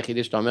המפלט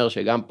היחידי שאתה אומר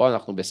שגם פה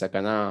אנחנו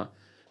בסכנה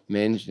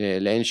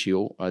לאין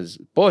שיעור, אז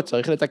פה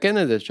צריך לתקן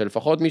את זה,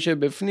 שלפחות מי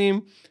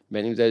שבפנים,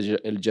 בין אם זה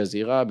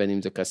אל-ג'זירה, בין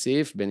אם זה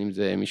כסיף, בין אם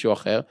זה מישהו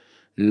אחר,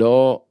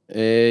 לא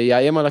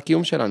יאיים על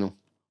הקיום שלנו.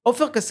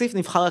 עופר כסיף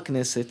נבחר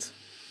הכנסת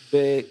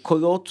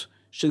בקולות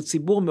של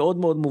ציבור מאוד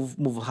מאוד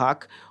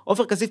מובהק.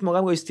 עופר כסיף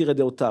מעולם לא הסתיר את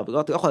דעותיו,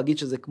 אתה לא יכול להגיד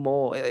שזה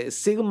כמו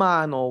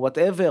סילמן או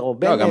וואטאבר או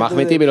בנט. גם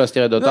אחמד טיבי לא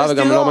הסתיר את דעותיו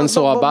וגם לא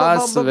מנסור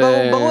עבאס.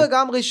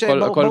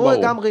 ברור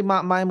לגמרי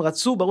מה הם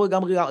רצו, ברור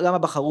לגמרי למה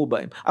בחרו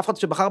בהם. אף אחד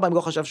שבחר בהם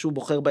לא חשב שהוא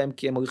בוחר בהם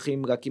כי הם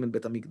הולכים להקים את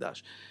בית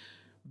המקדש.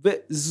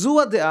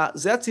 וזו הדעה,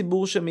 זה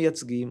הציבור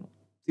שמייצגים,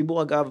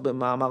 ציבור אגב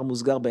במאמר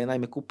מוסגר בעיניי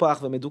מקופח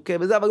ומדוכא,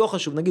 וזה אבל לא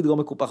חשוב, נגיד לא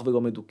מקופח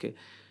ולא מדוכא.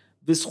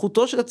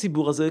 וזכותו של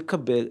הציבור הזה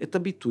לקבל את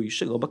הביטוי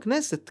שלו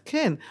בכנסת.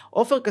 כן,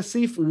 עופר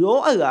כסיף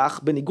לא הלך,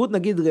 בניגוד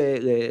נגיד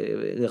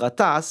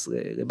לרטס,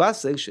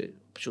 לבאסל,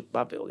 שפשוט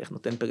בא והולך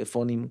נותן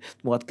פלאפונים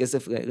תמורת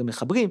כסף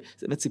למחברים,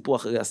 זה באמת סיפור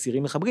אחר,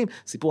 אסירים מחברים,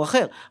 סיפור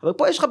אחר. אבל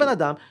פה יש לך בן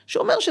אדם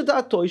שאומר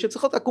שדעתו היא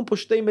שצריכות לקום פה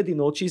שתי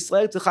מדינות,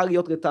 שישראל צריכה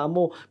להיות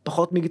לטעמו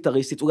פחות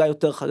מיליטריסטית, אולי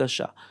יותר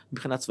חלשה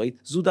מבחינה צבאית.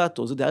 זו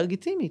דעתו, זו דעה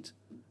לגיטימית.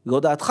 לא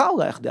דעתך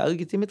אולי, אך דעה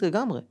לגיטימית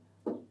לגמרי.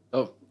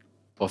 טוב.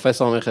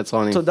 פרופסור אמיר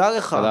חצרוני. תודה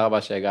לך. תודה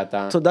רבה שהגעת.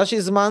 תודה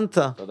שהזמנת.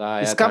 תודה.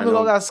 הסכמנו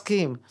לא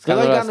להסכים.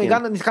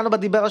 נתקענו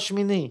בדיבר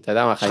השמיני. אתה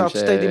יודע מה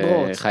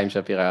חיים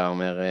שפירא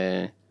אומר,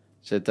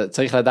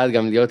 שצריך לדעת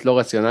גם להיות לא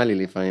רציונלי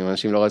לפעמים,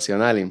 אנשים לא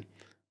רציונליים.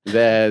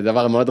 זה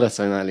דבר מאוד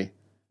רציונלי.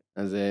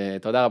 אז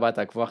תודה רבה,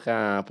 תעקבו אחרי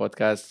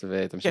הפודקאסט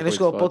ותמשיכו לצפות. כן, יש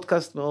לו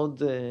פודקאסט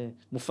מאוד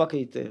מופק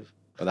היטב.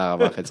 תודה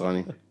רבה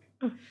חצרוני.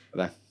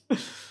 תודה.